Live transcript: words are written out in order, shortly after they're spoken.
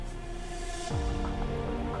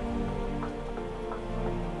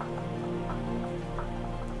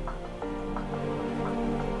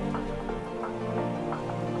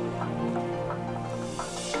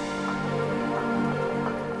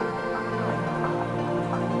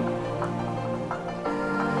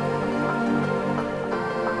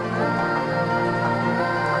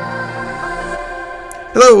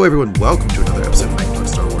Hello, everyone. Welcome to another episode of Mike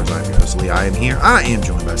Talks Star Wars. I'm your host, Lee. I am here. I am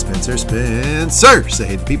joined by Spencer. Spencer, say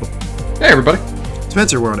hey to people. Hey, everybody.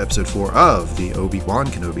 Spencer, we're on episode 4 of the Obi-Wan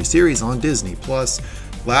Kenobi series on Disney+.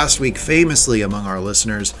 Last week, famously among our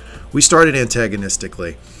listeners, we started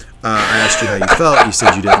antagonistically. I asked you how you felt. You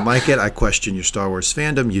said you didn't like it. I questioned your Star Wars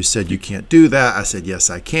fandom. You said you can't do that. I said, yes,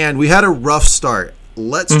 I can. We had a rough start.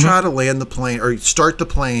 Let's try to land the plane, or start the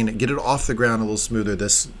plane, get it off the ground a little smoother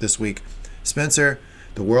this week. Spencer,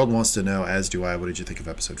 the world wants to know, as do I, what did you think of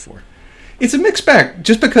episode 4? It's a mixed bag,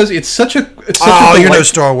 just because it's such a... You're no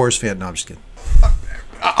Star Wars fan. No, I'm just kidding.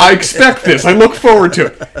 I expect this. I look forward to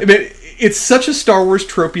it. I mean, it's such a Star Wars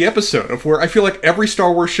tropey episode of where I feel like every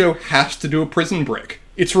Star Wars show has to do a prison break.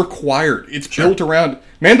 It's required. It's built around...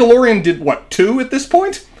 Mandalorian did, 2 at this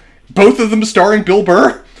point? Both of them starring Bill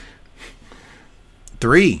Burr?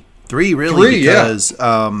 Three, really, because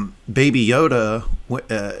Baby Yoda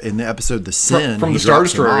in the episode The Sin, from he the Star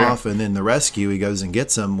Destroyer, off, and then the rescue, he goes and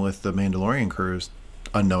gets him with the Mandalorian crews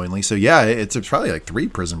unknowingly. So yeah, it's probably like 3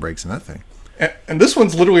 prison breaks in that thing. And this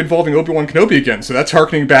one's literally involving Obi-Wan Kenobi again, so that's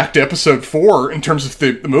harkening back to episode 4 in terms of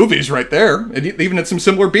the movies right there. And even had some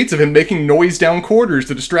similar beats of him making noise down corridors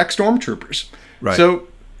to distract stormtroopers. Right. So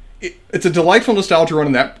it's a delightful nostalgia run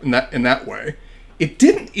in that way. It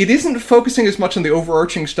isn't focusing as much on the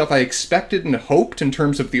overarching stuff I expected and hoped in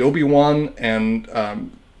terms of the Obi-Wan and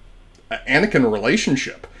Anakin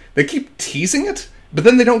relationship. They keep teasing it, but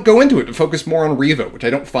then they don't go into it to focus more on Reva, which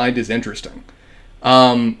I don't find as interesting.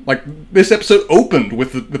 Like, this episode opened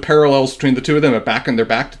with the parallels between the two of them at their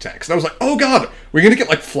back attacks. And I was like, oh god, we're going to get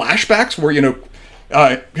like flashbacks where,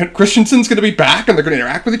 Christensen's going to be back and they're going to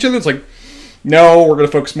interact with each other? It's like, no, we're going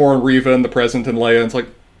to focus more on Reva and the present and Leia. And it's like,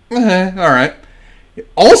 alright.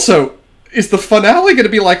 Also, is the finale going to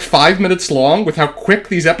be like 5 minutes long with how quick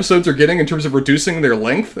these episodes are getting in terms of reducing their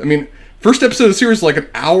length? I mean, first episode of the series is like an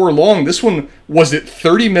hour long. This one, was it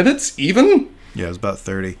 30 minutes even? Yeah, it was about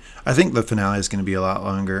 30. I think the finale is going to be a lot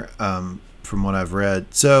longer from what I've read.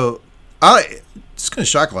 So, it's going to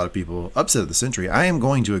shock a lot of people. Upset of the century. I am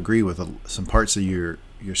going to agree with some parts of your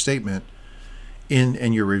statement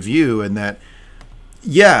in your review, and that,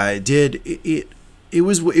 yeah, it did... It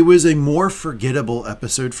was a more forgettable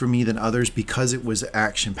episode for me than others because it was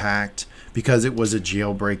action-packed, because it was a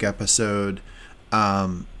jailbreak episode.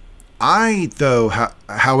 However,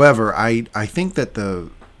 I think that the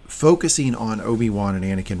focusing on Obi-Wan and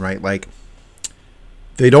Anakin, right? Like,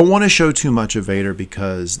 they don't want to show too much of Vader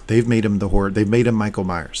because they've made him they've made him Michael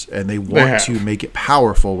Myers, and they want to make it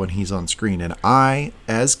powerful when he's on screen. And I,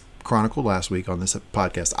 as chronicled last week on this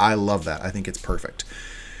podcast, I love that. I think it's perfect.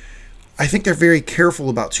 I think they're very careful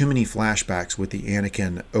about too many flashbacks with the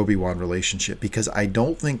Anakin-Obi-Wan relationship because I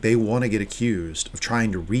don't think they want to get accused of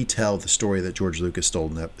trying to retell the story that George Lucas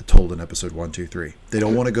told in episode 1, 2, 3. They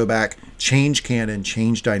don't want to go back, change canon,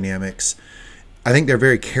 change dynamics. I think they're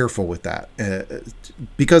very careful with that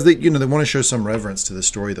because they want to show some reverence to the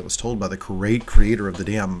story that was told by the creator of the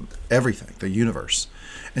damn everything, the universe.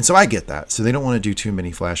 And so I get that. So they don't want to do too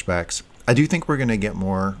many flashbacks. I do think we're going to get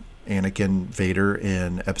more Anakin Vader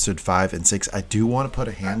in episode 5 and 6. I do want to put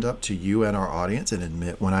a hand up to you and our audience and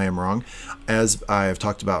admit when I am wrong. As I have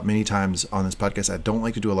talked about many times on this podcast, I don't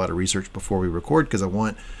like to do a lot of research before we record because I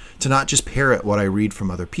want to not just parrot what I read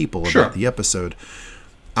from other people about the episode.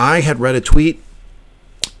 I had read a tweet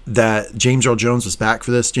that James Earl Jones was back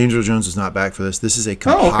for this. James Earl Jones was not back for this. This is a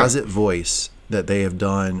composite voice that they have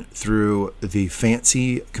done through the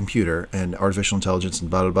fancy computer and artificial intelligence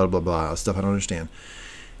and blah, blah, blah, blah, blah, stuff I don't understand,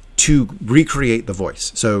 to recreate the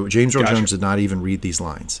voice. So James Earl Jones did not even read these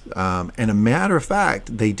lines. And a matter of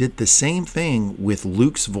fact, they did the same thing with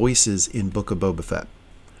Luke's voices in Book of Boba Fett.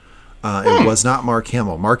 It was not Mark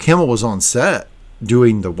Hamill. Mark Hamill was on set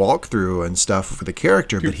doing the walkthrough and stuff for the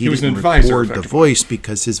character, but he didn't record the voice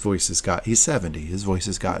because his voice he's 70. His voice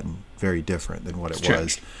has gotten very different than what it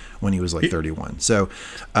was when he was like 31. So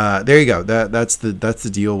there you go. That's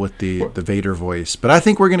the deal with the Vader voice. But I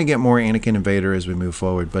think we're going to get more Anakin and Vader as we move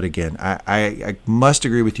forward. But again, I must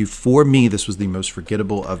agree with you. For me, this was the most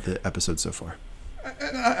forgettable of the episodes so far.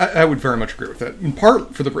 I would very much agree with that. In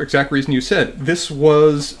part for the exact reason you said. This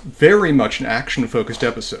was very much an action-focused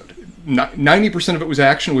episode. 90% of it was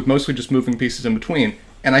action with mostly just moving pieces in between.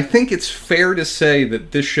 And I think it's fair to say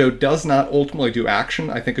that this show does not ultimately do action,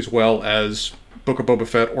 I think, as well as Book of Boba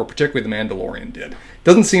Fett or particularly The Mandalorian did.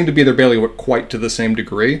 Doesn't seem to be their bailiwick quite to the same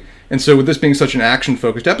degree. And so with this being such an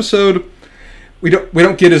action-focused episode, we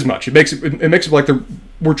don't get as much. It makes it like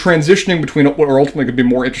we're transitioning between what are ultimately going to be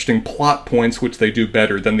more interesting plot points, which they do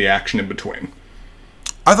better than the action in between.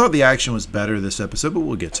 I thought the action was better this episode, but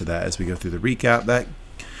we'll get to that as we go through the recap.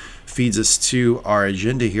 feeds us to our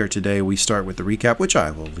agenda here today. We start with the recap, which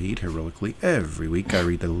I will lead heroically every week. I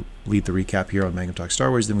lead the recap here on Mangum Talk Star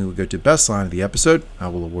Wars. Then we will go to best line of the episode. I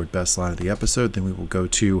will award best line of the episode. Then we will go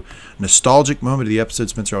to nostalgic moment of the episode.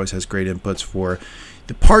 Spencer always has great inputs for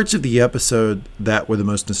the parts of the episode that were the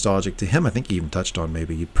most nostalgic to him. I think he even touched on,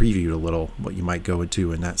 maybe he previewed a little what you might go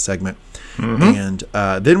into in that segment. And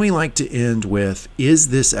then we like to end with, is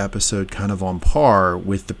this episode kind of on par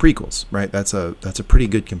with the prequels, right? That's a pretty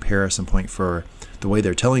good comparison point for the way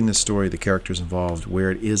they're telling this story, the characters involved,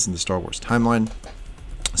 where it is in the Star Wars timeline.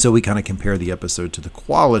 So we kind of compare the episode to the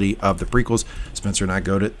quality of the prequels. Spencer and I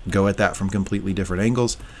go at that from completely different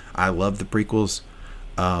angles. I love the prequels.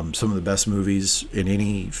 Some of the best movies in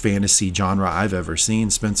any fantasy genre I've ever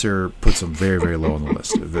seen. Spencer puts them very, very low on the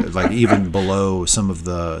list, like even below some of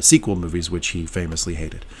the sequel movies, which he famously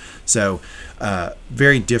hated. So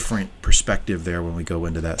very different perspective there when we go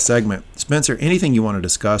into that segment. Spencer, anything you want to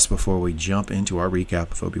discuss before we jump into our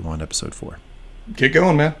recap of Obi-Wan Episode 4? Get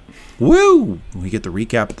going, man. Woo! We get the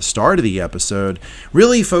recap at the start of the episode.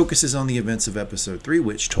 Really focuses on the events of Episode 3,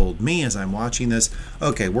 which told me as I'm watching this,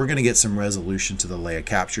 okay, we're going to get some resolution to the Leia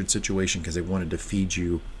captured situation because they wanted to feed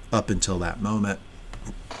you up until that moment.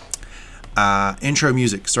 Intro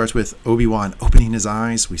music starts with Obi-Wan opening his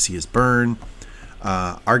eyes. We see his burn.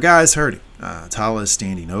 Our guy's hurting. Tala is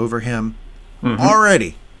standing over him.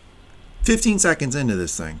 Already, 15 seconds into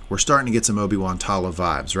this thing, we're starting to get some Obi-Wan Tala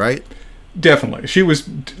vibes, right? Definitely, she was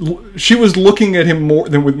looking at him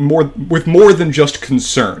with more than just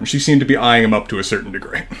concern. She seemed to be eyeing him up to a certain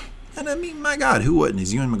degree. And I mean, my God, who wouldn't?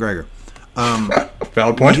 He's Ewan McGregor.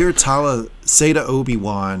 Valid point. We hear Tala say to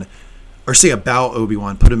Obi-Wan, or say about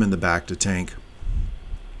Obi-Wan, put him in the back to tank.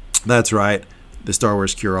 That's right, the Star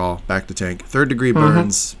Wars cure-all, back to tank. 3rd degree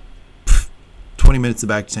burns, 20 minutes to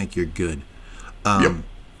back to tank, you're good. Yep.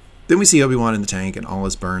 Then we see Obi-Wan in the tank and all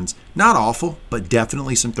his burns. Not awful, but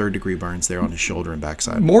definitely some 3rd degree burns there on his shoulder and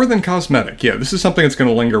backside. More than cosmetic. Yeah, this is something that's going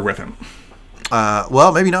to linger with him.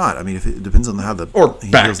 Well, maybe not. I mean, if it depends on how he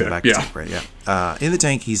back the back tank, right? Yeah. In the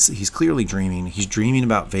tank, he's clearly dreaming. He's dreaming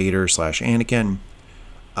about Vader / Anakin.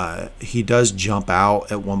 He does jump out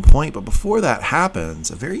at one point, but before that happens,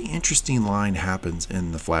 a very interesting line happens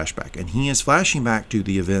in the flashback, and he is flashing back to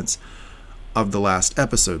the events of the last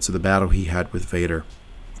episode, so the battle he had with Vader.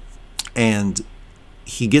 And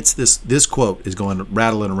he gets this quote is going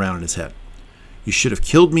rattling around in his head. You should have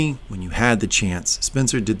killed me when you had the chance.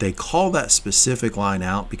 Spencer, did they call that specific line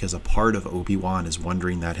out because a part of Obi-Wan is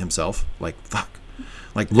wondering that himself? Like, fuck.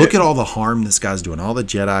 Like, look at all the harm this guy's doing, all the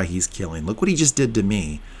Jedi he's killing. Look what he just did to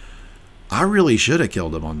me. I really should have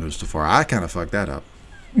killed him on Mustafar. I kind of fucked that up.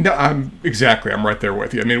 No, I'm right there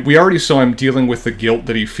with you. I mean, we already saw him dealing with the guilt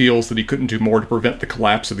that he feels that he couldn't do more to prevent the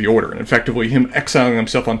collapse of the Order, and effectively him exiling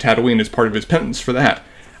himself on Tatooine is part of his penance for that.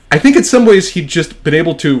 I think in some ways he'd just been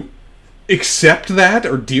able to accept that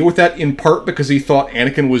or deal with that in part because he thought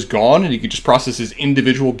Anakin was gone and he could just process his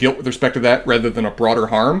individual guilt with respect to that rather than a broader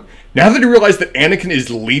harm. Now that he realized that Anakin is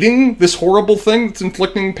leading this horrible thing that's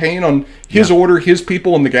inflicting pain on his Order, his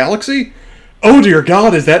people, and the galaxy, oh dear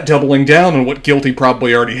God, is that doubling down on what guilt he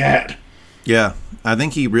probably already had? Yeah, I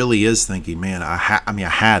think he really is thinking, man, I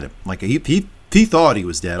had him. Like, he thought he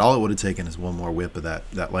was dead. All it would have taken is one more whip of that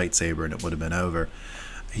lightsaber and it would have been over.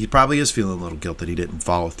 He probably is feeling a little guilt that he didn't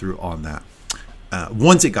follow through on that.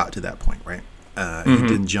 Once it got to that point, right? He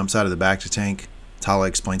then jumps out of the back to tank. Tala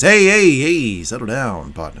explains, hey, settle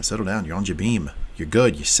down, partner, settle down. You're on your beam. You're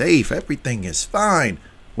good. You're safe. Everything is fine.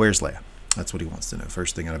 Where's Leia? That's what he wants to know.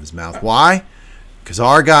 First thing out of his mouth. Why? Because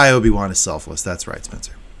our guy Obi-Wan is selfless. That's right,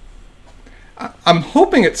 Spencer. I'm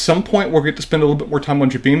hoping at some point we'll get to spend a little bit more time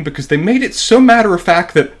on Jabim because they made it so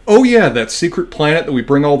matter-of-fact that, oh yeah, that secret planet that we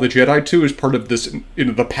bring all the Jedi to is part of this,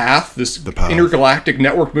 the path, this intergalactic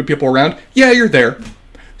network to move people around. Yeah, you're there.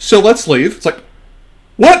 So let's leave. It's like,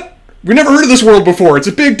 what? We never heard of this world before. It's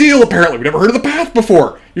a big deal, apparently. We never heard of the path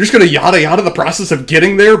before. You're just going to yada the process of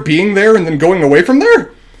getting there, being there, and then going away from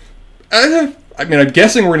there? I mean, I'm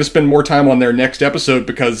guessing we're going to spend more time on their next episode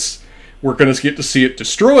because we're going to get to see it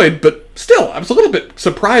destroyed, but still, I was a little bit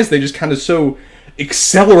surprised they just kind of so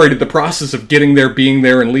accelerated the process of getting there, being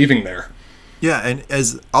there, and leaving there. Yeah, and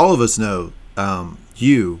as all of us know,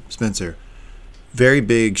 you, Spencer, very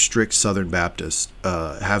big, strict Southern Baptist,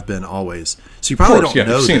 have been always. So you probably don't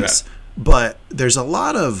know this, but there's a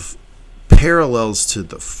lot of parallels to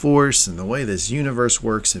the Force and the way this universe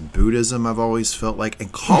works in Buddhism, I've always felt like.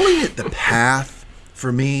 And calling it the path,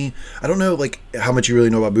 for me, I don't know like how much you really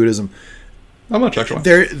know about Buddhism. Not much, actually.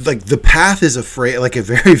 Like the path is a phrase, like a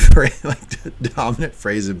very like dominant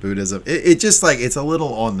phrase in Buddhism. It just like it's a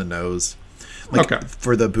little on the nose. Like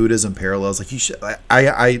for the Buddhism parallels, like you should.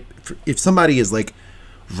 If somebody is like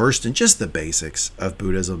versed in just the basics of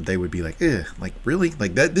Buddhism, they would be like, like really,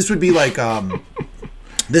 like that. This would be like,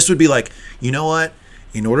 you know what?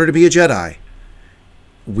 In order to be a Jedi,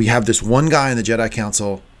 we have this one guy in the Jedi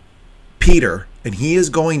Council, Peter, and he is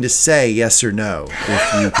going to say yes or no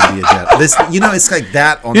if you can be a Jedi. This, it's like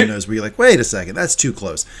that on the nose where you're like, wait a second, that's too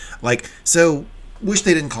close. Like, so wish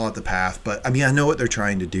they didn't call it the path, but I mean, I know what they're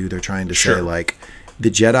trying to do. They're trying to say like,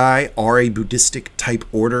 the Jedi are a Buddhistic type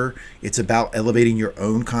order. It's about elevating your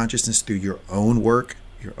own consciousness through your own work,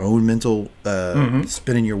 your own mental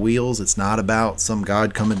spinning your wheels. It's not about some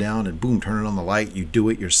god coming down and boom, turning on the light. You do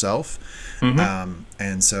it yourself.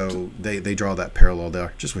 And so they draw that parallel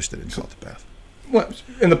there. Just wish they didn't call it the path. Well,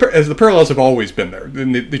 and as the parallels have always been there.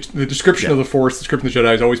 The description of the Force, the description of the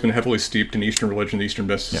Jedi has always been heavily steeped in Eastern religion, Eastern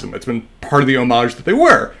mysticism. Yeah. It's been part of the homage that they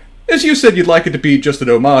were. As you said, you'd like it to be just an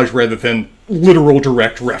homage rather than literal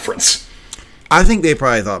direct reference. I think they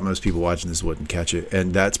probably thought most people watching this wouldn't catch it,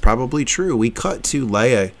 and that's probably true. We cut to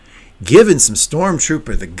Leia giving some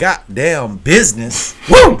stormtrooper the goddamn business.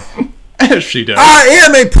 Woo! As she does. I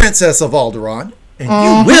am a princess of Alderaan, and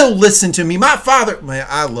you will listen to me. My father... Man,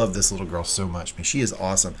 I love this little girl so much, man. She is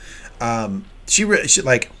awesome. She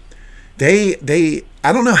like... They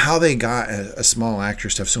I don't know how they got a small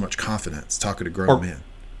actress to have so much confidence talking to grown men.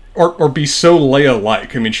 Or be so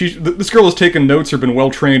Leia-like. I mean, this girl has taken notes or been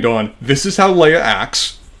well-trained on, this is how Leia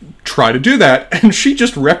acts, try to do that, and she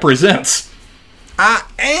just represents. I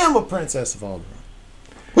am a princess of Alderaan.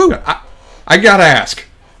 Woo! I gotta ask,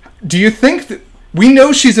 do you think that... We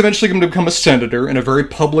know she's eventually going to become a senator and a very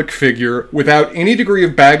public figure without any degree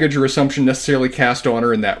of baggage or assumption necessarily cast on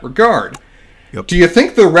her in that regard. Yep. Do you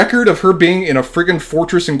think the record of her being in a friggin'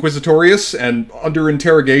 Fortress Inquisitorius and under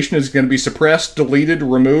interrogation is going to be suppressed, deleted,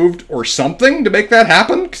 removed, or something to make that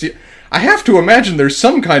happen? Because I have to imagine there's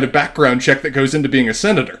some kind of background check that goes into being a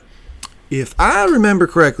senator. If I remember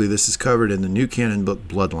correctly, this is covered in the new canon book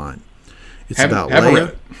Bloodline. It's about Leia. Read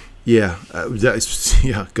it. Yeah,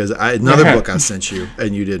 because another book I sent you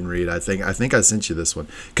and you didn't read. I think I sent you this one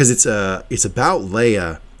because it's about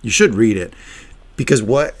Leia. You should read it because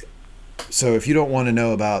what. So if you don't want to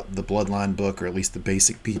know about the Bloodline book, or at least the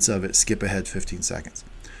basic beats of it, skip ahead 15 seconds.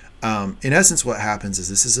 In essence, what happens is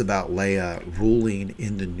this is about Leia ruling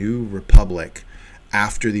in the New Republic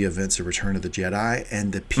after the events of Return of the Jedi,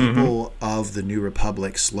 and the people of the New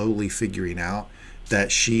Republic slowly figuring out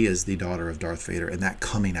that she is the daughter of Darth Vader, and that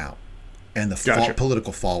coming out, and the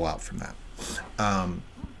political fallout from that.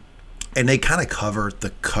 And they kind of cover the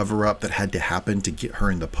cover-up that had to happen to get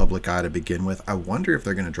her in the public eye to begin with. I wonder if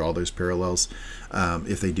they're going to draw those parallels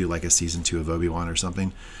if they do like a season 2 of Obi-Wan or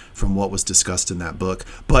something from what was discussed in that book.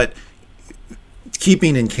 But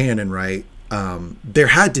keeping in canon, right, there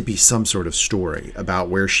had to be some sort of story about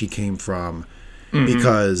where she came from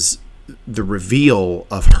because the reveal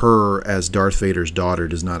of her as Darth Vader's daughter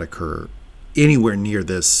does not occur anywhere near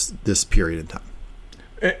this period in time.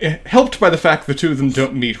 Helped by the fact the two of them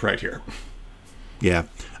don't meet right here. Yeah.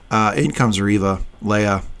 In comes Reva,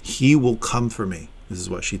 Leia. He will come for me. This is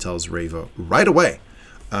what she tells Reva right away,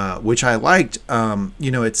 which I liked.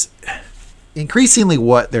 It's increasingly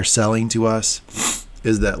what they're selling to us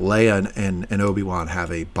is that Leia and Obi-Wan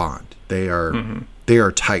have a bond. They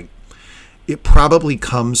are tight. It probably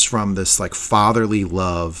comes from this like fatherly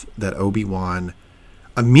love that Obi-Wan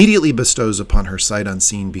immediately bestows upon her sight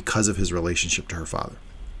unseen because of his relationship to her father.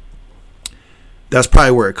 That's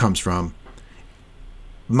probably where it comes from.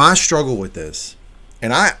 My struggle with this,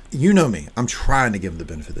 and you know me, I'm trying to give him the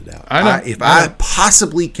benefit of the doubt. I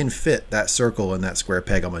possibly can fit that circle in that square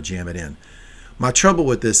peg, I'm going to jam it in. My trouble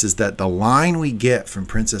with this is that the line we get from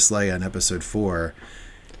Princess Leia in episode 4,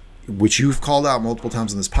 which you've called out multiple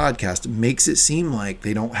times on this podcast, makes it seem like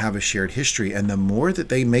they don't have a shared history. And the more that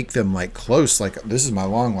they make them like close, like this is my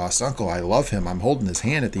long lost uncle, I love him, I'm holding his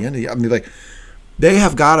hand at the end of the, I mean, like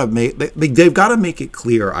they've got to make it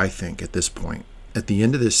clear, I think, at this point, at the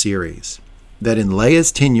end of this series, that in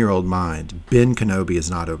Leia's 10-year-old mind, Ben Kenobi is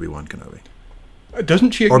not Obi-Wan Kenobi.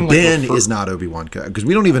 Doesn't she? Or Ben is not Obi-Wan Kenobi, because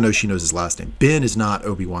we don't even know she knows his last name. Ben is not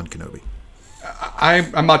Obi-Wan Kenobi.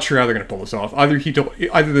 I'm not sure how they're going to pull this off. Either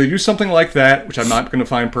they do something like that, which I'm not going to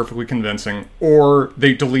find perfectly convincing, or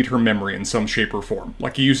they delete her memory in some shape or form.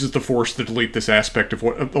 Like he uses the Force to delete this aspect of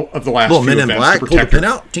the last few events Black, to protect pull the pin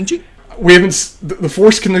out. Ching-ching. We haven't. The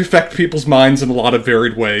Force can affect people's minds in a lot of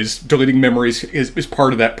varied ways. Deleting memories is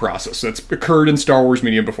part of that process. That's occurred in Star Wars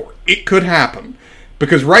media before. It could happen.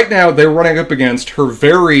 Because right now they're running up against her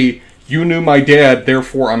very "you knew my dad,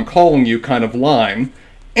 therefore I'm calling you" kind of line.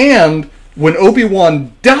 And when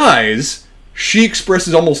Obi-Wan dies, she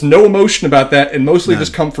expresses almost no emotion about that, and mostly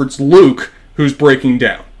just comforts Luke, who's breaking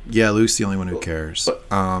down. Yeah, Luke's the only one who cares.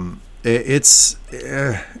 I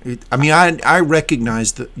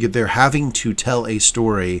recognize that they're having to tell a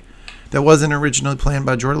story that wasn't originally planned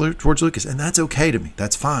by George Lucas, and that's okay to me.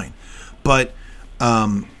 That's fine. But,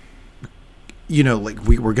 we're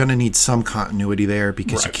going to need some continuity there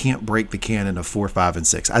because you can't break the canon of 4, 5, and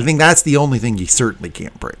 6. I think that's the only thing you certainly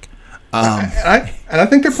can't break. I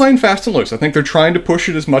think they're playing fast and loose. I think they're trying to push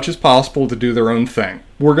it as much as possible to do their own thing.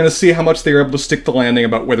 We're going to see how much they're able to stick the landing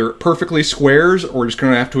about whether it perfectly squares, or just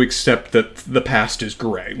going to have to accept that the past is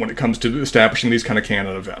gray when it comes to establishing these kind of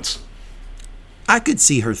canon events. I could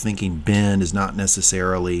see her thinking Ben is not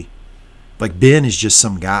necessarily... Ben is just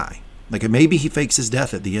some guy. Maybe he fakes his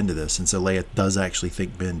death at the end of this, and so Leia does actually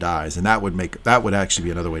think Ben dies, and that would actually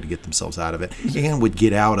be another way to get themselves out of it, and would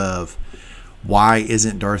get out of... Why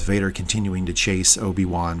isn't Darth Vader continuing to chase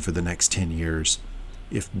Obi-Wan for the next 10 years?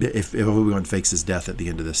 If Obi-Wan fakes his death at the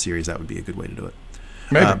end of this series, that would be a good way to do it.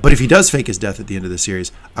 But if he does fake his death at the end of the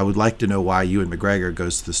series, I would like to know why Ewan McGregor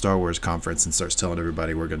goes to the Star Wars conference and starts telling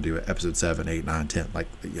everybody we're going to do episode 7, 8, 9, 10.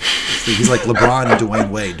 He's like LeBron and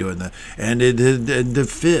Dwayne Wade doing the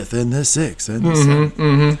 5th and the 6th and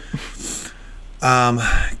the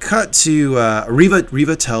 7th. Cut to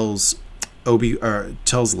Reva tells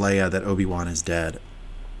Leia that Obi-Wan is dead.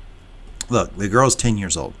 Look, the girl's 10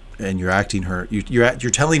 years old, and you're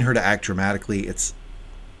telling her to act dramatically. It's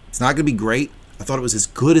not going to be great. I thought it was as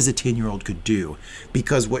good as a 10-year-old could do,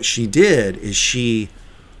 because what she did is she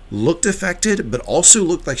looked affected, but also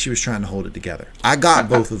looked like she was trying to hold it together. I got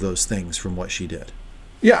both of those things from what she did.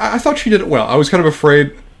 Yeah, I thought she did it well. I was kind of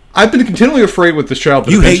afraid. I've been continually afraid with this child.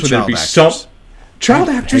 You hate child actors. Child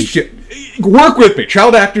actors, work with me.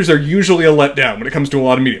 Child actors are usually a letdown when it comes to a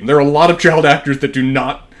lot of medium. There are a lot of child actors that do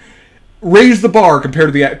not raise the bar compared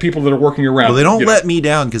to the people that are working around. Well, they don't let me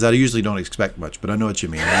down because I usually don't expect much, but I know what you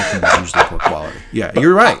mean. Acting is usually poor quality. Yeah,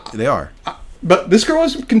 you're right. They are. But this girl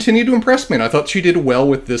has continued to impress me, and I thought she did well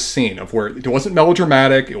with this scene of where it wasn't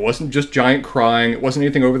melodramatic, it wasn't just giant crying, it wasn't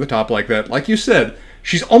anything over the top like that. Like you said,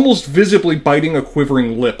 she's almost visibly biting a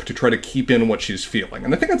quivering lip to try to keep in what she's feeling.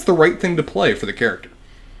 And I think that's the right thing to play for the character.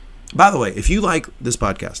 By the way, if you like this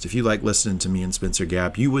podcast, if you like listening to me and Spencer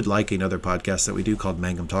Gap, you would like another podcast that we do called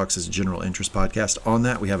Mangum Talks. It's a general interest podcast. On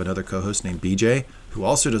that, we have another co-host named BJ, who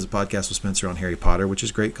also does a podcast with Spencer on Harry Potter, which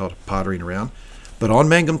is great, called Pottering Around. But on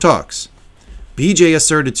Mangum Talks, BJ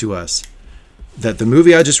asserted to us that the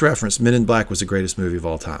movie I just referenced, Men in Black, was the greatest movie of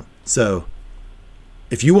all time. So,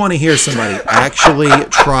 if you want to hear somebody actually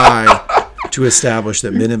try to establish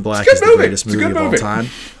that Men in Black is the greatest movie of all time,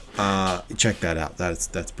 check that out.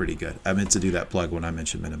 That's pretty good. I meant to do that plug when I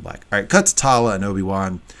mentioned Men in Black. All right, cut to Tala and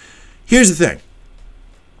Obi-Wan. Here's the thing.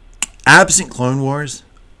 Absent Clone Wars,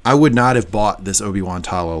 I would not have bought this Obi-Wan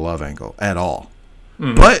Tala love angle at all.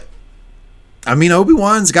 Mm-hmm. But, I mean,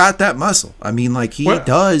 Obi-Wan's got that muscle. I mean, he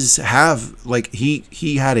does have,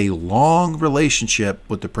 he had a long relationship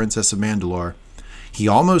with the Princess of Mandalore. He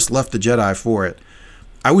almost left the Jedi for it.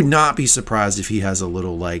 I would not be surprised if he has a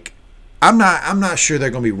little, I'm not sure they're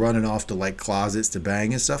going to be running off to closets to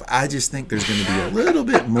bang and stuff. I just think there's going to be a little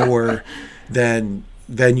bit more than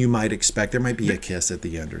you might expect. There might be a kiss at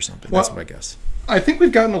the end or something. That's what I guess. I think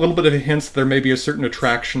we've gotten a little bit of a hint that there may be a certain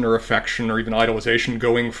attraction or affection or even idolization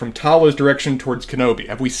going from Tala's direction towards Kenobi.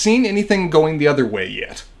 Have we seen anything going the other way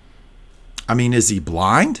yet? I mean, is he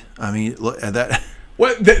blind? I mean, look at that.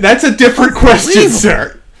 That's a different question,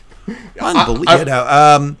 sir.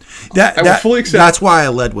 Unbelievable. Fully accept. That's why I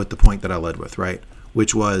led with the point that I led with, right?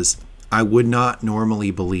 Which was, I would not normally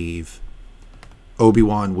believe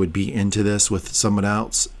Obi-Wan would be into this with someone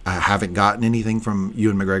else. I haven't gotten anything from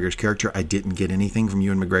Ewan McGregor's character. I didn't get anything from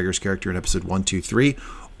Ewan McGregor's character in episode 1, 2, 3,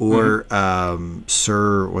 or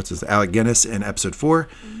Sir Alec Guinness in episode 4.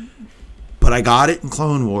 But I got it in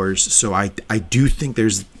Clone Wars, so I do think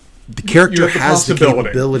there's the character has the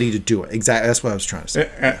capability to do it. Exactly, that's what I was trying to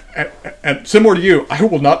say. And similar to you, I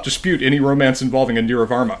will not dispute any romance involving Indira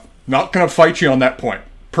Varma. Not going to fight you on that point.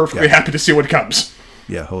 Perfectly happy to see what comes.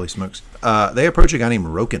 Yeah, holy smokes. They approach a guy named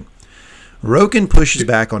Roken. Roken pushes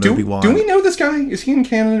back on Obi-Wan. Do we know this guy? Is he in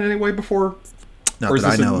canon in any way before? Not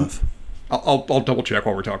that I know of. I'll double check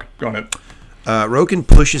while we're talking. Go ahead. Roken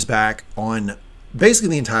pushes back on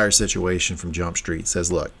basically the entire situation from Jump Street. Says,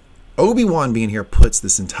 look, Obi-Wan being here puts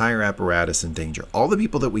this entire apparatus in danger. All the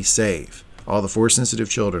people that we save, all the Force-sensitive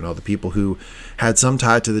children, all the people who had some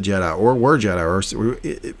tie to the Jedi or were Jedi or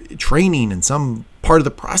training in some part of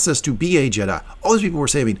the process to be a Jedi, all those people we're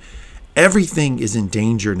saving, everything is in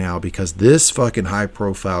danger now because this fucking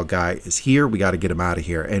high-profile guy is here. We got to get him out of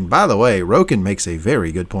here. And by the way, Roken makes a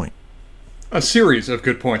very good point. a series of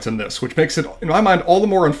good points in this, which makes it, in my mind, all the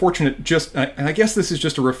more unfortunate. And I guess this is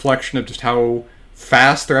just a reflection of just how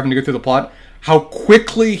fast they're having to go through the plot, how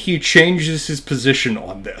quickly he changes his position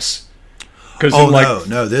on this.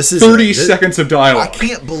 Because this is 30 seconds of dialogue. I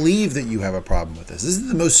can't believe that you have a problem with this. This is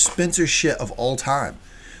the most Spencer shit of all time.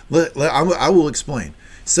 I will explain.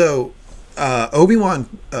 So,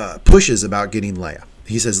 Obi-Wan pushes about getting Leia.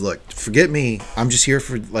 He says, "Look, forget me. I'm just here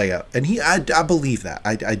for Leia." And I believe that.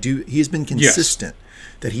 I do. He has been consistent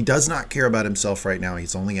that he does not care about himself right now.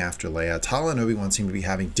 He's only after Leia. Tala and Obi-Wan seem to be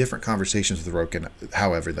having different conversations with Roken.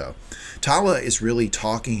 However, though, Tala is really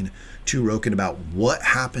talking to Roken about what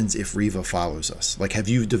happens if Reva follows us. Like, have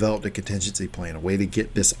you developed a contingency plan, a way to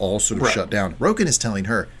get this all sort of shut down? Roken is telling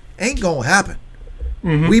her, ain't gonna happen.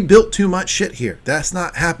 Mm-hmm. We built too much shit here. That's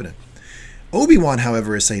not happening. Obi-Wan,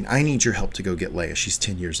 however, is saying, I need your help to go get Leia. She's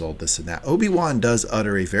 10 years old, this and that. Obi-Wan does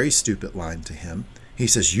utter a very stupid line to him. He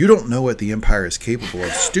says, you don't know what the Empire is capable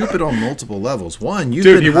of. Stupid on multiple levels. One,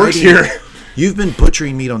 he works here. You've been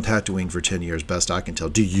butchering meat on Tatooine for 10 years, best I can tell.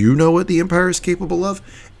 Do you know what the Empire is capable of?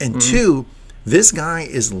 And two, this guy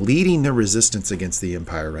is leading the resistance against the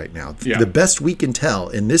Empire right now. Yeah. The best we can tell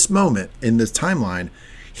in this moment, in this timeline,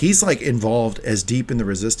 he's like involved as deep in the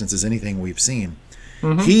resistance as anything we've seen.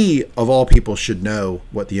 Mm-hmm. He, of all people, should know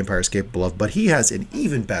what the Empire is capable of, but he has an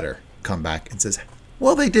even better comeback and says,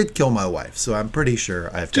 well, they did kill my wife, so I'm pretty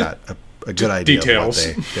sure I've got a good idea details.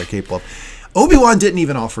 Of what they're capable of. Obi-Wan didn't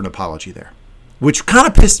even offer an apology there, which kind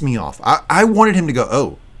of pissed me off. I wanted him to go,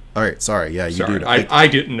 oh, all right, sorry, yeah, you do. I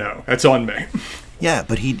didn't know. That's on me. Yeah,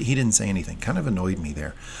 but he didn't say anything. Kind of annoyed me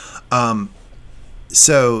there.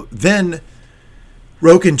 So then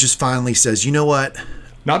Roken just finally says, you know what?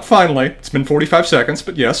 Not finally. It's been 45 seconds,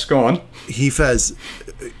 but yes, go on. He says,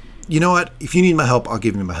 you know what? If you need my help, I'll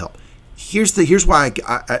give you my help. Here's why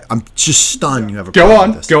I'm just stunned you have a problem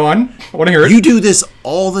with this. Go on. I want to hear it. You do this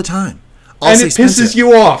all the time. And it pisses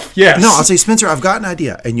you off, yes. No, I'll say, Spencer, I've got an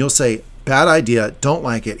idea. And you'll say, bad idea, don't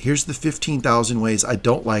like it. Here's the 15,000 ways I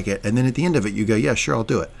don't like it. And then at the end of it, you go, yeah, sure, I'll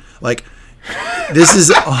do it. Like, this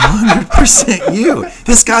is 100% you.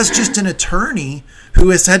 This guy's just an attorney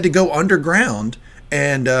who has had to go underground.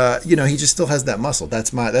 And, he just still has that muscle.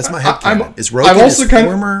 That's my headcanon. Roken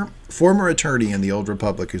is former attorney in the Old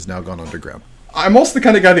Republic who's now gone underground. I'm also the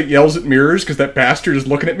kind of guy that yells at mirrors because that bastard is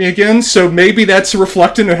looking at me again. So maybe that's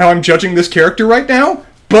reflecting on how I'm judging this character right now.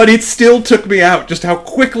 But it still took me out. Just how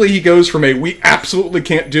quickly he goes from we absolutely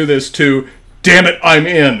can't do this to, damn it, I'm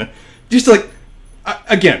in. Just like,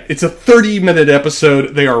 again, it's a 30-minute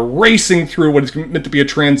episode. They are racing through what is meant to be a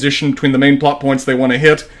transition between the main plot points they want to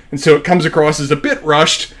hit. And so it comes across as a bit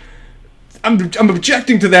rushed. I'm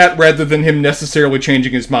objecting to that rather than him necessarily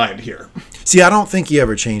changing his mind here. See, I don't think he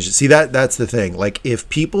ever changed it. See, that's the thing. Like, if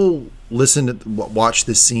people watch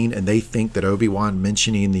this scene and they think that Obi-Wan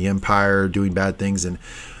mentioning the Empire, doing bad things, and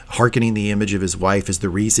hearkening the image of his wife is the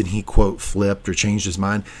reason he, quote, flipped or changed his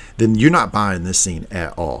mind, then you're not buying this scene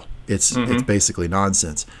at all. It's basically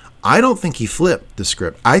nonsense. I don't think he flipped the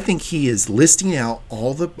script. I think he is listing out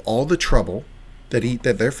all the trouble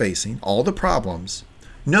that they're facing, all the problems,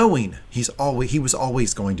 knowing he was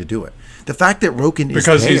always going to do it. The fact that Roken is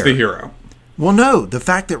because he's the hero. Well, no, the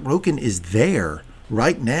fact that Roken is there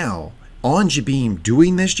right now on Jabim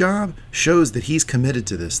doing this job shows that he's committed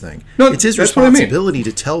to this thing. No, it's his responsibility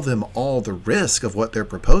to tell them all the risk of what they're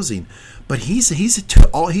proposing. But he's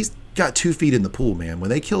got 2 feet in the pool, man.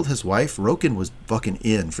 When they killed his wife, Roken was fucking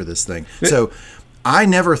in for this thing. So I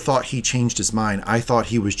never thought he changed his mind. I thought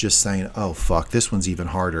he was just saying, oh, fuck, this one's even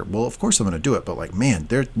harder. Well, of course I'm going to do it. But, like, man,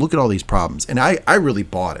 look at all these problems. And I really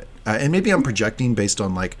bought it. And maybe I'm projecting based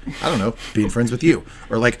on, like, I don't know, being friends with you.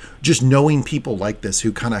 Or, like, just knowing people like this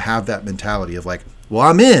who kind of have that mentality of, like, well,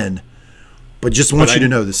 I'm in, but just want you to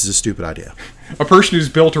know this is a stupid idea. A person who's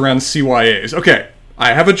built around CYAs. Okay,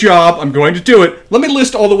 I have a job. I'm going to do it. Let me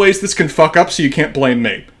list all the ways this can fuck up so you can't blame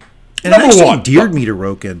me. And it actually endeared me to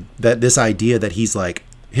Roken, that this idea that he's like,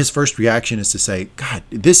 his first reaction is to say, God,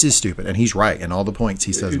 this is stupid. And he's right. And all the points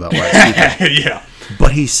he says about why it's stupid. Yeah.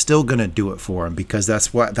 But he's still going to do it for him because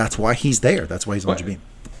that's why he's there. That's why he's on Jabim.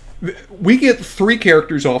 We get 3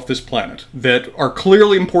 characters off this planet that are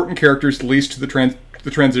clearly important characters, at least to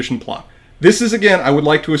the transition plot. This is, again, I would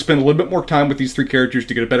like to spend a little bit more time with these 3 characters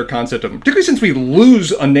to get a better concept of them. Particularly since we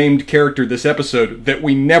lose a named character this episode that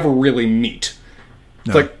we never really meet.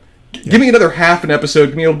 No. It's like, give me another half an episode,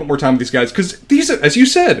 give me a little bit more time with these guys. Because these, as you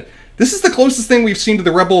said, this is the closest thing we've seen to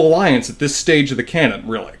the Rebel Alliance at this stage of the canon,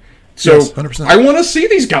 really. So, yes, 100%. I want to see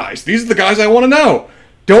these guys. These are the guys I want to know.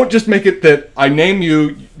 Don't just make it that I name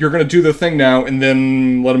you, you're going to do the thing now, and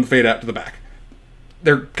then let them fade out to the back.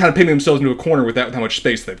 They're kind of painting themselves into a corner with how much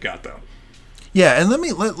space they've got, though. Yeah, and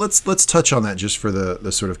let's touch on that just for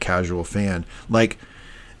the sort of casual fan. Like,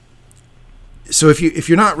 so if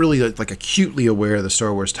you're not really like acutely aware of the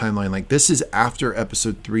Star Wars timeline, like this is after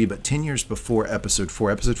Episode 3, but 10 years before Episode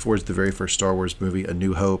 4. Episode 4 is the very first Star Wars movie, A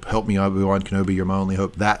New Hope. Help me, Obi-Wan Kenobi, you're my only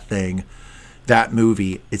hope. That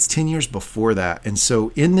movie, it's 10 years before that. And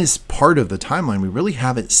so in this part of the timeline, we really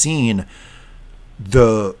haven't seen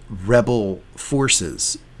the rebel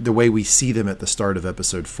forces the way we see them at the start of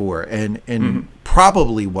Episode 4. And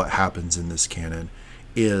probably what happens in this canon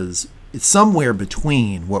is it's somewhere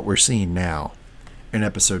between what we're seeing now in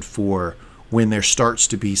Episode 4, when there starts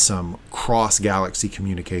to be some cross-galaxy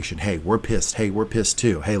communication. Hey, we're pissed. Hey, we're pissed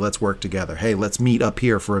too. Hey, let's work together. Hey, let's meet up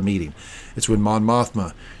here for a meeting. It's when Mon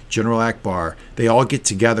Mothma, General Akbar, they all get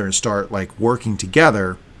together and start like working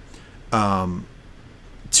together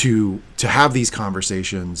to have these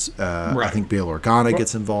conversations. Right. I think Bail Organa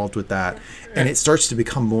gets involved with that, and it starts to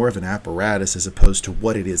become more of an apparatus as opposed to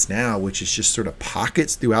what it is now, which is just sort of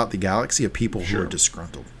pockets throughout the galaxy of people who are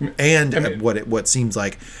disgruntled, and what seems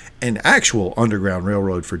like an actual underground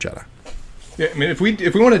railroad for Jedi. Yeah, I mean, if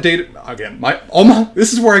we want to date it again,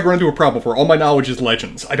 this is where I run into a problem. Where all my knowledge is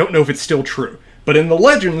legends. I don't know if it's still true. But in the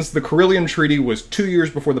legends, the Corellian Treaty was 2 years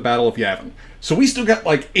before the Battle of Yavin. So we still got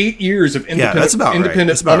like 8 years of independent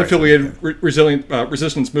unaffiliated, resilient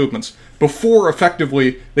resistance movements before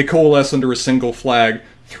effectively they coalesce under a single flag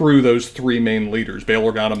through those three main leaders, Bail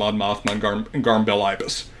Organa, Mon Mothma, and Garm Bel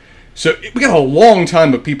Ibis. So we got a long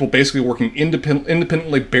time of people basically working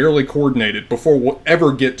independently, barely coordinated, before we'll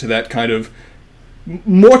ever get to that kind of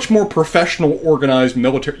much more professional, organized,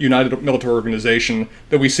 united military organization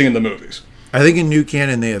that we see in the movies. I think in new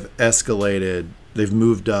canon they have escalated. They've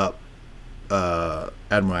moved up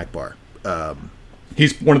Admiral Akbar.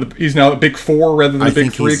 He's now a big four rather than a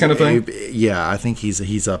big three kind of thing. Yeah, I think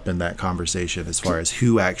he's up in that conversation as far as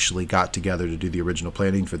who actually got together to do the original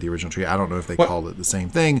planning for the original treaty. I don't know if they called it the same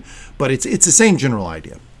thing, but it's the same general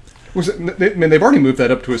idea. They've already moved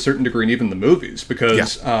that up to a certain degree in even the movies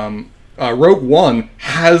because. Rogue One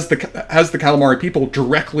has the Calamari people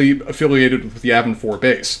directly affiliated with the Yavin 4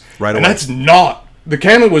 base. Right away. And that's not... The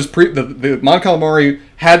canon was... The Mon Calamari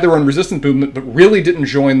had their own resistance movement, but really didn't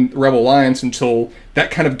join the Rebel Alliance until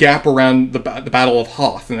that kind of gap around the Battle of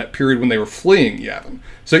Hoth, in that period when they were fleeing Yavin.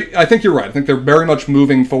 So I think you're right. I think they're very much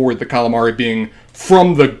moving forward, the Calamari being,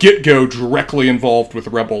 from the get-go, directly involved with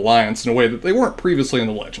the Rebel Alliance in a way that they weren't previously in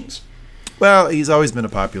the Legends. Well, he's always been a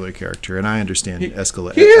popular character, and I understand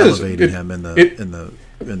elevating him in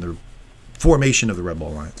the formation of the Rebel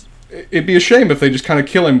Alliance. It'd be a shame if they just kind of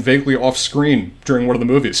kill him vaguely off screen during one of the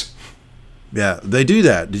movies. Yeah, they do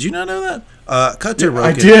that. Did you not know that? Cut to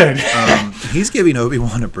Rogan. I did. He's giving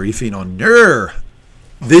Obi-Wan a briefing on Nur.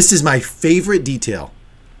 This is my favorite detail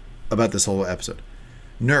about this whole episode.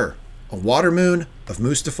 Nur, a water moon of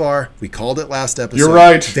Mustafar. We called it last episode. You're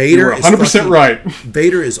right. Vader, you're 100% right.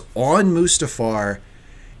 Vader is on Mustafar,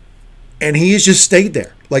 and he has just stayed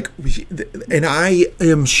there. Like, and I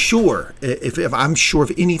am sure, if I'm sure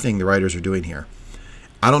of anything the writers are doing here,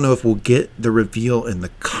 I don't know if we'll get the reveal in the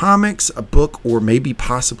comics, a book, or maybe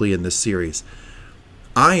possibly in this series.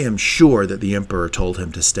 I am sure that the Emperor told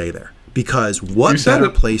him to stay there, because what better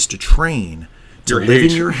place to train, to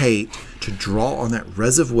live in your hate, to draw on that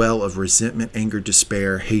reservoir of resentment, anger,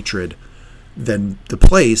 despair, hatred, than the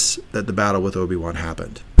place that the battle with Obi-Wan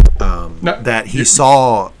happened. That he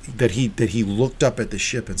saw, that he looked up at the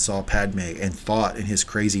ship and saw Padme and thought in his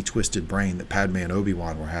crazy, twisted brain that Padme and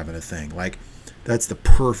Obi-Wan were having a thing. Like, that's the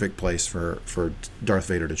perfect place for Darth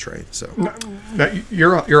Vader to train. So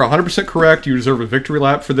you're 100% correct. You deserve a victory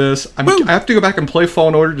lap for this. I have to go back and play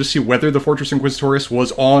Fallen Order to see whether the Fortress Inquisitorius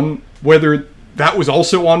was on, whether that was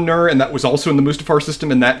also on Nur and that was also in the Mustafar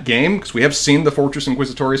system in that game, because we have seen the Fortress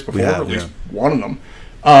Inquisitorius before, at least one of them.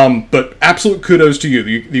 But absolute kudos to you.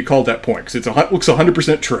 You called that point, because it looks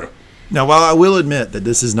 100% true. Now, while I will admit that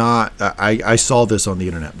this is not, I saw this on the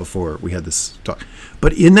internet before we had this talk,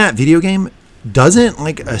 but in that video game, doesn't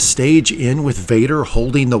like a stage end with Vader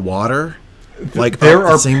holding the water, like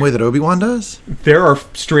the same way that Obi-Wan does? There are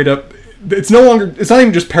straight up. It's not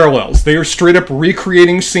even just parallels. They are straight up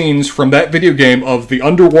recreating scenes from that video game of the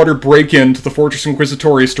underwater break-in to the Fortress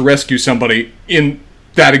Inquisitorius to rescue somebody in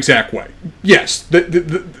that exact way. Yes,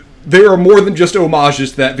 there are more than just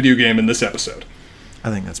homages to that video game in this episode.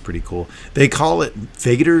 I think that's pretty cool. They call it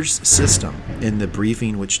Vader's system in the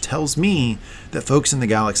briefing, which tells me that folks in the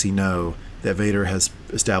galaxy know that Vader has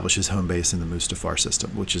established his home base in the Mustafar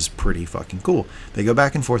system, which is pretty fucking cool. They go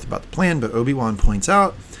back and forth about the plan, but Obi-Wan points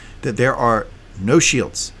out that there are no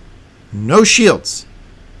shields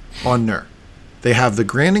on Nur. They have the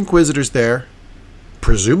Grand Inquisitors there,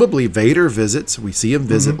 presumably Vader visits. We see him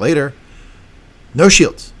visit later. No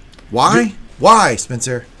shields. Why? Why,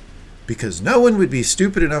 Spencer? Because no one would be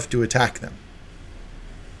stupid enough to attack them.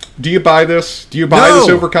 Do you buy this? Do you buy this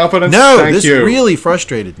overconfidence? No, this really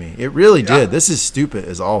frustrated me. It really did. This is stupid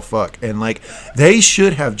as all fuck. And, like, they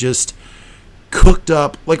should have just cooked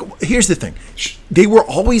up. Like, here's the thing. They were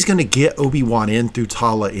always going to get Obi-Wan in through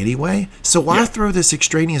Tala anyway. So why throw this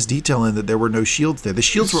extraneous detail in that there were no shields there? The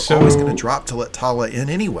shields were always going to drop to let Tala in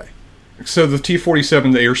anyway. So the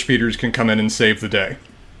T-47, the airspeeders, can come in and save the day.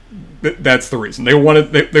 That's the reason they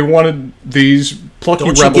wanted these plucky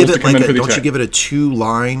rebels to come in for the attack. Don't you give it a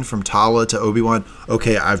 2-line from Tala to Obi-Wan?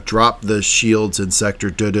 Okay, I've dropped the shields in sector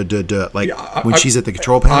when she's at the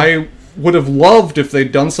control panel. I would have loved if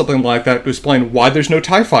they'd done something like that to explain why there's no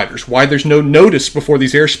TIE fighters, why there's no notice before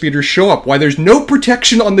these airspeeders show up, why there's no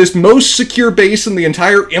protection on this most secure base in the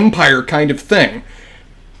entire Empire kind of thing.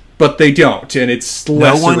 But they don't, and it's lesser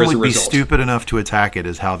as a result. No one would be stupid enough to attack it,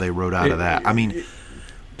 is how they wrote out of that. I mean,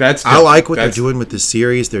 I like what they're doing with this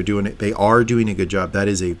series. They are doing a good job.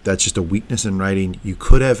 That's just a weakness in writing. You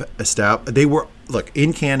could have established. Look,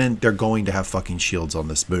 in canon, they're going to have fucking shields on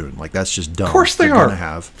this moon. Like, that's just dumb. Of course they are. Going to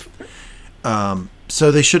have.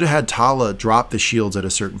 So they should have had Tala drop the shields at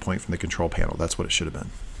a certain point from the control panel. That's what it should have been.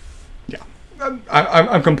 Yeah,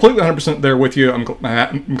 I'm completely 100% there with you. I'm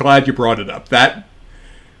glad you brought it up. That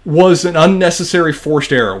was an unnecessary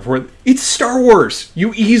forced error. Where it's Star Wars.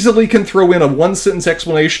 You easily can throw in a one-sentence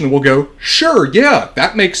explanation and we'll go, sure, yeah,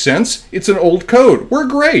 that makes sense. It's an old code. We're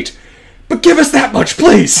great. But give us that much,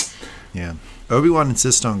 please. Yeah. Obi-Wan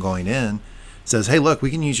insists on going in. Says, hey, look, we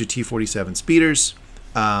can use your T-47 speeders.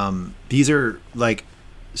 These are, like...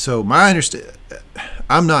 So my understanding...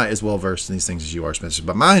 I'm not as well-versed in these things as you are, Spencer,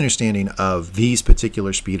 but my understanding of these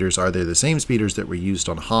particular speeders are they're the same speeders that were used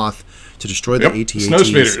on Hoth to destroy the AT-ATs. Snow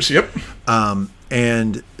speeders, yep.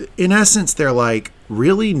 And in essence, they're like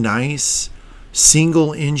really nice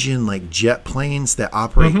single-engine like jet planes that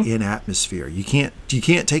operate in atmosphere. You can't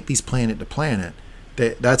take these planet to planet.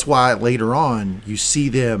 That's why later on you see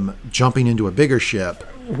them jumping into a bigger ship.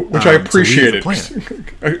 Which I appreciated.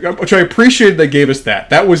 Which I appreciated they gave us that.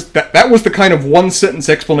 That was the kind of one-sentence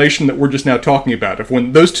explanation that we're just now talking about. If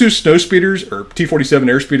when those two snow speeders, or T-47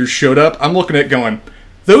 airspeeders showed up, I'm looking at going,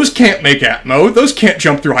 those can't make Atmo. Those can't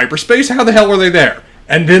jump through hyperspace. How the hell are they there?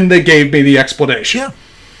 And then they gave me the explanation. Yeah,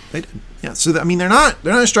 they did. Yeah, so I mean, they're not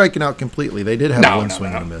striking out completely. They did have one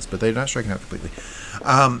swing and a miss, but they're not striking out completely.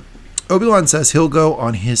 Obi-Wan says he'll go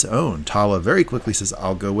on his own. Tala very quickly says,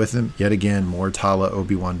 I'll go with him. Yet again, more Tala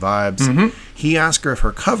Obi-Wan vibes. He asks her if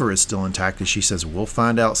her cover is still intact, and she says, we'll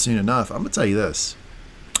find out soon enough. I'm going to tell you this.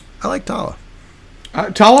 I like Tala.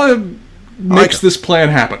 Tala makes this plan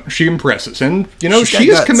happen. She impresses. And, she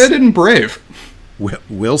is committed and brave.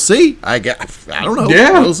 We'll see. I don't know.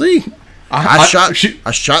 Yeah. We'll see. I shot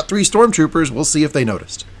 3 stormtroopers. We'll see if they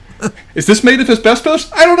noticed. Is this made of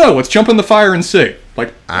asbestos? I don't know. Let's jump in the fire and see.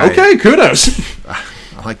 Okay, kudos.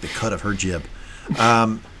 I like the cut of her jib.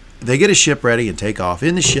 They get a ship ready and take off.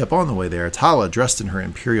 In the ship, on the way there, Tala, dressed in her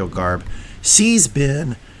Imperial garb, sees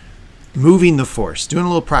Ben moving the Force, doing a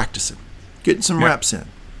little practicing, getting some reps in.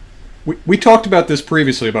 We talked about this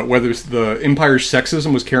previously, about whether the Empire's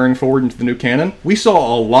sexism was carrying forward into the new canon. We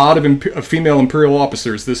saw a lot of female Imperial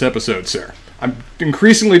officers this episode, sir. I'm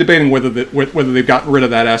increasingly debating whether they've gotten rid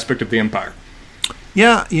of that aspect of the Empire.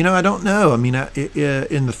 Yeah, I don't know. I mean,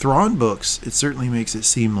 in the Thrawn books, it certainly makes it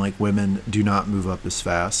seem like women do not move up as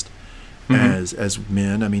fast as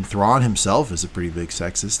men. I mean, Thrawn himself is a pretty big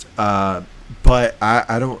sexist. But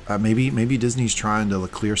I don't. Maybe Disney's trying to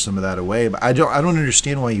clear some of that away. But I don't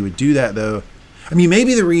understand why you would do that, though. I mean,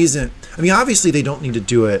 maybe the reason. I mean, obviously they don't need to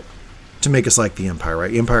do it to make us like the Empire,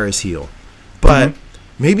 right? The Empire is heel, but.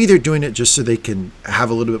 Maybe they're doing it just so they can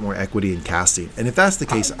have a little bit more equity in casting. And if that's the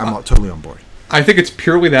case, I'm totally on board. I think it's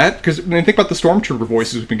purely that, because when I think about the Stormtrooper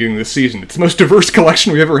voices we've been getting this season, it's the most diverse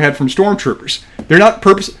collection we've ever had from Stormtroopers. They're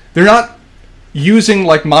not using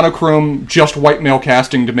monochrome, just white male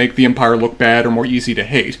casting to make the Empire look bad or more easy to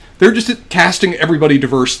hate. They're just casting everybody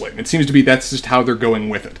diversely. And it seems to be that's just how they're going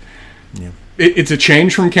with it. Yeah. It's a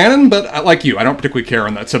change from canon, but like you, I don't particularly care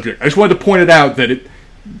on that subject. I just wanted to point it out that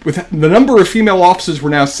with the number of female officers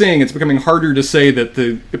we're now seeing, it's becoming harder to say that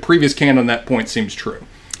the previous canon on that point seems true.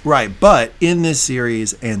 Right, but in this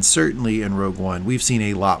series, and certainly in Rogue One, we've seen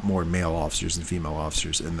a lot more male officers than female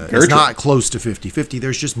officers. It's not close to 50-50.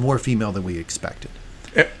 There's just more female than we expected.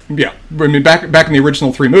 Yeah, I mean, back in the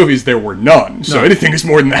original 3 movies, there were none, so anything is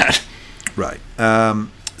more than that. Right.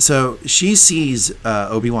 So she sees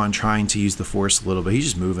Obi-Wan trying to use the Force a little bit. He's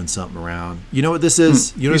just moving something around. You know what this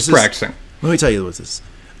is? He's practicing. Let me tell you what this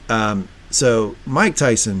is. So Mike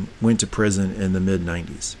Tyson went to prison in the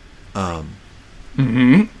mid-90s.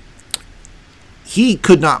 He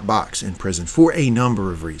could not box in prison for a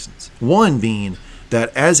number of reasons. One being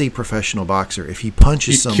that as a professional boxer, if he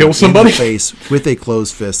punches someone in the face with a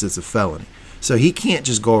closed fist, it's a felony. So he can't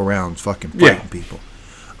just go around fucking fighting people.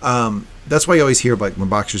 That's why you always hear like when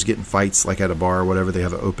boxers get in fights, like at a bar or whatever, they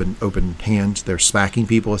have an open hand, they're smacking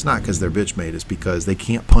people. It's not because they're bitch made, it's because they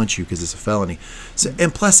can't punch you because it's a felony. So,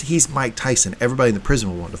 and plus he's Mike Tyson. Everybody in the prison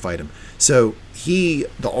will want to fight him. So the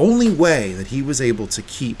only way that he was able to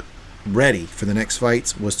keep ready for the next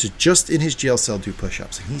fights was to just in his jail cell do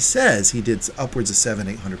push-ups. And he says he did upwards of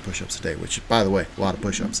 700-800 push-ups a day, which, by the way, a lot of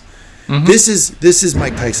push-ups. This is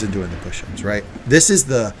Mike Tyson doing the push-ups, right? This is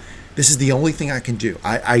the only thing I can do.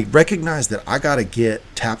 I recognize that I got to get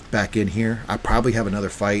tapped back in here. I probably have another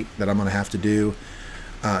fight that I'm going to have to do,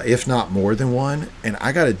 if not more than one, and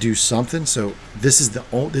I got to do something. So this is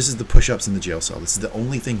the push-ups in the jail cell. This is the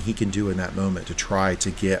only thing he can do in that moment to try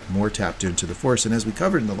to get more tapped into the Force. And as we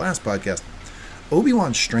covered in the last podcast,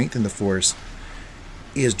 Obi-Wan's strength in the Force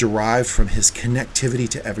is derived from his connectivity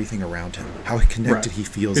to everything around him, how connected he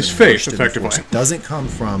feels. His faith, effectively. It doesn't come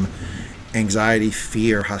from anxiety,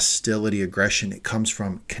 fear, hostility, aggression. It comes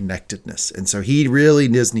from connectedness. And so he really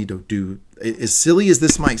does need to do, as silly as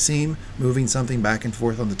this might seem, moving something back and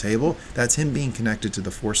forth on the table, that's him being connected to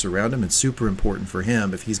the Force around him and super important for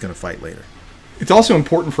him if he's going to fight later. It's also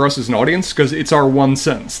important for us as an audience because it's our one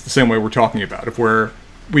sense, the same way we're talking about. If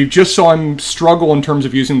we just saw him struggle in terms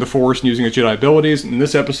of using the Force and using his Jedi abilities, in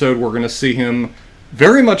this episode we're going to see him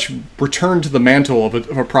very much return to the mantle of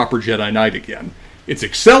a proper Jedi Knight again. It's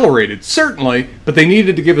accelerated, certainly, but they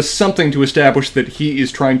needed to give us something to establish that he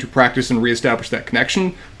is trying to practice and reestablish that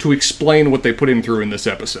connection to explain what they put him through in this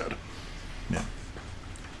episode. Yeah.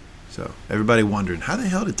 So, everybody wondering, how the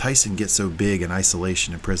hell did Tyson get so big in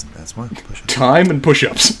isolation in prison? That's why. Push-ups. Time and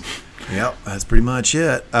push-ups. Yep, that's pretty much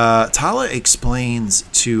it. Tala explains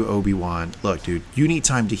to Obi-Wan, look, dude, you need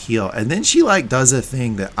time to heal. And then she, does a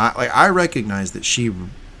thing that I recognize that she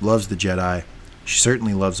loves the Jedi. She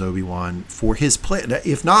certainly loves Obi-Wan for his place,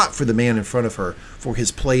 if not for the man in front of her, for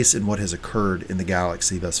his place in what has occurred in the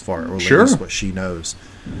galaxy thus far, or at least what she knows.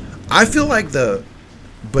 I feel like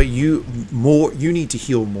you need to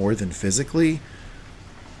heal more than physically.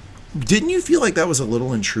 Didn't you feel like that was a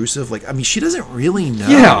little intrusive? She doesn't really know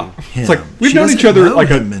him. It's like we've known each other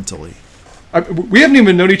mentally. We haven't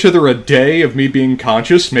even known each other a day of me being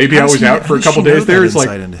conscious. Maybe I was out for a couple days there. It's like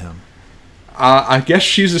into him. I guess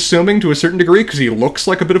she's assuming to a certain degree because he looks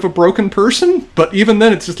like a bit of a broken person. But even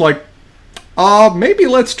then, it's just like, maybe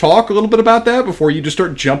let's talk a little bit about that before you just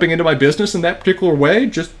start jumping into my business in that particular way.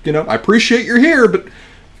 Just, I appreciate you're here, but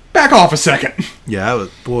back off a second. Yeah,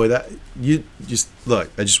 you just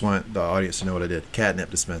look. I just want the audience to know what I did.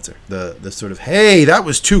 Catnip dispenser. The sort of, hey, that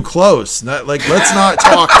was too close. Let's not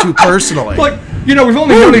talk too personally. We've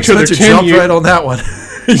only known each other 10 years. Jumped right on that one.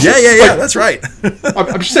 Yeah, that's right.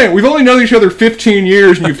 I'm just saying, we've only known each other 15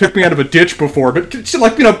 years, and you've picked me out of a ditch before. But it's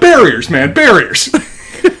barriers, man, barriers.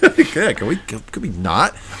 Okay, could we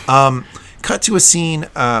not? Cut to a scene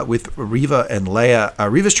with Reva and Leia.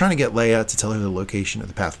 Reva's trying to get Leia to tell her the location of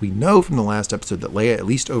the path. We know from the last episode that Leia at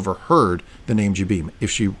least overheard the name Jabim.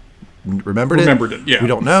 If she remembered it, yeah. We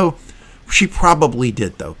don't know. She probably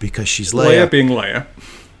did, though, because she's Leia. Leia being Leia.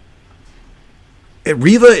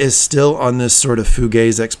 Reva is still on this sort of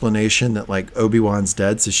fugazi explanation that Obi-Wan's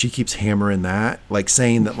dead, so she keeps hammering that,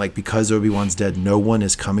 saying that because Obi-Wan's dead, no one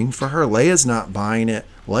is coming for her. Leia's not buying it.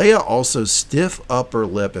 Leia also stiff upper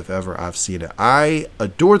lip if ever I've seen it. I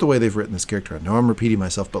adore the way they've written this character. I know I'm repeating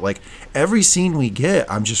myself, but every scene we get,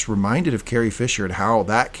 I'm just reminded of Carrie Fisher and how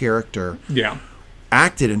that character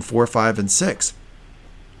acted in 4, 5, and 6.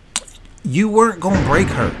 You weren't going to break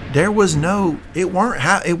her. There was no. It weren't.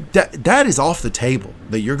 That is off the table.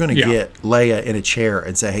 That you're going to get Leia in a chair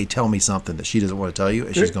and say, "Hey, tell me something that she doesn't want to tell you,"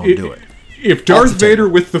 and she's going to do it. If Darth Vader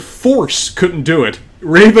with the Force couldn't do it,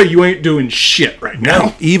 Reva, you ain't doing shit right now.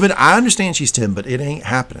 No, even I understand she's 10, but it ain't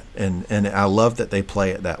happening. And I love that they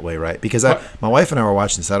play it that way, right? Because my wife and I were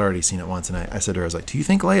watching this. I'd already seen it once, and I said to her, "I was like, do you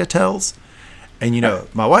think Leia tells?" And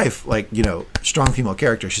my wife, strong female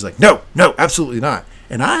character, she's like, "No, absolutely not."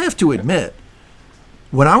 And I have to admit,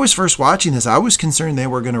 when I was first watching this, I was concerned they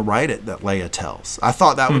were going to write it that Leia tells. I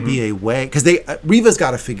thought that would be a way, because Reva's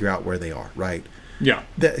got to figure out where they are, right? Yeah.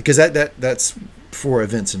 Because that's for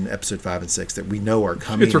events in episode 5 and 6 that we know are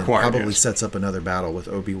coming. It's required. And probably sets up another battle with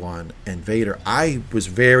Obi-Wan and Vader. I was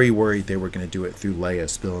very worried they were going to do it through Leia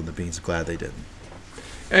spilling the beans. Glad they didn't.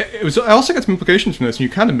 I also got some implications from this, and you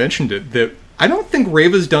kind of mentioned it, that I don't think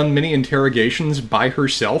Reva's done many interrogations by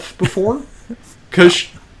herself before. Because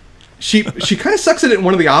she kind of sucks at it in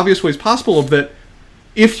one of the obvious ways possible of that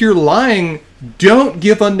if you're lying, don't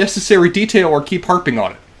give unnecessary detail or keep harping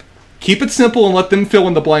on it. Keep it simple and let them fill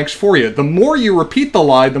in the blanks for you. The more you repeat the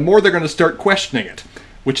lie, the more they're going to start questioning it,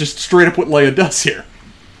 which is straight up what Leia does here.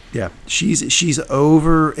 Yeah, she's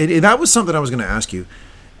over... And that was something I was going to ask you.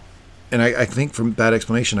 And I think from that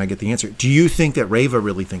explanation, I get the answer. Do you think that Reva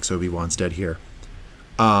really thinks Obi-Wan's dead here?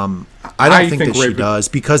 I don't think that she does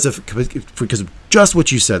because of just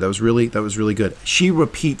what you said. That was really good. She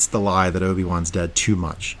repeats the lie that Obi-Wan's dead too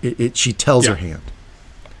much. She tells her hand.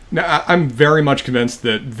 Now, I'm very much convinced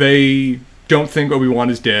that they don't think Obi-Wan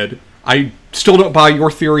is dead. I still don't buy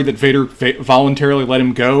your theory that Vader voluntarily let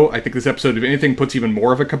him go. I think this episode, if anything, puts even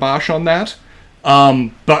more of a kibosh on that.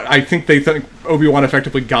 But I think they think Obi-Wan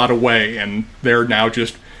effectively got away, and they're now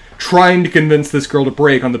just trying to convince this girl to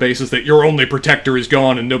break on the basis that your only protector is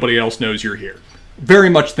gone and nobody else knows you're here. Very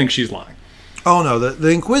much think she's lying. Oh, no. The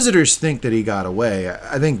Inquisitors think that he got away.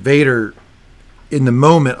 I think Vader, in the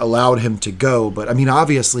moment, allowed him to go. But, I mean,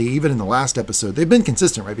 obviously, even in the last episode, they've been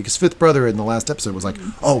consistent, right? Because Fifth Brother in the last episode was like,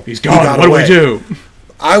 oh, he's gone. What do we do?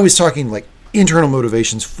 I was talking, like, internal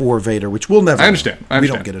motivations for Vader, which we'll never... I understand. We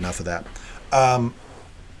don't get enough of that.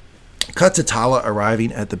 Cut to Tala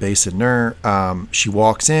arriving at the base of Nur. She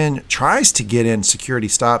walks in, tries to get in. Security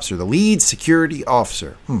stops her. The lead security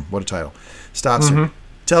officer, what a title, stops her,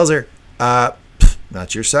 tells her,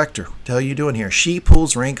 not your sector. What the hell are you doing here? She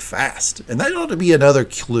pulls rank fast. And that ought to be another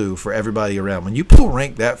clue for everybody around. When you pull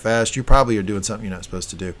rank that fast, you probably are doing something you're not supposed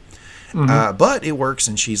to do. But it works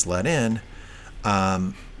and she's let in.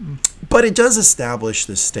 But it does establish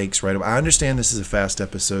the stakes right away. I understand this is a fast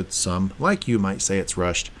episode. Some, like you, might say it's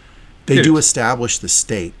rushed. They do establish the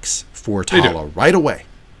stakes for Tala right away.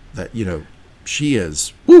 That, she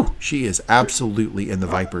is absolutely in the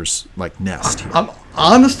Viper's nest here. I'm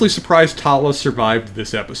honestly surprised Tala survived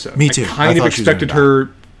this episode. Me too. I kind of expected her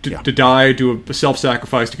to die, do a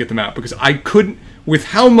self-sacrifice to get them out, because I couldn't, with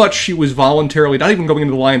how much she was voluntarily, not even going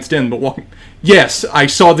into the lion's den, but walking. Yes, I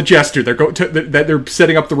saw the gesture. That they're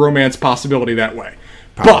setting up the romance possibility that way.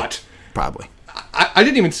 Probably. I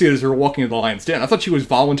didn't even see it as her walking into the lion's den. I thought she was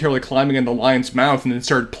voluntarily climbing in the lion's mouth and then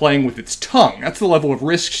started playing with its tongue. That's the level of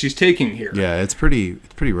risk she's taking here. Yeah, it's pretty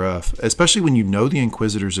rough, especially when you know the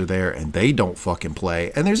Inquisitors are there and they don't fucking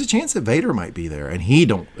play. And there's a chance that Vader might be there, and he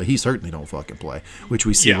certainly don't fucking play, which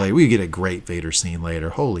we see later. We get a great Vader scene later.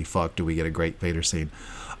 Holy fuck, do we get a great Vader scene?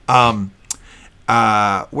 Where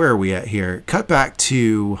are we at here? Cut back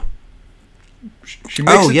to. She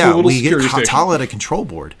makes it to a little we get station. Tala at a control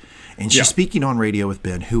board. And she's speaking on radio with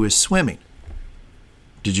Ben, who is swimming.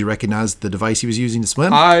 Did you recognize the device he was using to swim?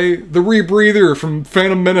 The rebreather from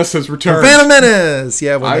Phantom Menace has returned. Phantom Menace!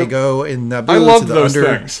 Yeah, when they go in Naboo. I loved those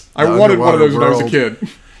things. I wanted one of those when I was a kid.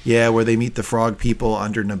 Yeah, where they meet the frog people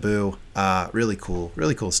under Naboo. Really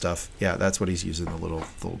cool stuff. Yeah, that's what he's using, the little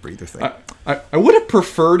breather thing. I would have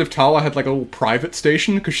preferred if Tala had a little private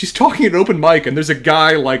station, because she's talking at open mic, and there's a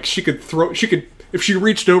guy, if she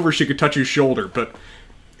reached over, she could touch his shoulder, but...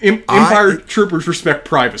 Empire troopers respect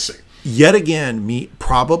privacy. Yet again, me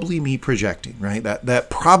projecting, right? That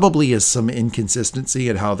probably is some inconsistency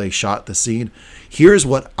in how they shot the scene. Here's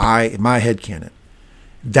what my headcanon.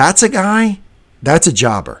 That's a guy. That's a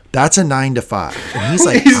jobber. That's a 9 to 5. And he's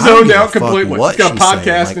like, he's zoned out completely. He's got a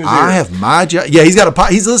podcast in his ear. I have my job. Yeah,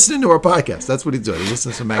 he's listening to our podcast. That's what he's doing. He's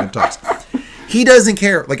listening to Magnum Talks. He doesn't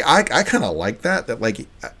care. I kind of like that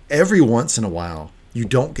every once in a while you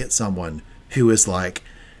don't get someone who is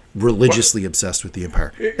religiously obsessed with the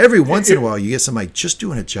Empire. Every once in a while you get somebody just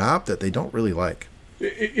doing a job that they don't really like.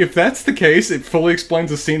 If that's the case, it fully explains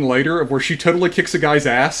the scene later of where she totally kicks a guy's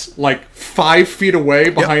ass 5 feet away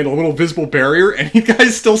behind a little visible barrier, and the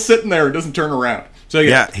guy's still sitting there and doesn't turn around. So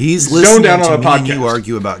he's listening down to me and you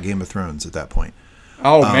argue about Game of Thrones at that point.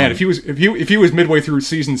 Oh man, if he was midway through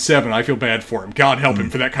season 7, I feel bad for him. God help him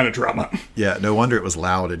for that kind of drama. Yeah, no wonder it was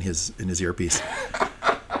loud in his earpiece.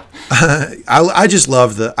 I just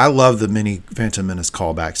love the mini Phantom Menace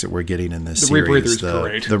callbacks that we're getting in this series. Rebreather is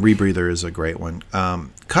great. The rebreather is a great one.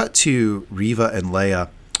 Cut to Reva and Leia.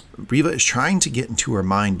 Reva is trying to get into her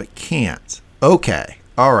mind but can't. Okay,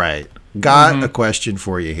 all right. Got a question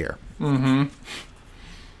for you here.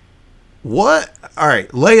 What? All right,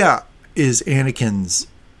 Leia is Anakin's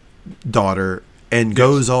daughter and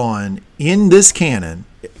goes on in this canon.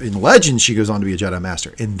 In Legends, she goes on to be a Jedi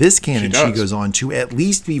Master. In this canon, she goes on to at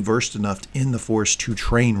least be versed enough in the Force to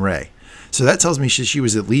train Rey. So that tells me she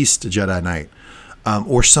was at least a Jedi Knight,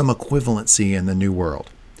 or some equivalency in the New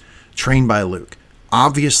World. Trained by Luke.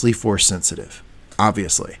 Obviously Force sensitive.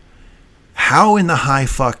 Obviously. How in the high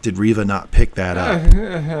fuck did Reva not pick that up?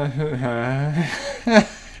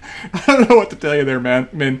 I don't know what to tell you there, man.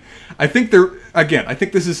 I mean, I think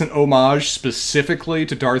this is an homage specifically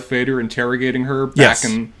to Darth Vader interrogating her back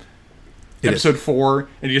in episode 4,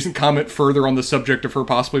 and he doesn't comment further on the subject of her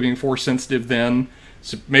possibly being Force sensitive then.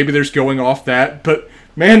 So maybe there's going off that, but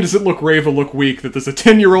man, does it look Reva look weak that there's a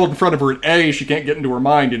 10-year-old in front of her, and A, she can't get into her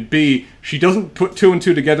mind, and B, she doesn't put 2 and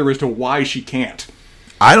 2 together as to why she can't.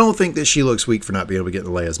 I don't think that she looks weak for not being able to get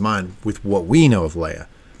into Leia's mind with what we know of Leia,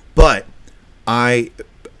 but I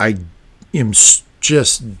am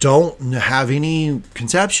just don't have any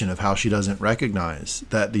conception of how she doesn't recognize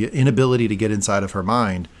that the inability to get inside of her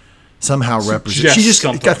mind somehow represents. She just.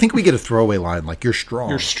 Something. I think we get a throwaway line like "You're strong."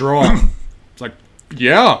 You're strong. It's like,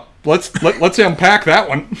 yeah. Let's unpack that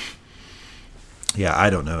one. Yeah,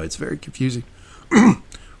 I don't know. It's very confusing.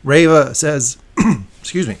 Reva says,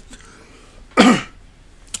 excuse me.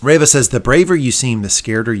 Reva says, the braver you seem, the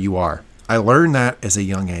scareder you are. I learned that as a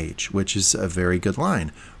young age, which is a very good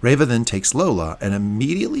line. Reva then takes Lola and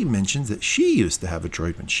immediately mentions that she used to have a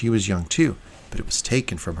droid when she was young too, but it was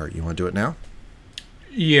taken from her. You want to do it now?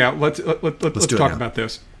 Yeah, let's talk about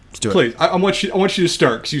this. Let's do it. Please, I want you to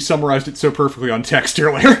start because you summarized it so perfectly on text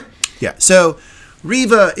earlier. Yeah, so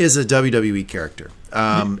Reva is a WWE character.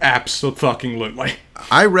 Absolutely.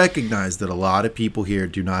 I recognize that a lot of people here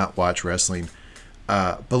do not watch wrestling,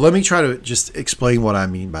 but let me try to just explain what I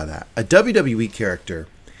mean by that. A WWE character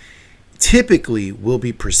typically will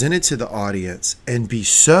be presented to the audience and be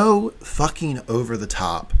so fucking over the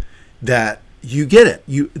top that you get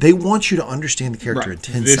it. They want you to understand the character in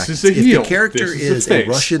 10 seconds. Is a heel. If the character is a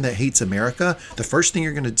Russian that hates America, the first thing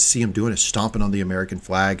you're going to see him doing is stomping on the American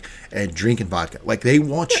flag and drinking vodka. Like, they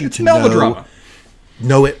want you to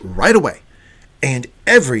know it right away. And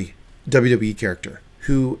every WWE character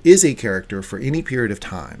who is a character for any period of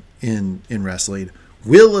time in wrestling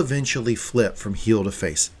will eventually flip from heel to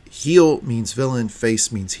face. Heel means villain,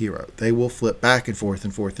 face means hero. They will flip back and forth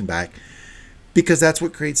and back, because that's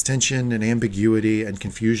what creates tension and ambiguity and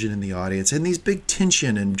confusion in the audience. And these big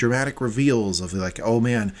tension and dramatic reveals of like, oh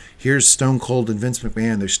man, here's Stone Cold and Vince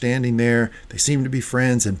McMahon. They're standing there. They seem to be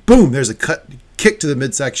friends. And boom, there's a kick to the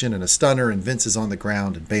midsection and a stunner, and Vince is on the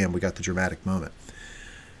ground, and bam, we got the dramatic moment.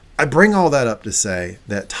 I bring all that up to say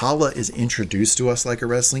that Tala is introduced to us like a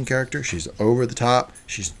wrestling character. She's over the top.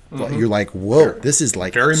 You're like, whoa, this is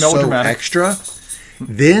like very so extra.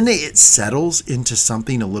 Then it settles into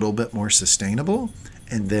something a little bit more sustainable.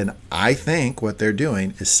 And then I think what they're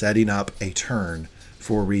doing is setting up a turn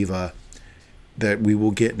for Reva that we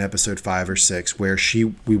will get in episode 5 or 6, where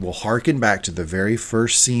we will hearken back to the very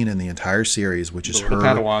first scene in the entire series, which is her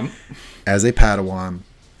Padawan. As a Padawan.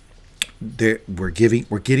 We're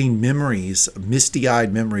getting memories,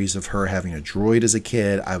 misty-eyed memories of her having a droid as a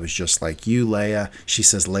kid. I was just like you, Leia. She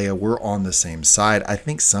says, Leia, we're on the same side. I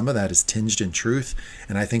think some of that is tinged in truth,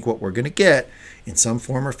 and I think what we're going to get in some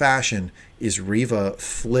form or fashion is Reva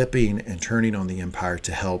flipping and turning on the Empire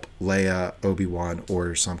to help Leia, Obi-Wan,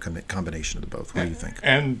 or some combination of the both. What do you think?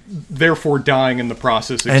 And therefore dying in the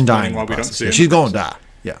process, explaining why we don't see it. She's going to die.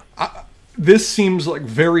 Yeah. This seems like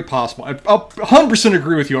very possible. I'll 100%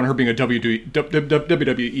 agree with you on her being a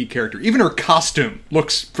WWE character. Even her costume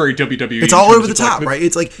looks very WWE. It's all over the top, right?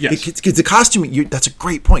 It's like, yes. It's a costume. That's a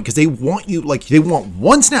great point, because they want you, like, they want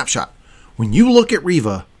one snapshot. When you look at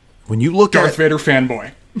Reva, when you look Darth Vader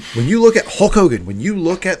fanboy, when you look at Hulk Hogan, when you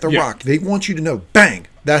look at The Rock, they want you to know, bang,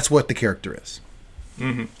 that's what the character is.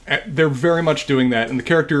 Mm-hmm. They're very much doing that, and the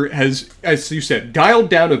character has, as you said, dialed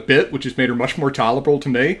down a bit, which has made her much more tolerable to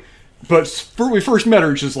me. But when we first met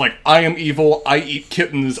her, she's like, I am evil, I eat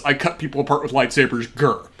kittens, I cut people apart with lightsabers,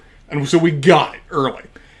 grr. And so we got it early.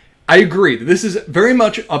 I agree that this is very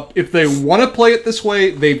much, if they want to play it this way,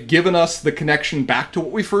 they've given us the connection back to what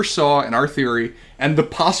we first saw in our theory, and the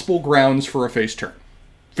possible grounds for a face turn.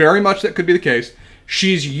 Very much that could be the case.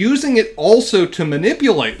 She's using it also to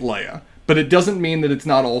manipulate Leia, but it doesn't mean that it's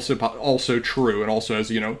not also true, and also has,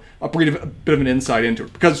 a bit of an insight into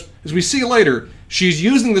it. Because, as we see later, she's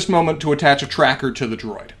using this moment to attach a tracker to the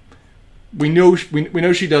droid. We know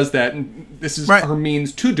she does that, and this is her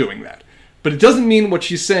means to doing that. But it doesn't mean what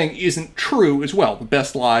she's saying isn't true as well. The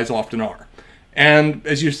best lies often are. And,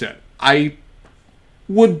 as you said, I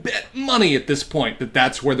would bet money at this point that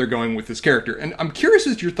that's where they're going with this character. And I'm curious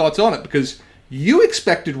as to your thoughts on it, because you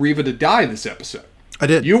expected Reva to die this episode. I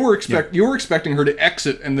did. You were expecting her to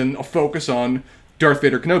exit and then a focus on Darth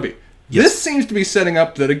Vader Kenobi. Yes. This seems to be setting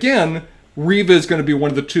up that, again, Reva is going to be one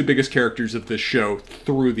of the 2 biggest characters of this show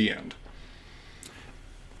through the end.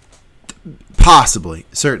 Possibly,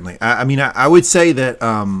 certainly. I mean, I would say that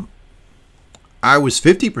I was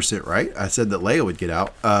 50% right. I said that Leia would get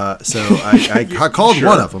out, so I called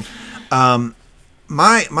one of them.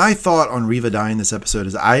 my thought on Reva dying this episode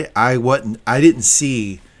is I didn't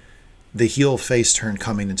see the heel face turn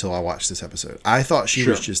coming until I watched this episode. I thought she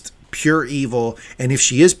was just pure evil, and if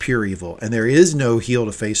she is pure evil and there is no heel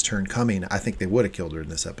to face turn coming, I think they would have killed her in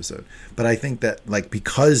this episode. But I think that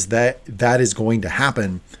because that is going to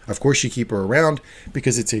happen, of course you keep her around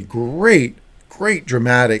because it's a great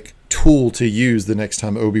dramatic tool to use the next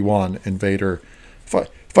time Obi-Wan and Vader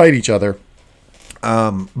fight each other.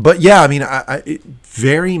 But yeah, I mean,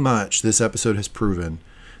 very much this episode has proven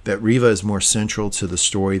that Reva is more central to the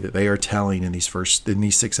story that they are telling in these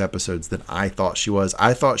 6 episodes than I thought she was.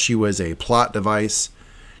 I thought she was a plot device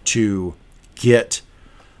to get,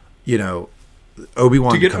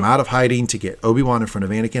 Obi-Wan to come out of hiding, to get Obi-Wan in front of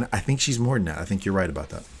Anakin. I think she's more than that. I think you're right about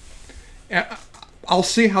that. Yeah, I'll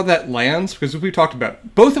see how that lands, because as we talked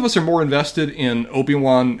about, both of us are more invested in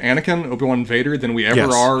Obi-Wan Vader than we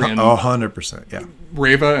ever are in 100%, yeah.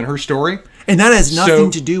 Reva and her story. And that has nothing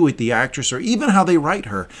to do with the actress or even how they write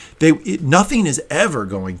her. Nothing is ever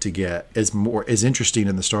going to get as interesting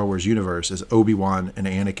in the Star Wars universe as Obi-Wan and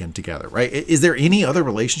Anakin together, right? Is there any other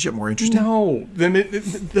relationship more interesting? No.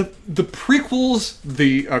 The prequels,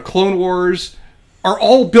 the Clone Wars, are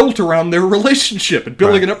all built around their relationship and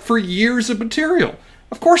building it up for years of material.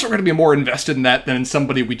 Of course we're going to be more invested in that than in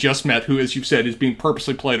somebody we just met who, as you've said, is being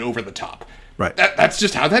purposely played over the top. Right. That's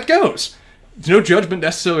just how that goes. There's no judgment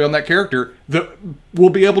necessarily on that character. We'll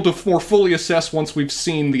be able to more fully assess once we've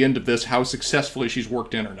seen the end of this how successfully she's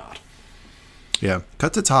worked in or not. Yeah.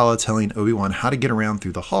 Cut to Tala telling Obi-Wan how to get around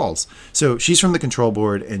through the halls. So she's from the control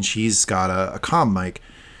board, and she's got a comm mic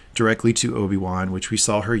directly to Obi-Wan, which we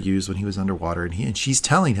saw her use when he was underwater. And she's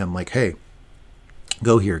telling him, like, hey,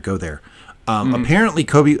 go here, go there. Apparently,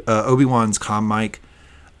 Obi-Wan's comm mic,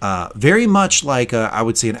 very much like, I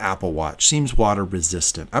would say, an Apple Watch, seems water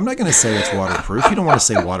resistant. I'm not going to say it's waterproof. You don't want to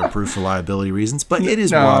say waterproof for liability reasons, but it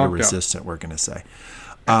is water resistant, we're going to say.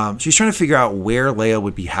 She's trying to figure out where Leia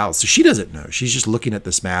would be housed. So she doesn't know. She's just looking at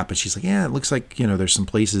this map, and she's like, yeah, it looks like, there's some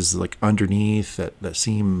places like underneath that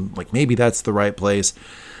seem like maybe that's the right place.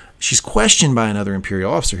 She's questioned by another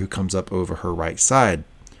Imperial officer who comes up over her right side.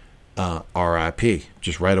 R.I.P.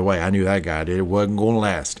 Just right away. I knew that guy. It wasn't going to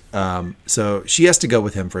last. So she has to go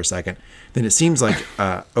with him for a second. Then it seems like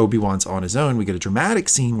Obi-Wan's on his own. We get a dramatic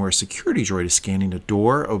scene where a security droid is scanning a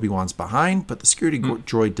door. Obi-Wan's behind, but the security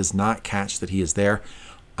droid does not catch that he is there.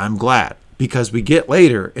 I'm glad, because we get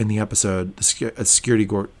later in the episode a security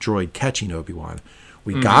droid catching Obi-Wan.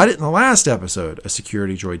 We got it in the last episode, a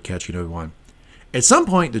security droid catching Obi-Wan. At some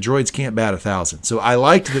point, the droids can't bat 1,000. So I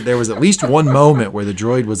liked that there was at least one moment where the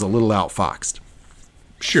droid was a little outfoxed.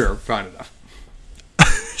 Sure, fine enough.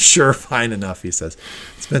 Sure, fine enough, he says.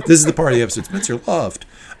 This is the part of the episode Spencer loved.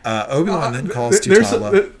 Obi-Wan then calls to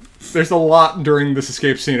Tala. There's a lot during this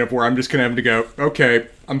escape scene of where I'm just going to have to go, okay,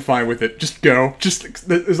 I'm fine with it. Just go.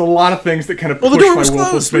 There's a lot of things that kind of push my will. The door was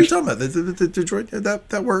closed. What are you talking about? The droid,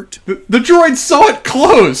 that worked. The droid saw it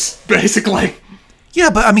close, basically. Yeah,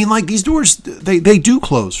 but I mean, like, these doors, they do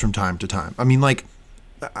close from time to time. I mean, like,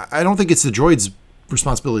 I don't think it's the droid's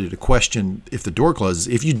responsibility to question if the door closes.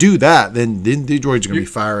 If you do that, then the droid's going to be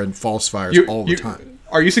firing false fires all the time.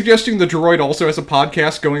 Are you suggesting the droid also has a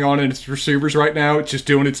podcast going on in its receivers right now? It's just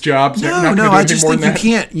doing its job? No, I just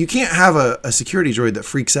think you can't have a security droid that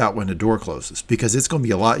freaks out when the door closes, because it's going to be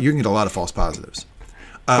you're going to get a lot of false positives.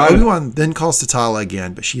 Obi-Wan then calls to Tala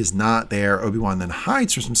again, but she is not there. Obi-Wan then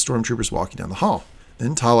hides from some stormtroopers walking down the hall.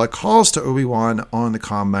 Then Tala calls to Obi-Wan on the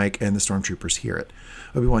comm mic, and the stormtroopers hear it.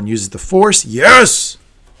 Obi-Wan uses the Force. Yes!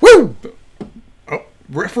 Woo!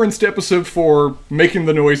 Reference to episode 4, making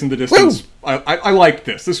the noise in the distance. I like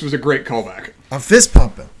this. This was a great callback. I'm fist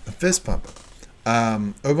pumping.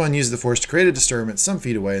 Obi-Wan uses the Force to create a disturbance some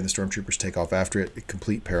feet away, and the stormtroopers take off after it. A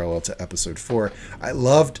complete parallel to episode 4. I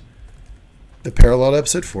loved the parallel to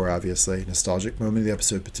episode 4, obviously. Nostalgic moment of the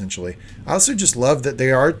episode, potentially. I also just love that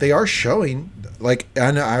they are showing, like,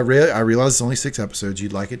 I realize it's only 6 episodes.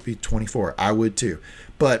 You'd like it to be 24. I would too.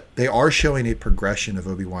 But they are showing a progression of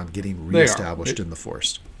Obi-Wan getting reestablished in the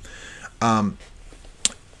Force.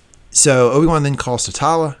 So Obi-Wan then calls to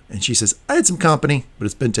Tala, and she says, I had some company, but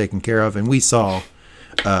it's been taken care of. And we saw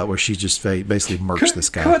where she just basically murks this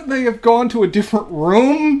guy. Couldn't they have gone to a different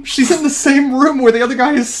room? She's in the same room where the other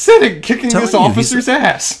guy is sitting, kicking this officer's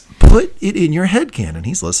ass. Put it in your headcanon.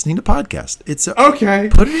 He's listening to podcast. It's okay.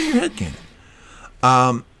 Put it in your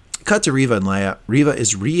headcanon. Cut to Reva and Leia. Reva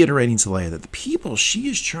is reiterating to Leia that the people she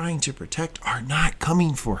is trying to protect are not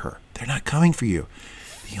coming for her. They're not coming for you.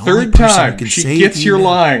 The only Third time who can she gets your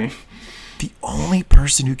line. The only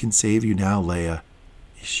person who can save you now, Leia,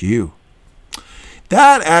 is you.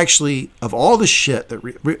 That actually, of all the shit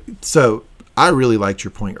that... So, I really liked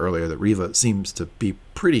your point earlier that Reva seems to be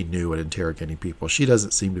pretty new at interrogating people. She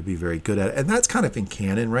doesn't seem to be very good at it. And that's kind of in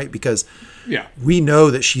canon, right? Because we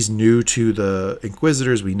know that she's new to the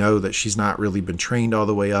Inquisitors. We know that she's not really been trained all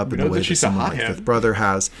the way up in the way that someone like Fifth Brother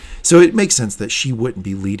has. So it makes sense that she wouldn't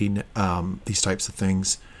be leading these types of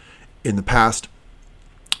things in the past.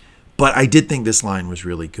 But I did think this line was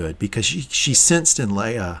really good because she sensed in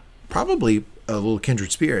Leia probably a little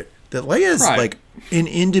kindred spirit. That Leia is like an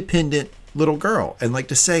independent little girl, and like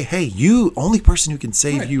to say, hey, you, only person who can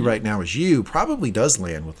save you right now is you, probably does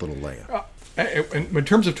land with little Leia. And in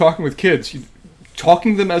terms of talking with kids,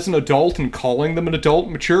 talking to them as an adult and calling them an adult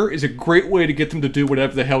mature is a great way to get them to do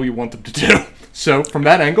whatever the hell you want them to do. So from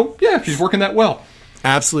that angle, she's working that well.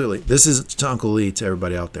 Absolutely. This is to Uncle Lee, to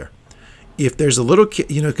everybody out there. If there's a little kid,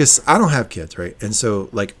 because I don't have kids, right? And so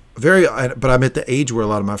but I'm at the age where a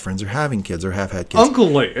lot of my friends are having kids or have had kids. Uncle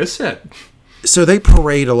Lee, I said. So they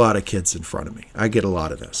parade a lot of kids in front of me. I get a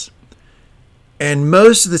lot of this. And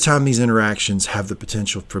most of the time, these interactions have the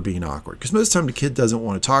potential for being awkward. Because most of the time, the kid doesn't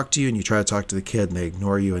want to talk to you, and you try to talk to the kid, and they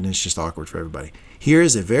ignore you, and it's just awkward for everybody. Here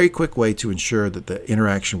is a very quick way to ensure that the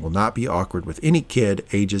interaction will not be awkward with any kid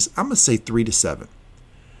ages, I'm going to say 3 to 7.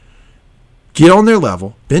 Get on their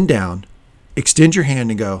level, bend down, extend your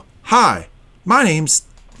hand, and go, hi, my name's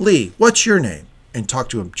Lee. What's your name? And talk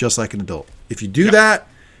to them just like an adult. If you do that,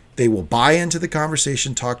 they will buy into the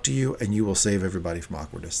conversation, talk to you, and you will save everybody from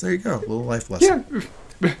awkwardness. There you go. A little life lesson.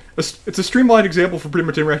 Yeah. It's a streamlined example for pretty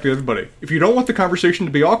much interacting with everybody. If you don't want the conversation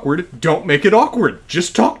to be awkward, don't make it awkward.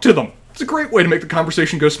 Just talk to them. It's a great way to make the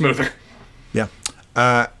conversation go smoother. Yeah.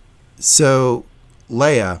 So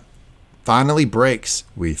Leia finally breaks,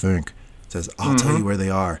 we think. Says, I'll tell you where they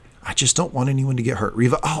are. I just don't want anyone to get hurt.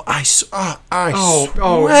 Reva, I swear.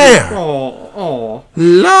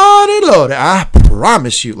 Lordy, I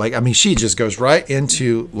promise you. She just goes right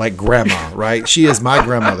into, grandma, right? She is my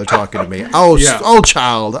grandmother talking to me. Oh,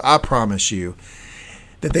 child, I promise you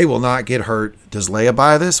that they will not get hurt. Does Leia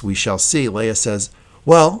buy this? We shall see. Leia says,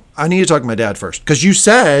 well, I need to talk to my dad first. Because you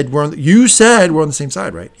said we're on the same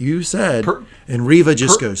side, right? You said, and Reva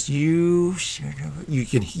just goes, you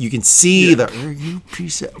can see you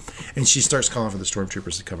piece of, and she starts calling for the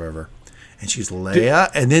stormtroopers to come over. And she's Leia.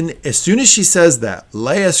 And then as soon as she says that,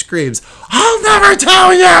 Leia screams, I'll never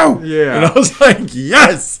tell you! Yeah. And I was like,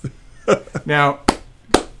 yes! Now,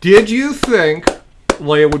 did you think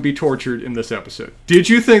Leia would be tortured in this episode? Did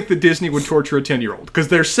you think that Disney would torture a 10-year-old? Because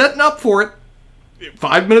they're setting up for it.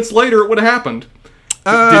 5 minutes later, it would have happened.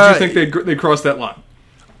 Did you think they'd cross that line?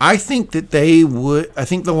 I think that they would. I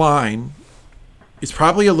think the line is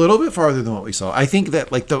probably a little bit farther than what we saw. I think that,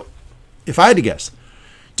 if I had to guess,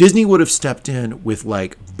 Disney would have stepped in with,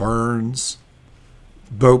 burns,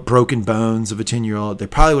 broken bones of a 10-year-old. They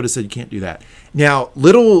probably would have said, you can't do that. Now,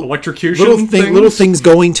 electrocution little things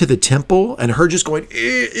going to the temple, and her just going,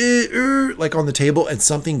 on the table, and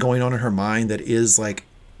something going on in her mind that is,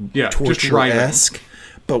 torture-esque,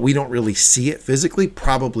 but we don't really see it physically,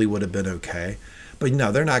 probably would have been okay. But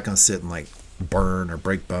no, they're not going to sit and burn or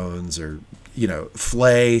break bones or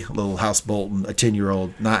flay little House Bolton, a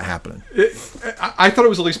 10-year-old. Not happening. I thought it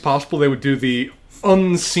was at least possible they would do the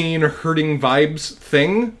unseen hurting vibes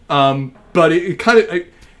thing, but it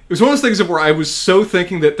was one of those things where I was so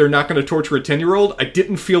thinking that they're not going to torture a 10-year-old, I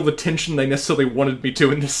didn't feel the tension they necessarily wanted me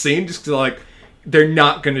to in this scene, just because they're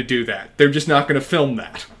not going to do that. They're just not going to film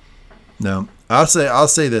that. No. I'll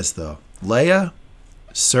say this, though. Leia,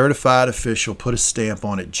 certified official, put a stamp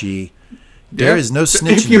on it, G. There is no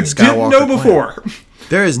snitching in the Skywalker didn't know before. clan.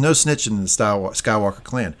 There is no snitching in the Skywalker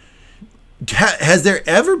clan. Has there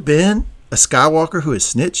ever been a Skywalker who has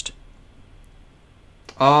snitched?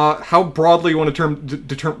 How broadly you want to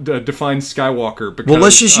define Skywalker? Because,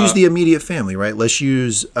 let's just use the immediate family, right? Let's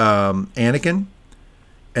use Anakin,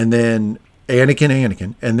 and then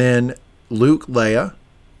Anakin, and then Luke, Leia.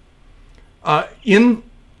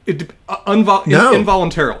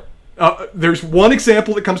 Involuntarily. There's one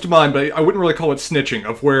example that comes to mind, but I wouldn't really call it snitching,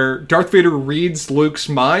 of where Darth Vader reads Luke's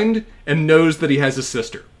mind and knows that he has a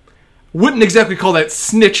sister. Wouldn't exactly call that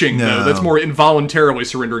snitching, though. That's more involuntarily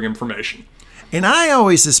surrendering information. And I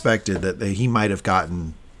always suspected that he might have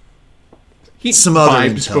gotten some other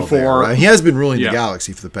intel before. There, right? He has been ruling the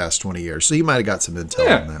galaxy for the past 20 years, so he might have got some intel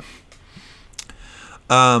on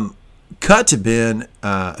that. Cut to Ben,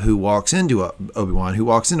 who walks into Obi-Wan, who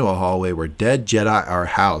walks into a hallway where dead Jedi are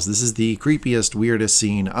housed. This is the creepiest, weirdest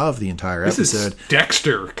scene of the entire episode. This is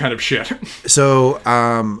Dexter kind of shit. So,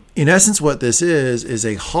 in essence, what this is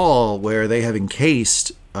a hall where they have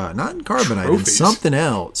encased, not in carbonite, in something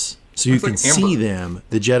else, so you can see them,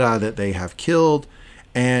 the Jedi that they have killed.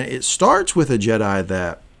 And it starts with a Jedi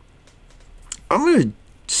that I'm going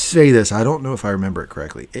to say this. I don't know if I remember it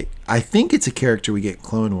correctly. I think it's a character we get in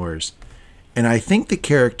Clone Wars. And I think the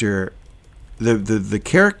character, the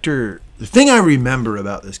character, the thing I remember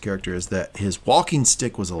about this character is that his walking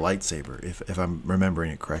stick was a lightsaber, if I'm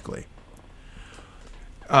remembering it correctly.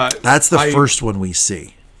 That's the first one we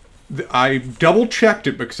see. I double checked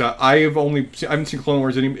it because I haven't seen Clone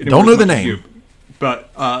Wars anymore. Don't know the name.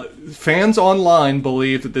 But fans online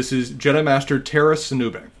believe that this is Jedi Master Tera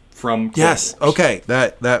Sinube from Clone Wars. Okay,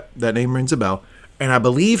 that name rings a bell. And I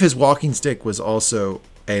believe his walking stick was also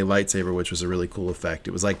a lightsaber, which was a really cool effect.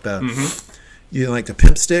 It was like the like the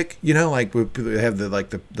pimp stick, like they have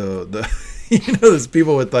the those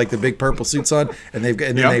people with like the big purple suits on, and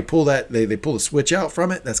they pull they pull the switch out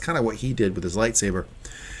from it. That's kind of what he did with his lightsaber.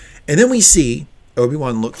 And then we see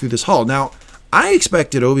Obi-Wan look through this hall. Now, I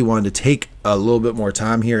expected Obi-Wan to take a little bit more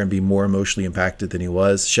time here and be more emotionally impacted than he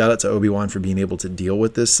was. Shout out to Obi-Wan for being able to deal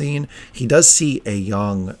with this scene. He does see a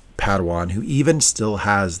young Padawan who even still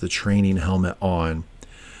has the training helmet on.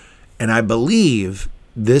 And I believe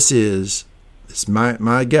this is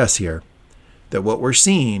my guess here, that what we're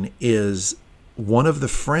seeing is one of the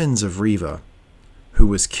friends of Reva who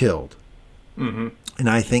was killed. Mm-hmm. And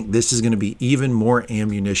I think this is going to be even more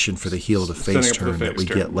ammunition for the heel to face turn that we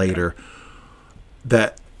get later. Yeah.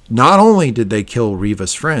 That not only did they kill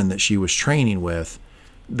Reva's friend that she was training with,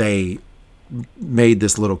 they made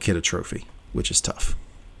this little kid a trophy, which is tough.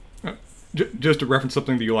 Just to reference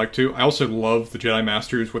something that you like too, I also love the Jedi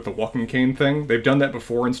Masters with the walking cane thing. They've done that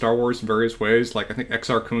before in Star Wars in various ways. Like I think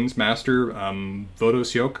Exar Kun's master, Vodo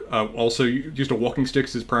Siok, also used a walking stick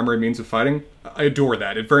as his primary means of fighting. I adore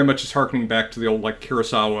that. It very much is harkening back to the old like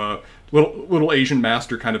Kurosawa, little Asian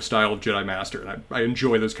master kind of style of Jedi Master, and I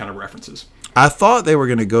enjoy those kind of references. I thought they were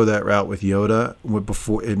going to go that route with Yoda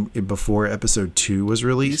before Episode 2 was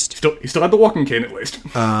released. He still had the walking cane at least.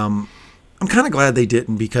 I'm kind of glad they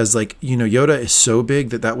didn't because, Yoda is so big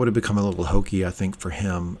that would have become a little hokey, I think, for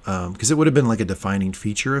him. Because it would have been like a defining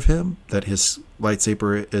feature of him that his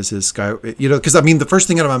lightsaber is his sky. Because the first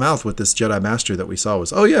thing out of my mouth with this Jedi Master that we saw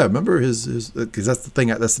was, oh yeah, remember his because that's the thing,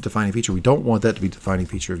 that's the defining feature. We don't want that to be the defining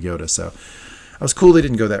feature of Yoda. So I was cool they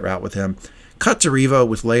didn't go that route with him. Cut to Reva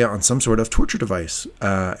with Leia on some sort of torture device.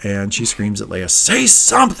 And she screams at Leia, say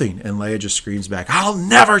something! And Leia just screams back, I'll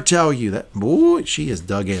never tell you that. Boy, she is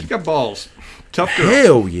dug in. She got balls. Tough girl.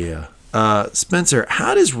 Hell yeah. Spencer,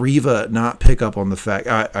 how does Reva not pick up on the fact,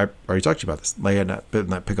 I already talked to you about this, Leia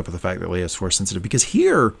not pick up on the fact that Leia is force sensitive? Because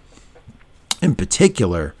here, in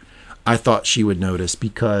particular, I thought she would notice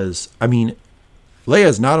because,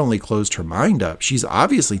 Leia's not only closed her mind up, she's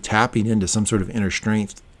obviously tapping into some sort of inner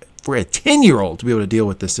strength for a 10-year-old to be able to deal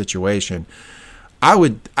with this situation. I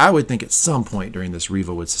would think at some point during this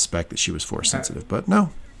Reva would suspect that she was force sensitive, but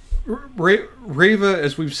no. Reva,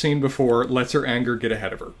 as we've seen before, lets her anger get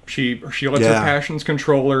ahead of her. She lets her passions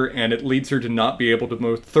control her, and it leads her to not be able to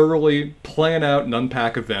more thoroughly plan out and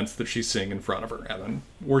unpack events that she's seeing in front of her. And then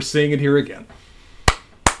we're seeing it here again.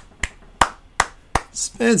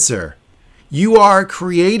 Spencer, you are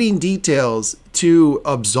creating details to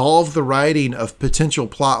absolve the writing of potential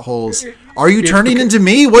plot holes. Are you turning into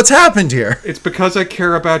me? What's happened here? It's because I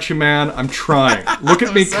care about you, man. I'm trying. Look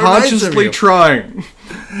at me so consciously trying.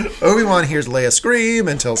 Obi-Wan hears Leia scream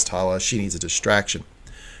and tells Tala she needs a distraction.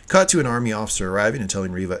 Cut to an army officer arriving and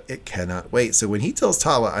telling Reva it cannot wait. So when he tells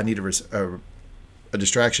Tala, I need a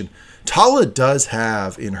distraction, Tala does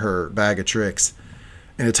have in her bag of tricks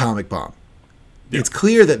an atomic bomb. Yep. It's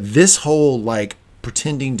clear that this whole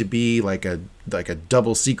pretending to be like a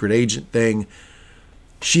double secret agent thing,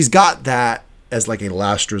 she's got that as a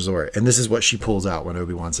last resort, and this is what she pulls out when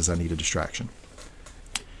Obi-Wan says, I need a distraction.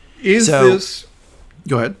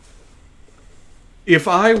 Go ahead. If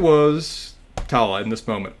I was Tala in this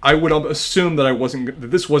moment, I would assume that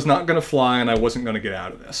this was not going to fly and I wasn't going to get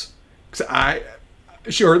out of this.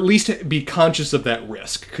 Or at least be conscious of that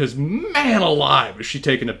risk, because man alive, is she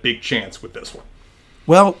taking a big chance with this one.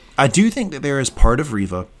 Well, I do think that there is part of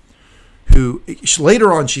Reva who,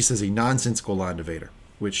 later on, she says a nonsensical line to Vader,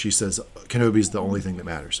 which she says Kenobi is the only thing that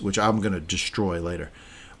matters, which I'm going to destroy later.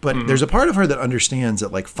 But there's a part of her that understands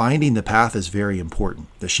that finding the path is very important.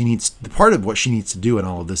 That part of what she needs to do in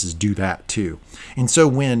all of this is do that too. And so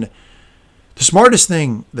when the smartest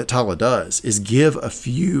thing that Tala does is give a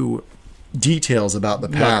few details about the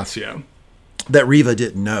path that Reva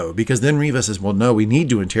didn't know, because then Reva says, well, no, we need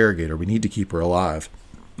to interrogate her. We need to keep her alive.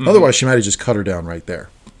 Otherwise, she might have just cut her down right there.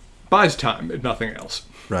 Buys time, if nothing else.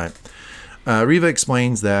 Right. Reva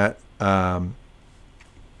explains that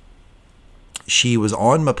she was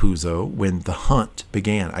on Mapuzo when the hunt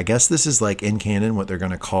began. I guess this is in canon what they're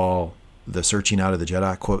going to call the searching out of the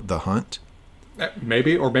Jedi, quote, the hunt.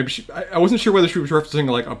 Maybe, or maybe I wasn't sure whether she was referencing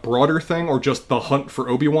like a broader thing or just the hunt for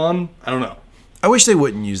Obi-Wan. I don't know. I wish they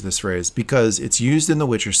wouldn't use this phrase because it's used in the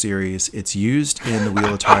Witcher series. It's used in the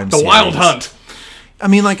Wheel of Time the series. Wild Hunt. I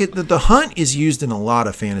mean, like the hunt is used in a lot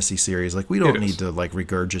of fantasy series. Like we don't need to like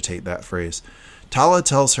regurgitate that phrase. Tala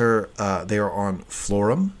tells her they are on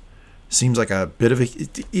Florum. Seems like a bit of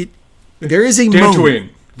a. There is a Dantooine.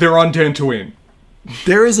 moment. They're on Dantooine.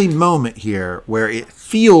 There is a moment here where it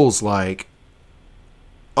feels like,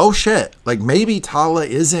 oh shit, like maybe Tala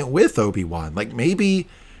isn't with Obi-Wan. Like maybe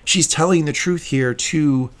she's telling the truth here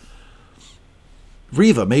to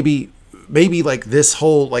Reva. Maybe like this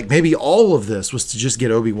whole, like maybe all of this was to just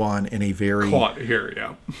get Obi-Wan in a very... Caught here,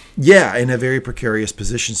 yeah. Yeah, in a very precarious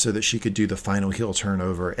position so that she could do the final heel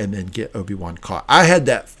turnover and then get Obi-Wan caught. I had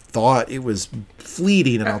that thought. It was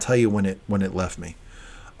fleeting, and I'll tell you when it left me.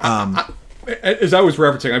 As I was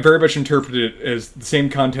referencing, I very much interpreted it as the same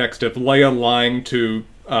context of Leia lying to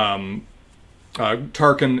Tarkin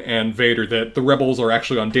and Vader that the rebels are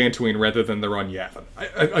actually on Dantooine rather than they're on Yavin.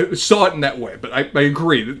 I saw it in that way, but I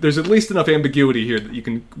agree. There's at least enough ambiguity here that you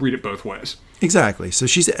can read it both ways. Exactly. So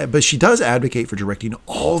but she does advocate for directing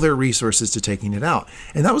all their resources to taking it out.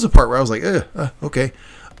 And that was a part where I was like, okay.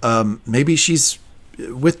 Maybe she's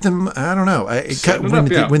with them. I don't know.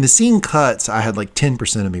 When the scene cuts, I had like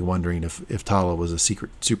 10% of me wondering if Tala was a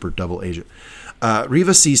secret super double agent.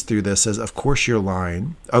 Reva sees through this, says, of course you're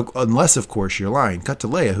lying. Unless, of course, you're lying. Cut to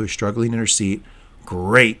Leia, who's struggling in her seat.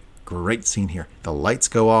 Great scene here. The lights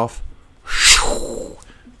go off.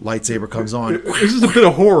 Lightsaber comes on. This is a bit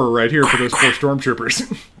of horror right here for those 4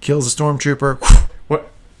 stormtroopers. Kills a stormtrooper. What?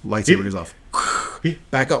 Lightsaber goes off.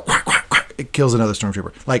 Back up. It kills another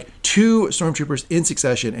stormtrooper. Like 2 stormtroopers in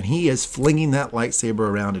succession, and he is flinging that lightsaber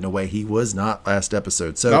around in a way he was not last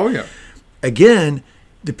episode. So, again...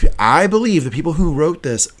 I believe the people who wrote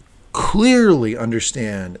this clearly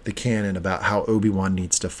understand the canon about how Obi-Wan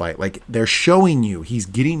needs to fight. Like, they're showing you he's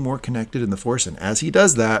getting more connected in the Force, and as he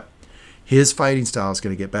does that, his fighting style is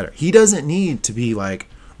going to get better. He doesn't need to be like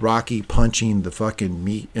Rocky punching the fucking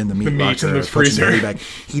meat in the meat locker in the freezer.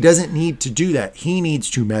 He doesn't need to do that. He needs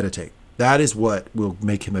to meditate. That is what will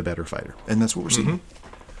make him a better fighter, and that's what we're seeing. Mm-hmm.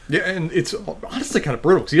 Yeah, and it's honestly kind of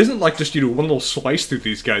brutal, because he doesn't like just do one little slice through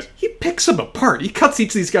these guys. He picks them apart. He cuts each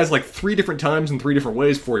of these guys like 3 different times in 3 different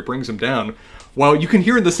ways before he brings them down. While you can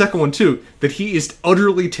hear in the second one, too, that he is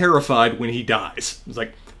utterly terrified when he dies. It's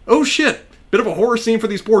like, oh shit, bit of a horror scene for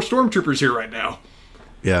these poor stormtroopers here right now.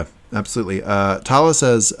 Yeah, absolutely. Tala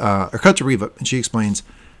says, or cut to Reva, and she explains,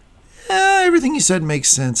 everything you said makes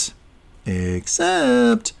sense,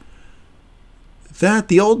 except... that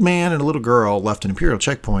the old man and a little girl left an Imperial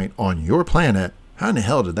checkpoint on your planet. How in the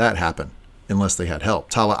hell did that happen? Unless they had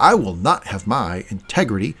help. Tala, I will not have my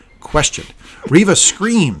integrity questioned. Reva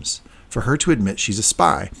screams for her to admit she's a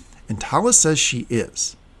spy, and Tala says she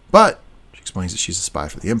is. But she explains that she's a spy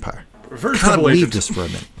for the Empire. I can't believe this for a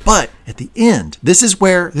minute. But at the end, this is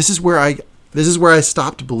where I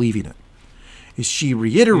stopped believing it. Is she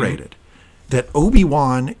reiterated that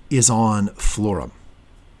Obi-Wan is on Florum.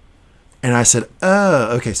 And I said,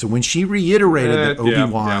 oh, okay. So when she reiterated that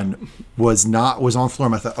Obi-Wan was on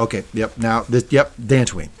Florum, I thought, okay,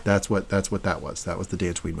 Dantooine. That's what that was. That was the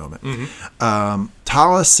Dantooine moment. Mm-hmm.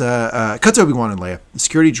 Tala cuts Obi-Wan and Leia. The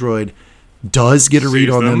security droid does get a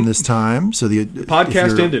read on them this time. So the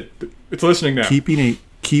podcast ended. It's listening now. Keeping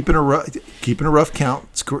a rough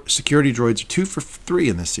count. Security droids are 2 for 3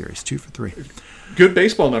 in this series. 2 for 3. Good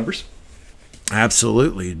baseball numbers.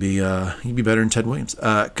 Absolutely. He'd be better than Ted Williams.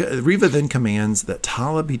 Reva then commands that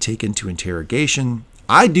Tala be taken to interrogation.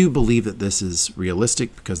 I do believe that this is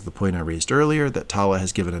realistic because of the point I raised earlier, that Tala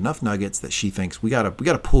has given enough nuggets that she thinks we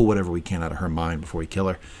gotta pull whatever we can out of her mind before we kill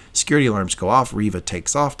her. Security alarms go off. Reva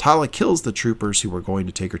takes off. Tala kills the troopers who were going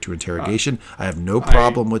to take her to interrogation. I have no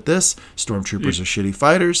problem with this. Stormtroopers are shitty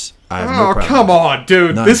fighters. I have no problem. Come on,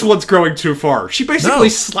 dude. None. This one's growing too far. She basically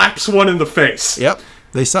slaps one in the face. Yep.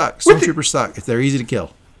 They suck. Stormtroopers suck. If they're easy to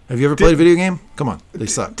kill. Have you ever played a video game? Come on. They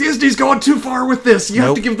suck. Disney's going too far with this. You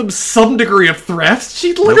have to give them some degree of threat.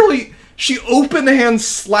 She literally, she open hand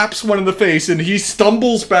slaps one in the face and he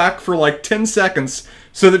stumbles back for like 10 seconds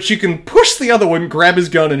so that she can push the other one, grab his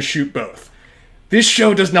gun, and shoot both. This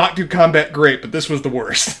show does not do combat great, but this was the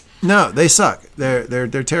worst. No, they suck.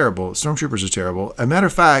 They're terrible. Stormtroopers are terrible. As a matter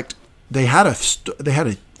of fact, they had a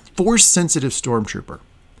force-sensitive stormtrooper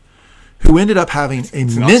who ended up having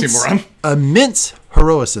immense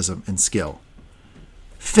heroicism and skill.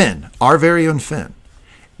 Finn, our very own Finn.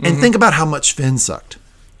 And think about how much Finn sucked.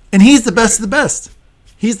 And he's the best of the best.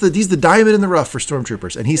 He's the diamond in the rough for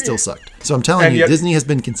stormtroopers, and he still sucked. So I'm telling you, Disney has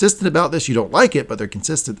been consistent about this. You don't like it, but they're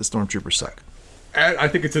consistent. The stormtroopers suck. I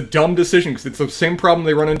think it's a dumb decision because it's the same problem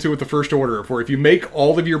they run into with the First Order, where if you make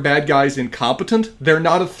all of your bad guys incompetent, they're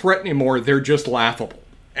not a threat anymore, they're just laughable.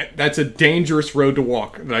 And that's a dangerous road to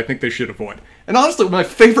walk that I think they should avoid. And honestly, one of my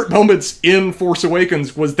favorite moments in Force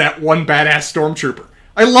Awakens was that one badass stormtrooper.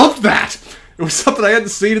 I loved that! It was something I hadn't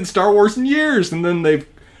seen in Star Wars in years, and then they've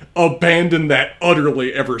abandoned that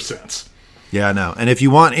utterly ever since. Yeah, I know. And if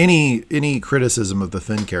you want any criticism of the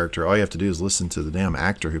Finn character, all you have to do is listen to the damn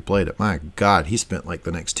actor who played it. My God, he spent like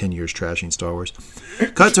the next 10 years trashing Star Wars.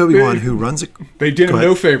 Cut to Obi-Wan, who runs it. They did him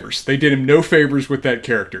no favors. They did him no favors with that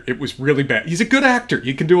character. It was really bad. He's a good actor.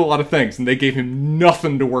 He can do a lot of things, and they gave him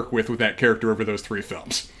nothing to work with that character over those 3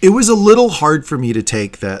 films. It was a little hard for me to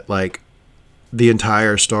take that, like, the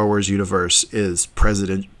entire Star Wars universe is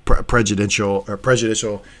prejudicial,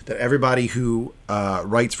 that everybody who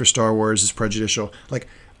writes for Star Wars is prejudicial. Like,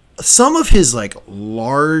 some of his like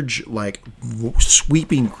large, like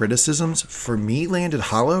sweeping criticisms for me landed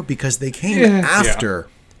hollow because they came after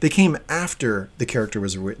the character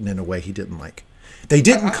was written in a way he didn't like. They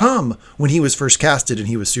didn't come when he was first casted and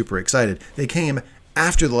he was super excited. They came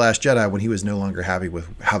after The Last Jedi when he was no longer happy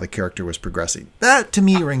with how the character was progressing. That to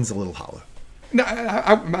me rings a little hollow. No,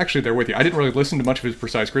 I'm actually there with you. I didn't really listen to much of his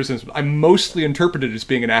precise criticism. I mostly interpreted it as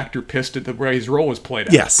being an actor pissed at the way his role was played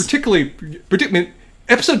out. Yes. Particularly,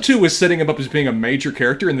 Episode 2 was setting him up as being a major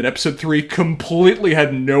character, and then Episode 3 completely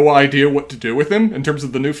had no idea what to do with him in terms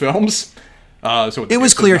of the new films. So it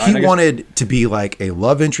was clear he wanted to be like a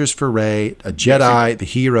love interest for Rey, a Jedi, the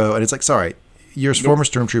hero, and it's like, sorry, you're a former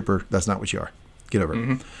stormtrooper. That's not what you are. Get over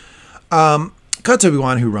it. Cut to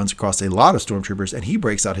Obi-Wan, who runs across a lot of stormtroopers, and he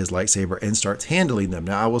breaks out his lightsaber and starts handling them.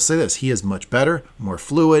 Now, I will say this. He is much better, more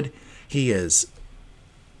fluid. He's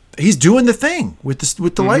doing the thing with the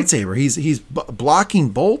lightsaber. He's blocking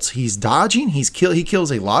bolts. He's dodging. He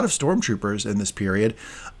kills a lot of stormtroopers in this period.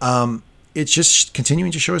 It's just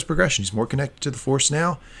continuing to show his progression. He's more connected to the Force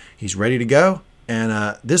now. He's ready to go. And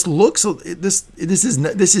this is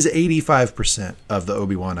 85% of the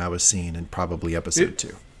Obi-Wan I was seeing in probably Episode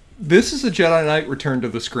 2. This is a Jedi Knight return to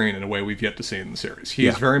the screen in a way we've yet to see in the series. He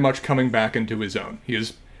is very much coming back into his own. He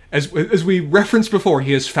is, as we referenced before,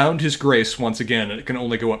 he has found his grace once again, and it can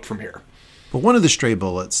only go up from here. But one of the stray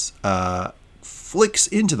bullets flicks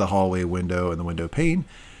into the hallway window and the window pane.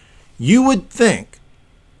 You would think,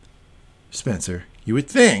 Spencer,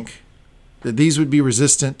 that these would be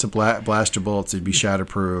resistant to blaster bullets, they'd be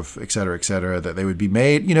shatterproof, et cetera, that they would be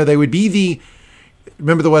made, they would be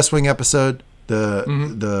remember the West Wing episode? The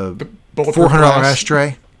 $400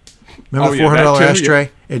 ashtray. Remember the $400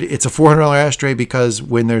 ashtray? Yeah. It's a $400 ashtray because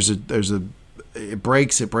when it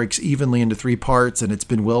breaks evenly into 3 parts, and it's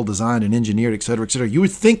been well designed and engineered, et cetera, et cetera. You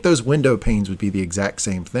would think those window panes would be the exact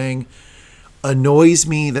same thing. Annoys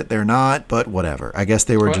me that they're not, but whatever. I guess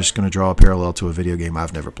they were just going to draw a parallel to a video game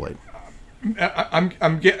I've never played.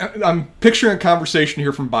 I'm picturing a conversation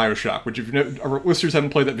here from BioShock, which if our listeners haven't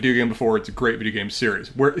played that video game before, it's a great video game series,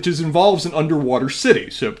 where it just involves an underwater city,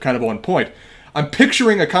 so kind of on point. I'm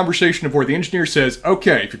picturing a conversation of where the engineer says,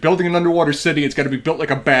 okay, if you're building an underwater city, it's got to be built like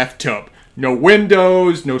a bathtub. No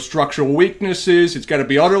windows, no structural weaknesses, it's got to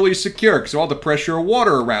be utterly secure because of all the pressure of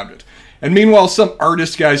water around it. And meanwhile, some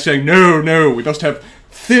artist guy's saying, no, we must have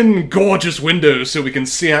thin, gorgeous windows so we can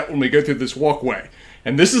see out when we go through this walkway.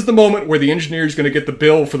 And this is the moment where the engineer is going to get the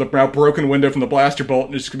bill for the now broken window from the blaster bolt,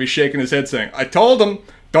 and is going to be shaking his head saying, I told him.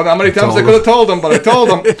 Don't know how many times I could have told him, but I told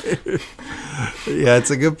him. Yeah, it's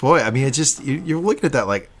a good point. I mean, it's just, you're looking at that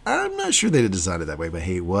like, I'm not sure they'd have designed it that way, but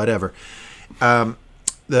hey, whatever.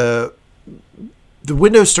 The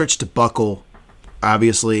window starts to buckle.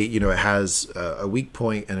 Obviously, it has a weak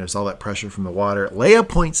point, and there's all that pressure from the water. Leia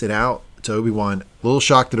points it out to Obi-Wan. A little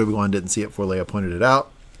shocked that Obi-Wan didn't see it before Leia pointed it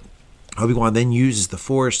out. Obi-Wan then uses the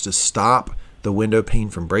Force to stop the window pane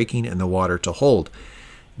from breaking and the water to hold.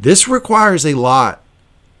 This requires a lot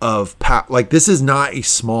of power. Like, this is not a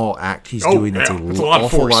small act he's doing. It's an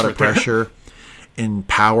awful lot of pressure and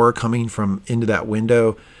power coming from into that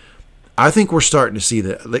window. I think we're starting to see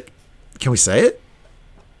that. Like, can we say it?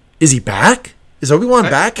 Is he back? Is Obi-Wan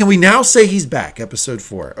back? Can we now say he's back? Episode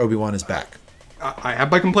 4. Obi-Wan is back. I have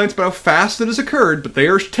my complaints about how fast it has occurred, but they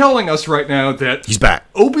are telling us right now that he's back.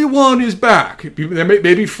 Obi-Wan is back. There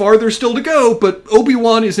may be farther still to go, but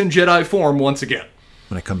Obi-Wan is in Jedi form once again.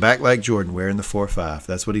 When I come back like Jordan, wearing the 4-5,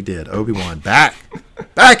 that's what he did. Obi-Wan back,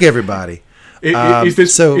 back, everybody. Is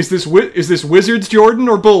this Wizards Jordan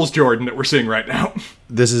or Bulls Jordan that we're seeing right now?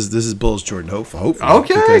 This is Bulls Jordan. Hopefully,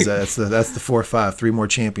 okay. Because that's the 4-5. 3 more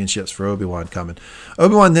championships for Obi-Wan coming.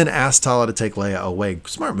 Obi-Wan then asks Tala to take Leia away.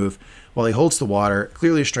 Smart move. While he holds the water,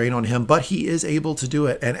 clearly a strain on him, but he is able to do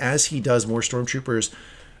it. And as he does, more stormtroopers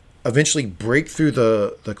eventually break through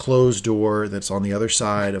the closed door that's on the other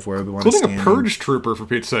side of where Obi-Wan is standing. Including a purge trooper, for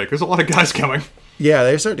Pete's sake. There's a lot of guys coming. Yeah,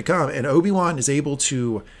 they start to come, and Obi-Wan is able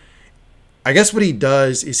to... I guess what he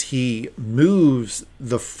does is he moves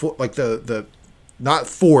the not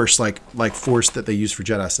force like force that they use for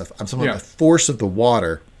Jedi stuff. I'm talking about the force of the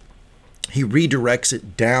water. He redirects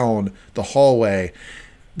it down the hallway,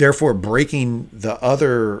 therefore breaking the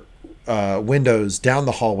other windows down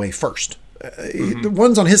the hallway first. The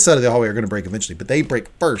ones on his side of the hallway are going to break eventually, but they break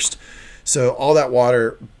first. So all that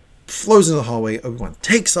water flows into the hallway. Obi-Wan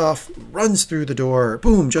takes off, runs through the door,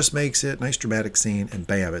 boom, just makes it. Nice dramatic scene, and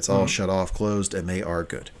bam, it's all shut off, closed, and they are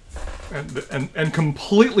good. And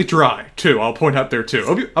completely dry, too. I'll point out there,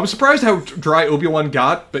 too. I was surprised how dry Obi-Wan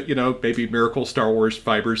got, but, maybe miracle, Star Wars,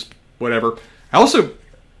 fibers, whatever.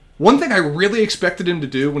 One thing I really expected him to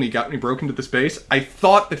do when he broke into the space, I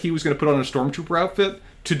thought that he was going to put on a Stormtrooper outfit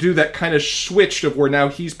to do that kind of switch of where now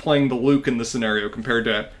he's playing the Luke in the scenario compared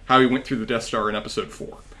to how he went through the Death Star in Episode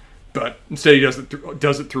 4. But instead he does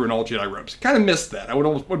it through an all-Jedi robes. Kind of missed that. I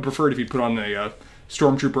would prefer it if he put on a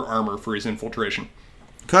Stormtrooper armor for his infiltration.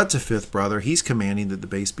 Cut to Fifth Brother. He's commanding that the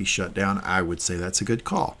base be shut down. I would say that's a good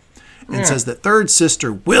call. And says that Third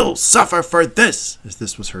Sister will suffer for this, as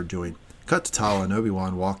this was her doing. Cut to Tala and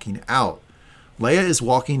Obi-Wan walking out. Leia is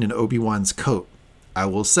walking in Obi-Wan's coat. I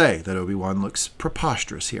will say that Obi-Wan looks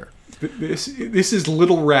preposterous here. This is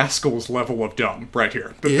Little Rascals level of dumb right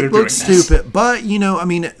here. It looks stupid, but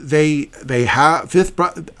they have Fifth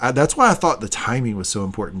Brother. That's why I thought the timing was so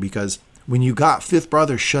important, because when you got Fifth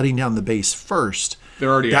Brother shutting down the base first,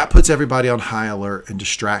 that puts everybody on high alert and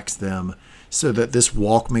distracts them, so that this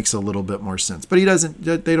walk makes a little bit more sense. But he doesn't.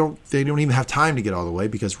 They don't even have time to get all the way,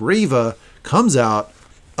 because Reva comes out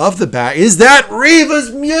of the back. Is that Reva's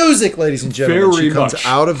music, ladies and gentlemen? She comes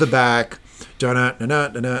out of the back.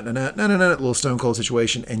 Little Stone Cold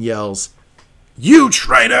situation, and yells, "You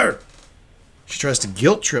traitor!" She tries to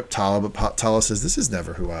guilt trip Tala, but Tala says, "This is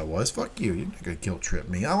never who I was. Fuck you. You're not gonna guilt trip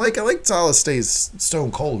me." I like Tala stays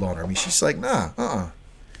stone cold on her. I mean, she's like, "Nah, You're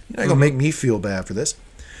not gonna make me feel bad for this."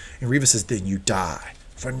 And Reva says, "Then you die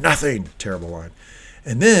for nothing." Terrible line.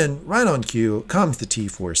 And then, right on cue, comes the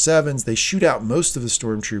T-47s. They shoot out most of the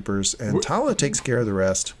stormtroopers, and Tala takes care of the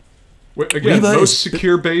rest. Again, most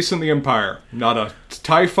secure base in the Empire. Not a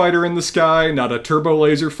TIE fighter in the sky, not a turbo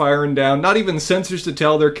laser firing down, not even sensors to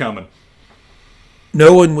tell they're coming.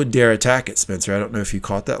 No one would dare attack it, Spencer. I don't know if you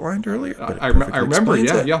caught that line earlier, but I remember,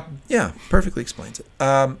 yeah. Yeah, perfectly explains it.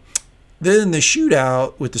 Then the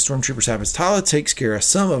shootout with the stormtroopers happens. Tala takes care of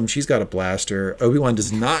some of them. She's got a blaster. Obi-Wan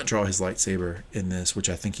does not draw his lightsaber in this, which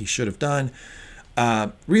I think he should have done.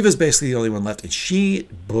 Reva's basically the only one left, and she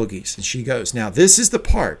boogies, and she goes. Now, this is the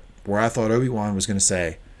part where I thought Obi-Wan was going to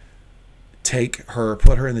say, take her,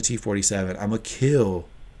 put her in the T-47. I'm going to kill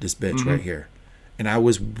this bitch right here. And I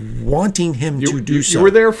was wanting him to do so. You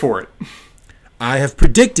were there for it. I have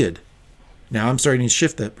predicted. Now I'm starting to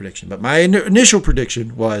shift that prediction. But my initial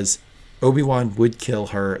prediction was Obi-Wan would kill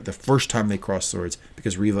her the first time they cross swords,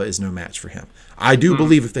 because Reva is no match for him. I do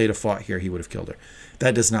believe if they'd have fought here, he would have killed her.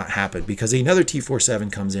 That does not happen, because another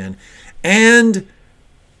T-47 comes in and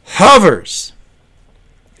hovers.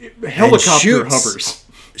 Helicopter hovers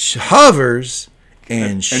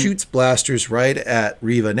and shoots blasters right at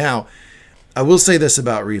Reva. Now, I will say this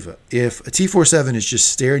about Reva. If a T-47 is just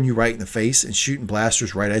staring you right in the face and shooting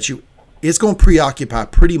blasters right at you, it's going to preoccupy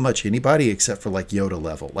pretty much anybody except for like Yoda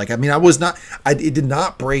level. Like, I mean, it did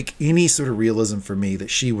not break any sort of realism for me that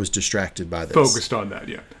she was distracted by this. Focused on that,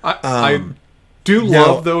 yeah. I do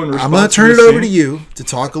love, though, in response I'm going to turn it over to you to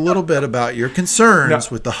talk a little bit about your concerns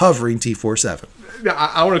with the hovering T-47.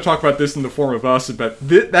 I want to talk about this in the form of us, but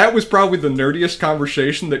that was probably the nerdiest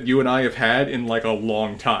conversation that you and I have had in like a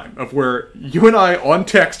long time, of where you and I on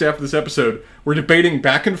text after this episode were debating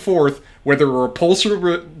back and forth whether a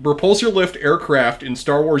repulsor lift aircraft in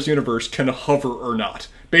Star Wars universe can hover or not,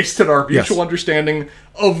 based on our mutual understanding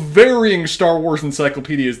of varying Star Wars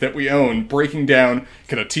encyclopedias that we own, breaking down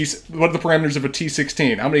what are the parameters of a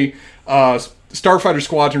T-16, how many starfighter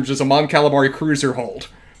squadrons does a Mon Calamari cruiser hold.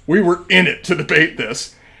 We were in it to debate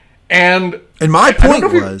this. And my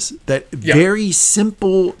point was that very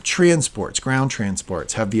simple transports, ground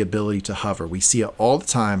transports, have the ability to hover. We see it all the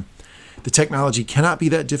time. The technology cannot be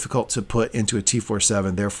that difficult to put into a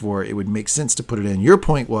T-47. Therefore, it would make sense to put it in. Your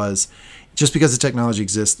point was, just because the technology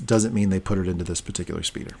exists doesn't mean they put it into this particular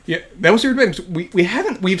speeder. Yeah, that was your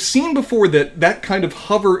debate. We've seen before that kind of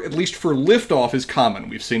hover, at least for liftoff, is common.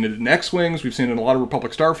 We've seen it in X-Wings. We've seen it in a lot of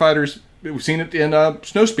Republic starfighters. We've seen it in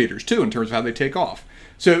snow speeders, too, in terms of how they take off.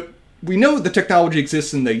 So we know the technology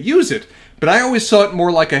exists and they use it, but I always saw it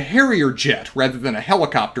more like a Harrier jet rather than a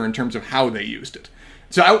helicopter in terms of how they used it.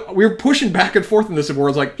 So we were pushing back and forth in this, where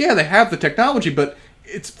it's like, yeah, they have the technology, but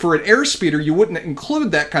it's for an airspeeder, you wouldn't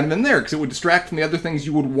include that kind of in there because it would distract from the other things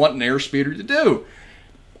you would want an airspeeder to do.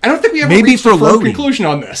 I don't think we ever reached a firm conclusion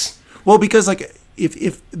on this. Well, because like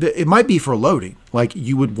it might be for loading, like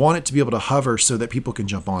you would want it to be able to hover so that people can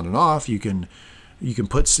jump on and off. You can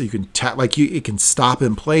tap, like it can stop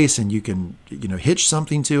in place, and you can hitch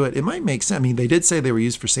something to it. It might make sense. I mean, they did say they were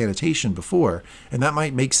used for sanitation before, and that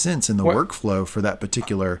might make sense in the workflow for that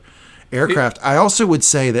particular aircraft. I also would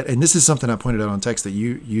say that, and this is something I pointed out on text that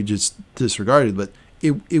you just disregarded, but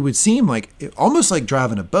it would seem like almost like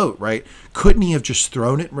driving a boat, right? Couldn't he have just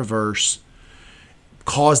thrown it in reverse,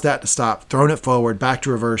 caused that to stop, thrown it forward, back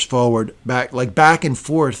to reverse, forward, back, like back and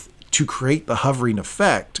forth to create the hovering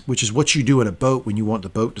effect, which is what you do in a boat when you want the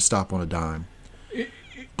boat to stop on a dime.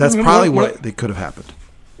 That's probably what they could have happened.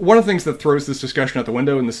 One of the things that throws this discussion out the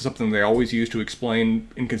window, and this is something they always use to explain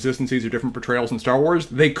inconsistencies or different portrayals in Star Wars,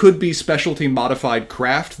 they could be specialty modified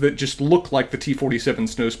craft that just look like the T-47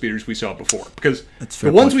 snowspeeders we saw before. Because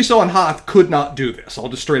the ones we saw in Hoth could not do this. I'll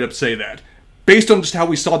just straight up say that. Based on just how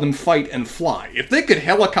we saw them fight and fly. If they could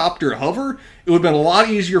helicopter hover, it would have been a lot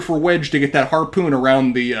easier for Wedge to get that harpoon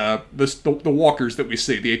around the walkers that we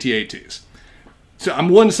see, the AT-ATs. So I'm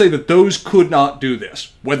willing to say that those could not do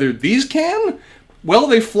this. Whether these can? Well,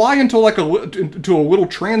 they fly into a little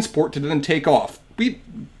transport to then take off. We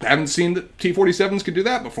haven't seen that T-47s could do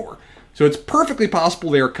that before. So it's perfectly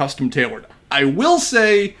possible they are custom tailored. I will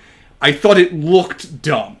say, I thought it looked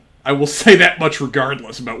dumb. I will say that much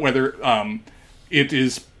regardless about whether it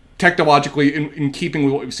is technologically in keeping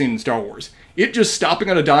with what we've seen in Star Wars. It just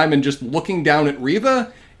stopping on a dime and just looking down at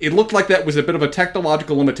Reva, it looked like that was a bit of a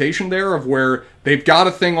technological limitation there of where they've got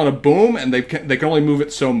a thing on a boom and they can only move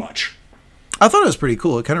it so much. I thought it was pretty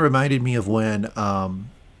cool. It kind of reminded me of when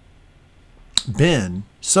Ben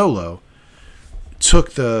Solo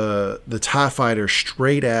took the TIE fighter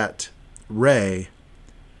straight at Rey.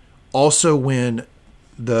 Also when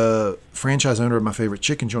the franchise owner of my favorite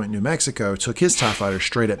chicken joint in New Mexico took his TIE fighter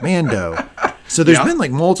straight at Mando. So there's been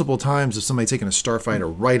like multiple times of somebody taking a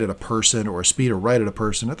starfighter right at a person or a speeder right at a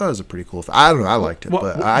person. I thought it was a pretty cool. I don't know. I liked it,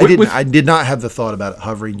 but I did not have the thought about it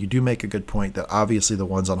hovering. You do make a good point that obviously the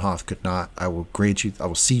ones on Hoth could not. I will grant you. I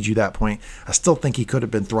will cede you that point. I still think he could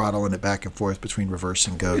have been throttling it back and forth between reverse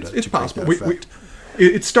and go to possible. Create that effect.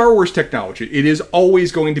 It's Star Wars technology. It is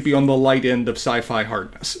always going to be on the light end of sci-fi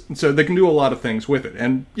hardness. And so they can do a lot of things with it.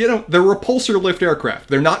 And, they're repulsor lift aircraft.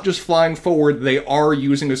 They're not just flying forward. They are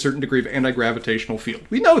using a certain degree of anti-gravitational field.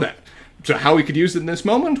 We know that. So how we could use it in this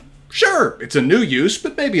moment? Sure, it's a new use,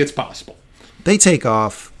 but maybe it's possible. They take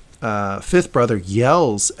off. Fifth Brother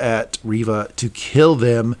yells at Reva to kill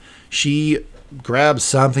them. She grabs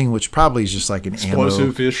something, which probably is just like an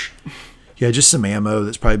explosive-ish. Yeah, just some ammo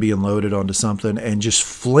that's probably being loaded onto something, and just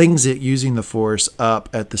flings it using the Force up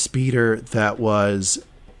at the speeder that was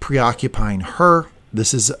preoccupying her.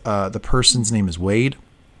 This is the person's name is Wade.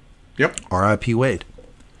 Yep. R.I.P. Wade.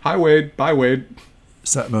 Hi, Wade. Bye, Wade.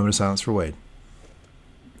 Moment of silence for Wade.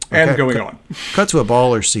 Okay, and going on. Cut to a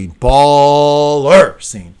baller scene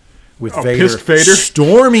with Vader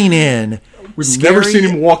storming in. We've never seen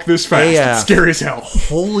him walk this fast. Yeah. It's scary as hell.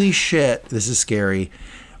 Holy shit, this is scary.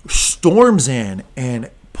 Storms in and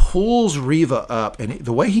pulls Reva up, and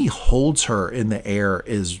the way he holds her in the air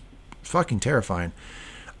is fucking terrifying.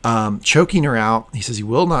 Choking her out. He says he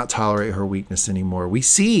will not tolerate her weakness anymore. We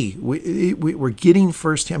see we're getting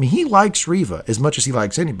first. I mean, he likes Reva as much as he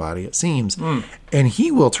likes anybody, it seems, and he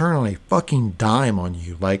will turn on a fucking dime on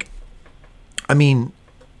you. Like, I mean,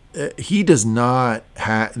 he does not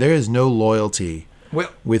have. There is no loyalty.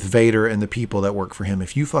 With Vader and the people that work for him.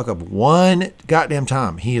 If you fuck up one goddamn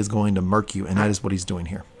time, he is going to murk you, and that is what he's doing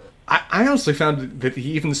here. I honestly found that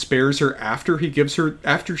he even spares her after she gives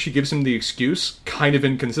him the excuse kind of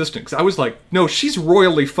inconsistent. Because I was like, no, she's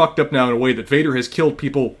royally fucked up now in a way that Vader has killed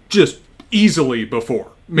people just easily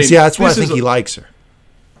before. I mean, yeah, that's why I think he likes her.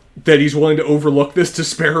 That he's willing to overlook this to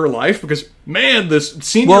spare her life, because man, this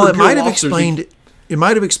senior. Well, it might have explained. It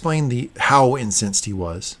might have explained how incensed he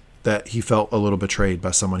was. That he felt a little betrayed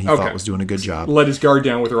by someone he thought was doing a good job. Let his guard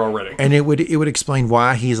down with her already. And it would explain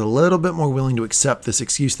why he's a little bit more willing to accept this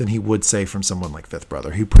excuse than he would say from someone like Fifth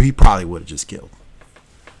Brother. He probably would have just killed.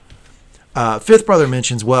 Fifth Brother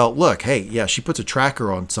mentions, well, look, hey, yeah, she puts a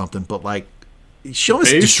tracker on something, but like, she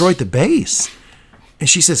almost destroyed the base. And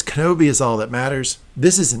she says, Kenobi is all that matters.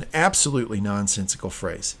 This is an absolutely nonsensical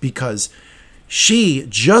phrase because she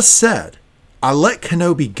just said, I let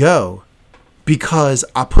Kenobi go because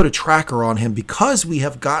I put a tracker on him because we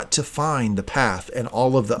have got to find the path and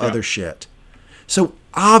all of the other shit. So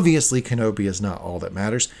obviously Kenobi is not all that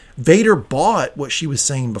matters. Vader bought what she was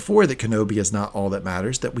saying before, that Kenobi is not all that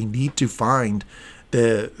matters, that we need to find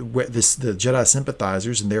the Jedi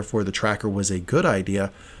sympathizers, and therefore the tracker was a good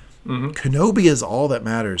idea. Kenobi is all that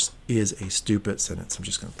matters is a stupid sentence. I'm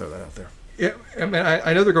just going to throw that out there. Yeah, I mean,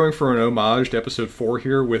 I know they're going for an homage to Episode 4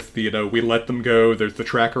 here with the, we let them go, there's the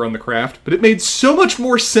tracker on the craft, but it made so much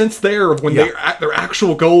more sense there of when their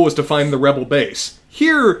actual goal was to find the rebel base.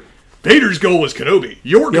 Here, Vader's goal was Kenobi.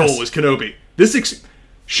 Your goal was Kenobi.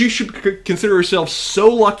 She should consider herself so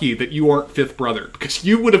lucky that you aren't fifth brother, because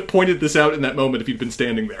you would have pointed this out in that moment if you'd been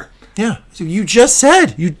standing there. Yeah, so you just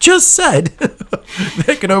said that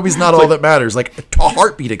Kenobi's not all that matters. Like a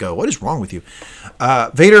heartbeat ago. What is wrong with you?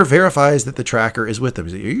 Vader verifies that the tracker is with them. Are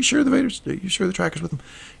you sure the tracker's with them?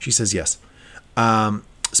 She says yes.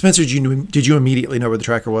 Spencer, did you immediately know where the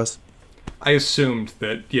tracker was? I assumed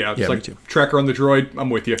that, it's like tracker on the droid. I'm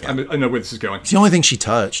with you. Yeah. I know where this is going. It's the only thing she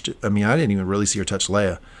touched. I mean, I didn't even really see her touch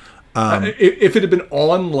Leia. If it had been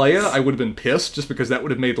on Leia, I would have been pissed, just because that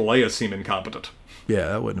would have made Leia seem incompetent. Yeah,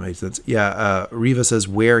 that wouldn't make sense. Yeah, Reva says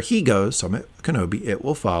where he goes, so I'm at Kenobi, it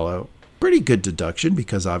will follow. Pretty good deduction,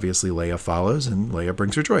 because obviously Leia follows, and Leia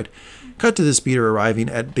brings her droid. Cut to the speeder arriving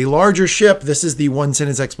at the larger ship. This is the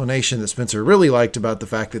one-sentence explanation that Spencer really liked about the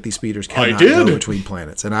fact that these speeders cannot go between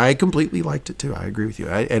planets. And I completely liked it, too. I agree with you.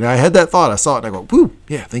 And I had that thought. I saw it, and I go, whoo,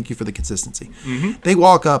 yeah, thank you for the consistency. They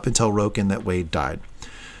walk up and tell Roken that Wade died.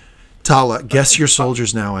 Tala, guess your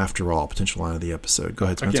soldiers now after all. Potential line of the episode. Go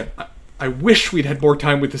ahead, Spencer. Again, I wish we'd had more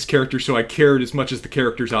time with this character so I cared as much as the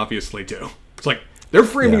characters obviously do. It's like, they're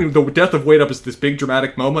framing the death of Wade up as this big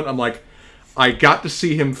dramatic moment. I'm like, I got to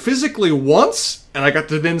see him physically once, and I got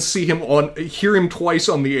to then hear him twice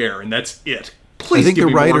on the air, and that's it. Please, I think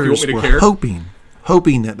the writers were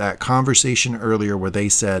hoping that conversation earlier where they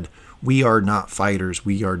said, we are not fighters,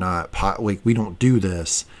 we are not, we don't do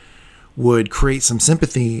this, would create some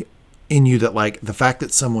sympathy in you that, like, the fact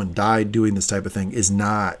that someone died doing this type of thing is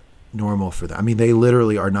not normal for them. I mean, they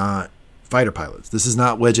literally are not fighter pilots. This is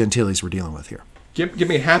not Wedge Antilles we're dealing with here. Give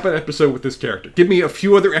me half an episode with this character. Give me a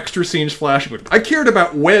few other extra scenes flashing with him. I cared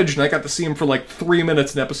about Wedge, and I got to see him for like 3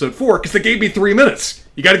 minutes in episode 4, because they gave me 3 minutes.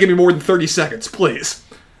 You got to give me more than 30 seconds, please.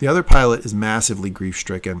 The other pilot is massively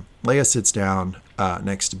grief-stricken. Leia sits down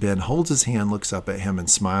next to Ben, holds his hand, looks up at him, and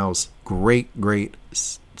smiles. Great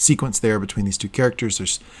sequence there between these two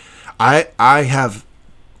characters. I have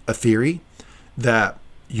a theory that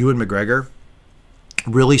Ewan McGregor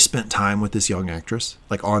really spent time with this young actress,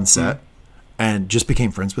 like on set, and just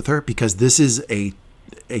became friends with her, because this is a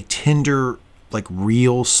tender, like,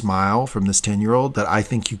 real smile from this 10-year-old that I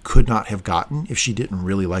think you could not have gotten if she didn't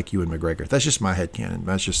really like Ewan McGregor. That's just my headcanon.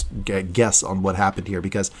 That's just a guess on what happened here,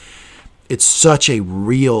 because it's such a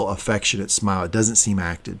real, affectionate smile. It doesn't seem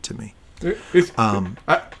acted to me.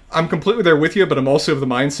 I'm completely there with you, but I'm also of the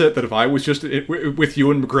mindset that if I was just with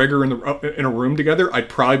you and McGregor in a room together, I'd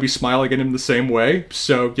probably be smiling at him the same way.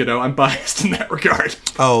 So, I'm biased in that regard.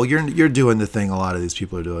 Oh, you're doing the thing a lot of these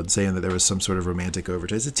people are doing, saying that there was some sort of romantic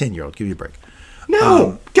overtone. It's a 10-year-old. Give me a break.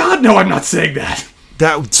 No, God, no, I'm not saying that.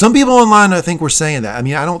 That some people online, I think, were saying that. I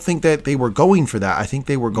mean, I don't think that they were going for that. I think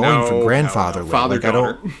they were going for grandfatherly.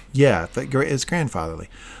 Father-daughter. It's grandfatherly.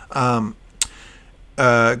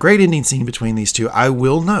 Great ending scene between these two. I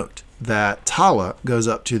will note that Tala goes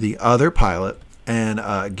up to the other pilot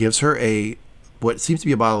and gives her what seems to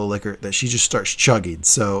be a bottle of liquor that she just starts chugging.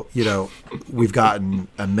 So, we've gotten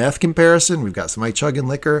a meth comparison. We've got somebody chugging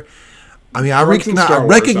liquor. I mean, I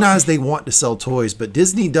recognize they want to sell toys, but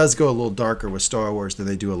Disney does go a little darker with Star Wars than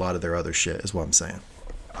they do a lot of their other shit, is what I'm saying.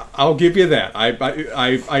 I'll give you that.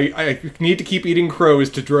 I need to keep eating crows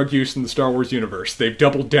to drug use in the Star Wars universe. They've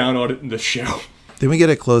doubled down on it in this show. Then we get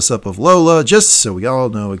a close-up of Lola, just so we all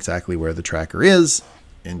know exactly where the tracker is.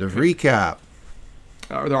 End of recap.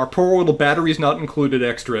 Our poor little batteries not included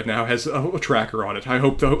extra now has a tracker on it. I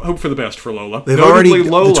hope for the best for Lola.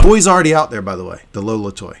 The toy's already out there, by the way. The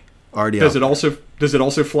Lola toy. Does it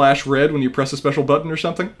also flash red when you press a special button or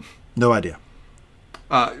something? No idea.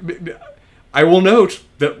 I will note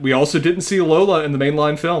that we also didn't see Lola in the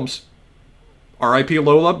mainline films. R.I.P.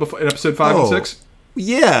 Lola in episode 5 and 6.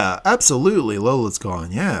 Yeah, absolutely. Lola's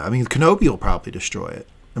gone. Yeah. I mean, Kenobi will probably destroy it.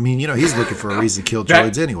 I mean, he's looking for a reason to kill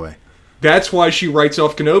droids anyway. That's why she writes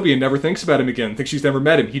off Kenobi and never thinks about him again. Thinks she's never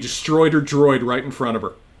met him. He destroyed her droid right in front of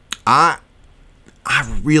her. I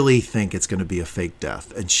really think it's going to be a fake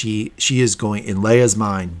death. And she is going, in Leia's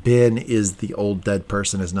mind, Ben is the old dead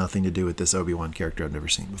person, has nothing to do with this Obi-Wan character I've never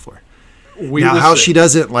seen before. Now, how she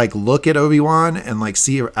doesn't like look at Obi-Wan and like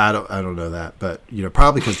see her, I don't know that, but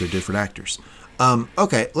probably because they're different actors.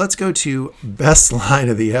 Okay, let's go to best line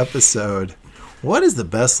of the episode. What is the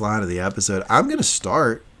best line of the episode? I'm going to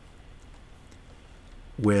start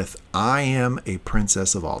with "I am a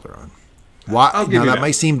princess of Alderaan." Why? Now that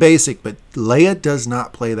might seem basic, but Leia does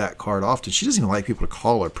not play that card often. She doesn't even like people to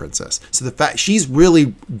call her princess. So the fact she's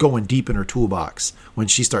really going deep in her toolbox when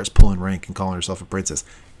she starts pulling rank and calling herself a princess,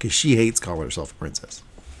 because she hates calling herself a princess.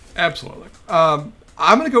 Absolutely. I'm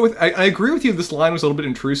going to go with. I agree with you. This line was a little bit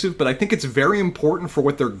intrusive, but I think it's very important for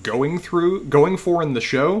what they're going for in the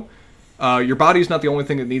show. Your body's not the only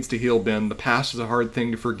thing that needs to heal, Ben. The past is a hard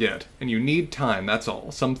thing to forget, and you need time. That's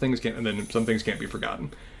all. Some things can't be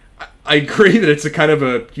forgotten. I agree that it's a kind of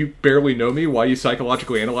a you barely know me. Why are you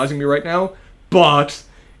psychologically analyzing me right now? But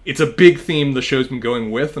it's a big theme the show's been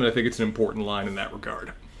going with, and I think it's an important line in that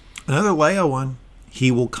regard. Another Leia one.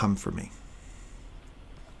 He will come for me.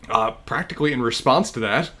 Practically in response to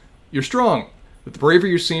that, you're strong. But the braver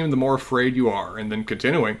you seem, the more afraid you are. And then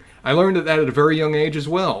continuing, I learned that at a very young age as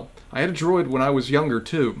well. I had a droid when I was younger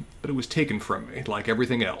too, but it was taken from me, like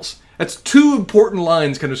everything else. That's two important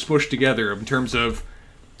lines kind of smushed together in terms of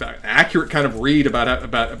accurate kind of read about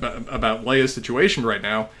Leia's situation right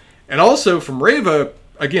now. And also from Reva,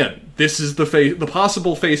 again, this is the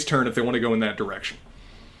possible face turn if they want to go in that direction.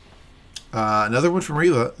 Another one from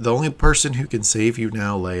Reva. The only person who can save you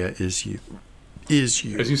now, Leia, is you. As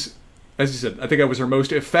you said, I think that was her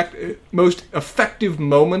most effective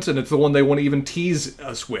moment, and it's the one they want to even tease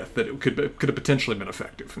us with, that it could have potentially been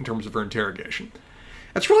effective in terms of her interrogation.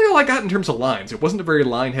 That's really all I got in terms of lines. It wasn't a very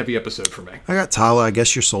line-heavy episode for me. I got Tala. I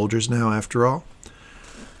guess you're soldiers now, after all.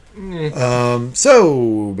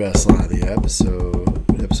 So, best line of the episode.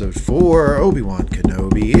 Episode 4, Obi-Wan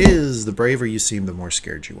Kenobi is the braver you seem, the more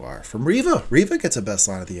scared you are. From Reva. Reva gets a best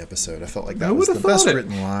line of the episode. I felt like that was the best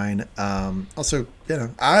written line. Also,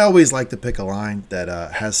 I always like to pick a line that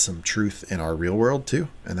has some truth in our real world, too.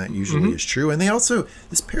 And that usually is true. And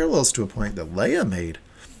this parallels to a point that Leia made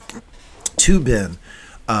to Ben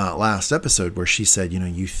last episode, where she said,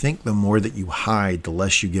 you think the more that you hide, the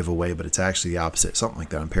less you give away, but it's actually the opposite. Something like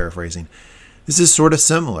that. I'm paraphrasing. This is sort of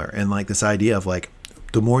similar. And like this idea of like,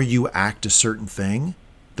 the more you act a certain thing,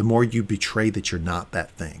 the more you betray that you're not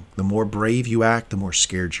that thing. The more brave you act, the more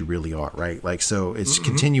scared you really are, right? Like, so it's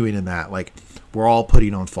continuing in that, like, we're all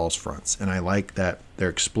putting on false fronts. And I like that they're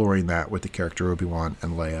exploring that with the character Obi-Wan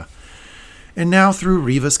and Leia. And now through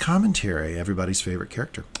Reva's commentary, everybody's favorite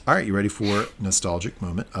character. All right, you ready for nostalgic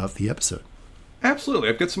moment of the episode? Absolutely.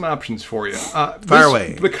 I've got some options for you. Fire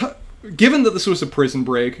away. Given that this was a prison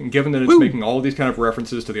break, and given that it's making all these kind of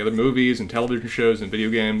references to the other movies and television shows and video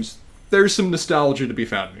games, there's some nostalgia to be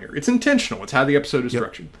found in here. It's intentional. It's how the episode is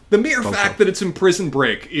structured. The mere fact that it's in prison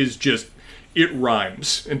break is just, it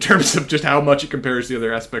rhymes in terms of just how much it compares to the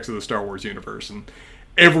other aspects of the Star Wars universe and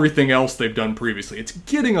everything else they've done previously. It's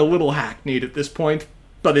getting a little hackneyed at this point,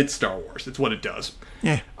 but it's Star Wars. It's what it does.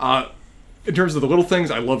 Yeah. In terms of the little things,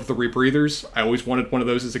 I love the rebreathers. I always wanted one of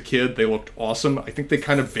those as a kid. They looked awesome. I think they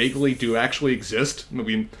kind of vaguely do actually exist. I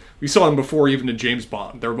mean, we saw them before even in James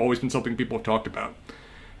Bond. There have always been something people have talked about.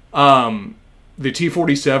 The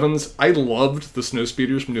T-47s, I loved the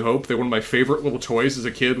snowspeeders from New Hope. They're one of my favorite little toys as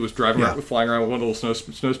a kid, was driving around, flying around with one of the little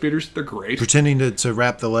snowspeeders. They're great. Pretending to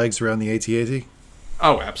wrap the legs around the AT-AT?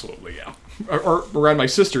 Oh, absolutely, yeah. Or around my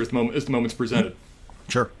sister as the moment's presented.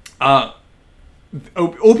 Sure.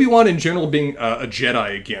 Obi-Wan in general being a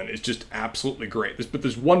Jedi again is just absolutely great. But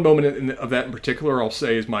there's one moment of that in particular I'll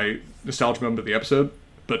say is my nostalgia moment of the episode.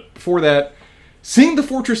 But before that, seeing the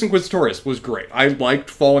Fortress Inquisitorius was great. I liked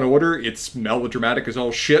Fallen Order. It's melodramatic as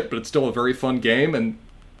all shit, but it's still a very fun game. And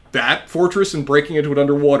that fortress and breaking into it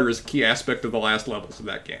underwater is a key aspect of the last levels of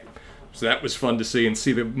that game. So that was fun to see and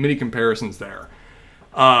see the many comparisons there.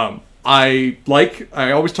 I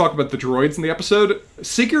always talk about the droids in the episode.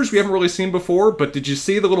 Seekers we haven't really seen before, but did you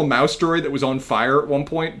see the little mouse droid that was on fire at one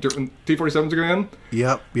point during T-47's going in?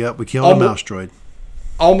 Yep, we killed a mouse droid.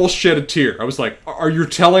 Almost shed a tear. I was like, are you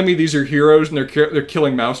telling me these are heroes and they're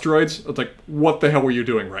killing mouse droids? I was like, what the hell were you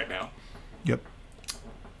doing right now? Yep.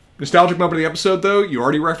 Nostalgic moment of the episode, though, you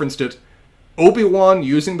already referenced it. Obi-Wan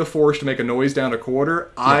using the Force to make a noise down a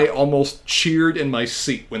corridor. Yeah. I almost cheered in my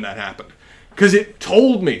seat when that happened. Because it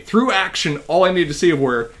told me, through action, all I needed to see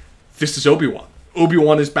were, this is Obi-Wan.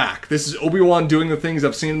 Obi-Wan is back. This is Obi-Wan doing the things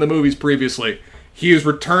I've seen in the movies previously. He has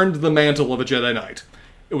returned to the mantle of a Jedi Knight.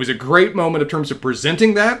 It was a great moment in terms of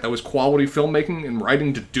presenting that. That was quality filmmaking and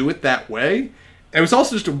writing to do it that way. And it was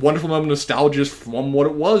also just a wonderful moment of nostalgia from what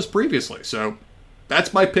it was previously. So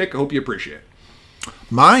that's my pick. I hope you appreciate it.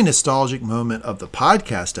 My nostalgic moment of the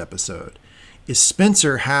podcast episode is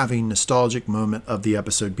Spencer having nostalgic moment of the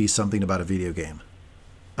episode be something about a video game.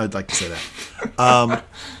 I'd like to say that.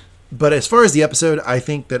 But as far as the episode, I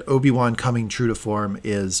think that Obi-Wan coming true to form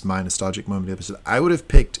is my nostalgic moment of the episode. I would have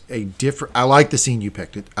picked a different... I like the scene you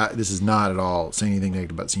picked. This is not at all saying anything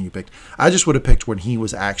negative about the scene you picked. I just would have picked when he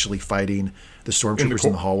was actually fighting the stormtroopers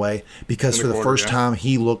in the hallway. Because for the first time,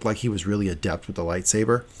 he looked like he was really adept with the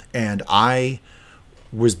lightsaber. And I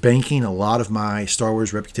was banking a lot of my Star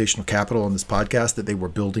Wars reputational capital on this podcast that they were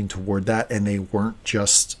building toward that. And they weren't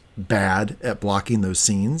just bad at blocking those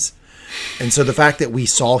scenes. And so the fact that we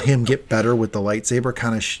saw him get better with the lightsaber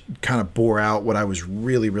kind of bore out what I was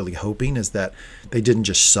really, really hoping, is that they didn't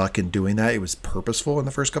just suck in doing that. It was purposeful in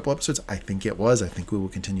the first couple episodes. I think it was. I think we will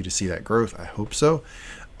continue to see that growth. I hope so.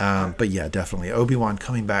 But yeah, definitely Obi-Wan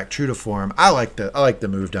coming back true to form. I like the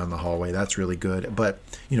move down the hallway. That's really good. But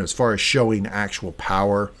as far as showing actual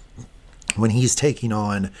power, when he's taking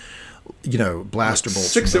on blaster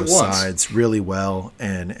bolts from both sides really well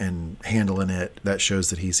and handling it, that shows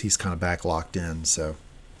that he's kind of back locked in. So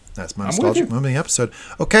that's my nostalgic moment of the episode.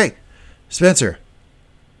 Okay, Spencer,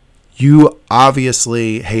 you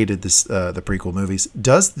obviously hated this the prequel movies.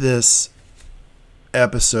 Does this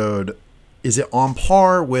episode, is it on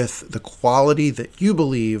par with the quality that you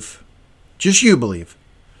believe, just you believe,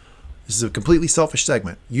 this is a completely selfish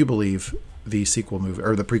segment, you believe the sequel movie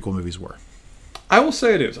or the prequel movies were? I will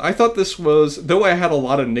say it is. I thought this was, though I had a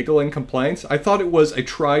lot of niggling complaints, I thought it was a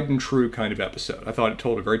tried and true kind of episode. I thought it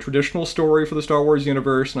told a very traditional story for the Star Wars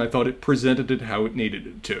universe, and I thought it presented it how it needed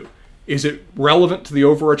it to. Is it relevant to the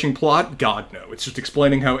overarching plot? God, no. It's just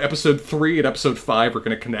explaining how Episode 3 and Episode 5 are going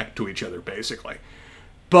to connect to each other, basically.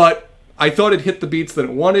 But I thought it hit the beats that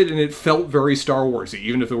it wanted, and it felt very Star Warsy,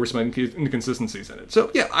 even if there were some inconsistencies in it.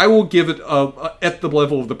 So, yeah, I will give it at the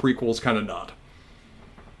level of the prequels kind of nod.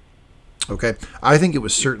 Okay. I think it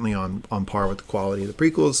was certainly on par with the quality of the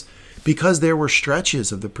prequels, because there were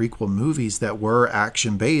stretches of the prequel movies that were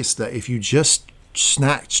action-based that if you just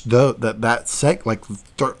snatched a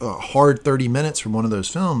hard 30 minutes from one of those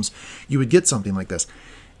films, you would get something like this.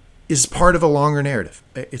 Is part of a longer narrative.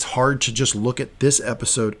 It's hard to just look at this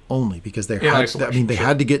episode only because they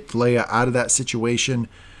had to get Leia out of that situation.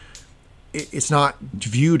 It's not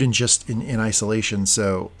viewed in isolation,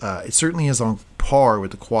 so it certainly is on par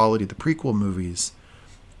with the quality of the prequel movies.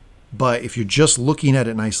 But if you're just looking at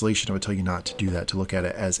it in isolation, I would tell you not to do that, to look at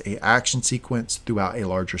it as an action sequence throughout a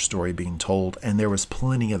larger story being told, and there was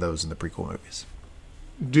plenty of those in the prequel movies.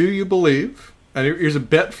 Do you believe, and here's a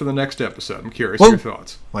bet for the next episode, I'm curious your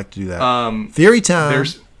thoughts. I'd like to do that. Theory time.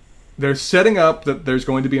 They're setting up that there's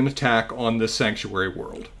going to be an attack on this sanctuary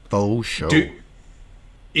world. Oh, sure.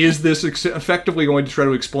 Is this effectively going to try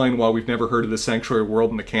to explain why we've never heard of this sanctuary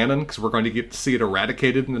world in the canon? Because we're going to get to see it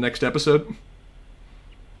eradicated in the next episode?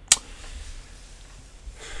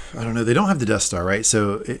 I don't know. They don't have the Death Star, right?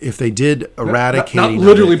 So if they did eradicate... Not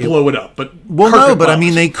literally blow it up, but... Well, no, but I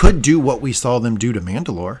mean, they could do what we saw them do to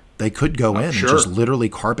Mandalore. They could go in and just literally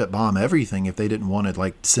carpet bomb everything if they didn't want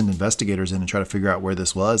to send investigators in and try to figure out where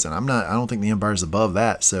this was. And I don't think the Empire's above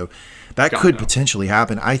that. So that could potentially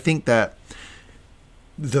happen. I think that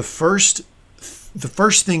the first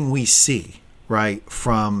thing we see, right,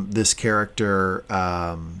 from this character,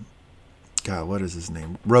 God, what is his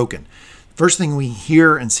name? Roken. First thing we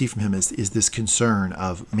hear and see from him is this concern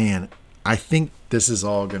of, man, I think this is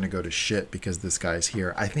all going to go to shit because this guy's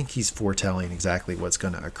here. I think he's foretelling exactly what's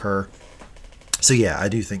going to occur. So yeah, I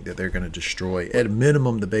do think that they're going to destroy, at a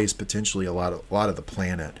minimum, the base, potentially a lot of the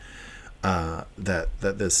planet that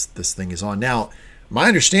this thing is on. Now, my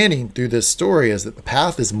understanding through this story is that the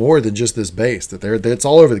path is more than just this base, that it's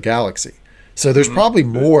all over the galaxy. So there's probably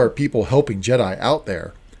more people helping Jedi out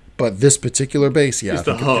there, but this particular base, I think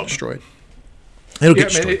it'll get destroyed. It'll get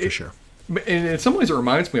destroyed for sure. And in some ways, it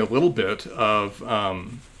reminds me a little bit of,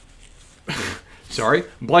 sorry,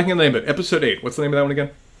 I'm blanking on the name, but Episode 8. What's the name of that one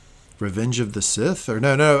again? Revenge of the Sith? Or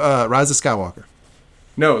no, Rise of Skywalker.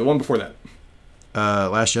 No, the one before that.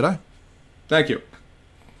 Last Jedi? Thank you.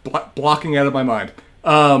 Blocking out of my mind.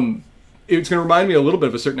 It's going to remind me a little bit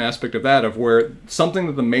of a certain aspect of that, of where something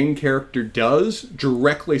that the main character does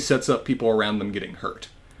directly sets up people around them getting hurt.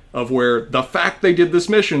 Of where the fact they did this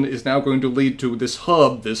mission is now going to lead to this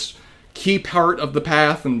hub, this key part of the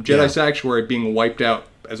path and Jedi Sanctuary being wiped out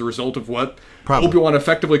as a result of what Obi-Wan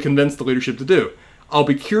effectively convinced the leadership to do. I'll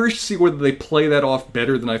be curious to see whether they play that off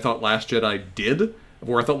better than I thought Last Jedi did,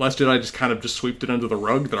 where I thought Last Jedi just kind of swept it under the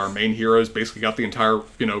rug, that our main heroes basically got the entire,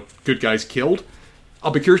 good guys killed.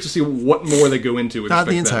 I'll be curious to see what more they go into with respect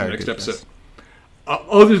to that in the next episode.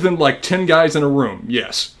 Other than 10 guys in a room,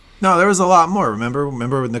 yes. No, there was a lot more. Remember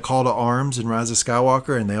when the call to arms in Rise of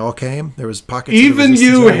Skywalker, and they all came? There was pockets. Even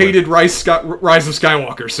you hated Rise of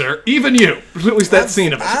Skywalker, sir. Even you. At least that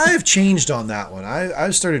scene of it. I've changed on that one.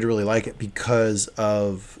 I've started to really like it because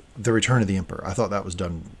of the Return of the Emperor. I thought that was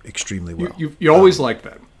done extremely well. You always like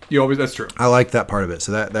that. That's true. I like that part of it,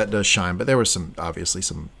 so that does shine. But there was obviously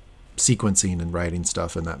some sequencing and writing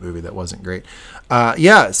stuff in that movie that wasn't great.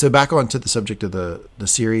 So back on to the subject of the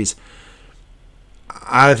series.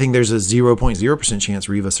 I think there's a 0.0% chance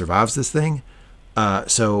Reva survives this thing.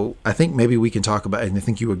 So I think maybe we can talk about it, and I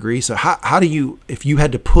think you agree. So how do you, if you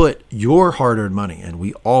had to put your hard-earned money, and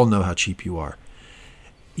we all know how cheap you are,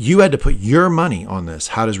 you had to put your money on this,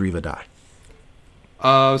 how does Reva die?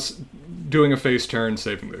 Doing a face turn,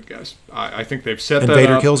 saving the good guys. I think they've set and that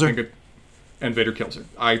Vader up. Kills her? And Vader kills her.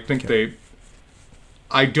 I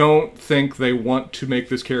don't think they want to make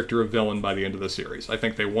this character a villain by the end of the series. I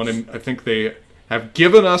think they have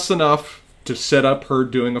given us enough to set up her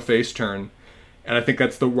doing a face turn, and I think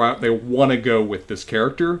that's the route they want to go with this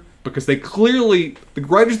character, because the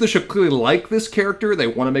writers of the show clearly like this character. They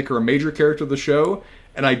want to make her a major character of the show,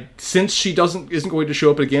 and since she isn't going to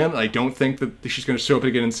show up again, I don't think that she's going to show up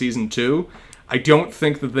again in season 2. I don't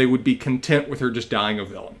think that they would be content with her just dying a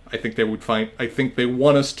villain. I think they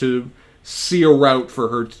want us to see a route for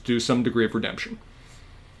her to do some degree of redemption.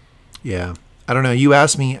 Yeah. I don't know. You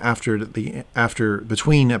asked me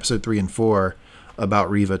between episode 3 and 4 about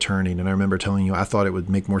Reva turning, and I remember telling you I thought it would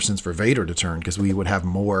make more sense for Vader to turn, because we would have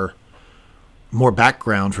more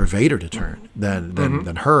background for Vader to turn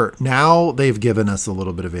than her. Now they've given us a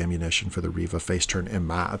little bit of ammunition for the Reva face turn, in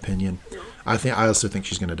my opinion. I also think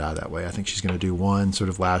she's going to die that way. I think she's going to do one sort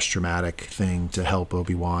of last dramatic thing to help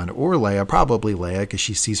Obi-Wan or Leia, probably Leia, because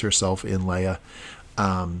she sees herself in Leia.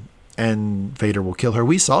 And Vader will kill her.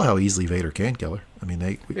 We saw how easily Vader can kill her. I mean,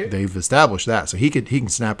 they've established that, so he can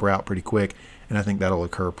snap her out pretty quick, and I think that'll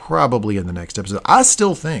occur probably in the next episode. I'm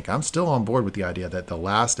still on board with the idea that the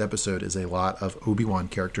last episode is a lot of Obi-Wan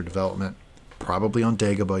character development, probably on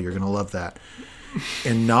Dagobah. You're going to love that,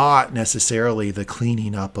 and not necessarily the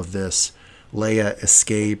cleaning up of this Leia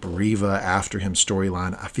escape, Reva after him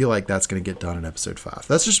storyline. I feel like that's going to get done in episode 5.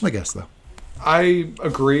 That's just my guess, though. I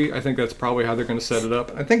agree. I think that's probably how they're going to set it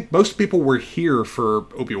up. I think most people were here for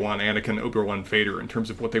Obi-Wan Anakin, Obi-Wan Vader in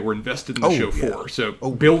terms of what they were invested in the show for. So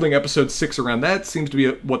building episode 6 around that seems to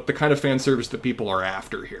be what the kind of fan service that people are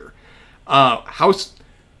after here.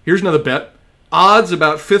 Here's another bet. Odds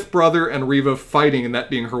about Fifth Brother and Reva fighting and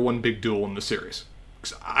that being her one big duel in the series.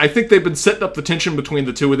 I think they've been setting up the tension between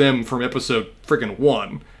the two of them from episode freaking 1.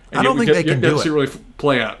 And I don't think they can do it. Really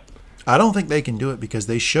play out. I don't think they can do it, because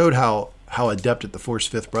they showed how adept at the Force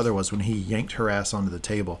Fifth Brother was when he yanked her ass onto the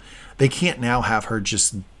table. They can't now have her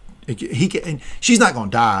just... and she's not going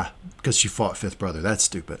to die because she fought Fifth Brother. That's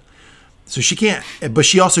stupid. So she can't... But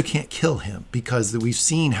she also can't kill him, because we've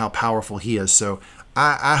seen how powerful he is. So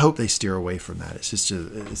I hope they steer away from that.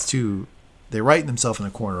 It's too... They're writing themselves in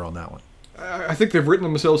a corner on that one. I think they've written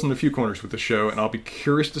themselves in a few corners with the show, and I'll be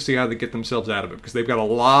curious to see how they get themselves out of it, because they've got a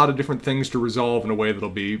lot of different things to resolve in a way that'll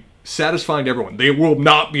be satisfying to everyone. They will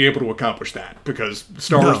not be able to accomplish that, because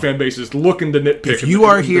Star Wars fan base is looking to nitpick. If you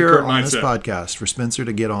are here on this podcast for Spencer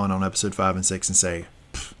to get on episode 5 and 6 and say,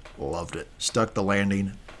 loved it, stuck the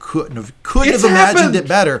landing, couldn't have imagined it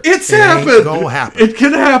better. It's happened. Ain't gonna happen. It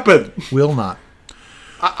can happen. Will not.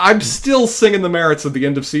 I'm still singing the merits of the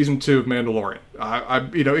end of season 2 of Mandalorian.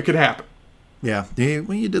 It could happen. Yeah,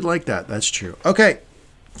 well, you did like that. That's true. Okay.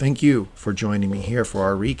 Thank you for joining me here for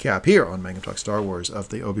our recap here on Mangum Talk Star Wars of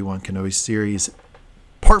the Obi-Wan Kenobi series.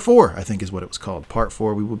 Part 4, I think is what it was called. Part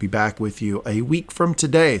 4. We will be back with you a week from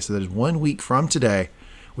today. So that is 1 week from today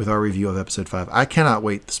with our review of episode 5. I cannot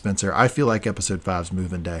wait, Spencer. I feel like episode 5's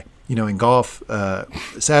moving day. In golf,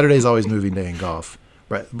 Saturday's always moving day in golf.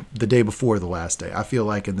 Right, the day before the last day. I feel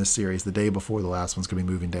like in this series, the day before the last one's going to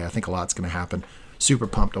be moving day. I think a lot's going to happen. Super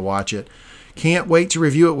pumped to watch it. Can't wait to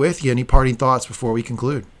review it with you. Any parting thoughts before we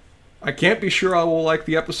conclude? I can't be sure I will like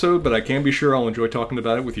the episode, but I can be sure I'll enjoy talking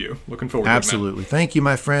about it with you. Looking forward to it. Absolutely. Thank you,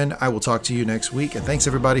 my friend. I will talk to you next week. And thanks,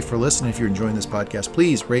 everybody, for listening. If you're enjoying this podcast,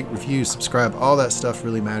 please rate, review, subscribe. All that stuff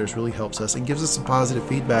really matters, really helps us, and gives us some positive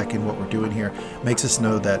feedback in what we're doing here. Makes us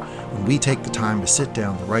know that when we take the time to sit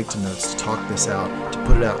down, to write to notes, to talk this out, to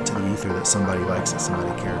put it out into the ether, that somebody likes it,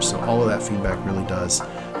 somebody cares. So all of that feedback really does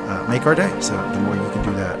make our day. So the more you can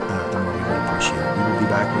do that, the more we would appreciate it. We will be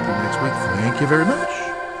back with you next week. Thank you very much.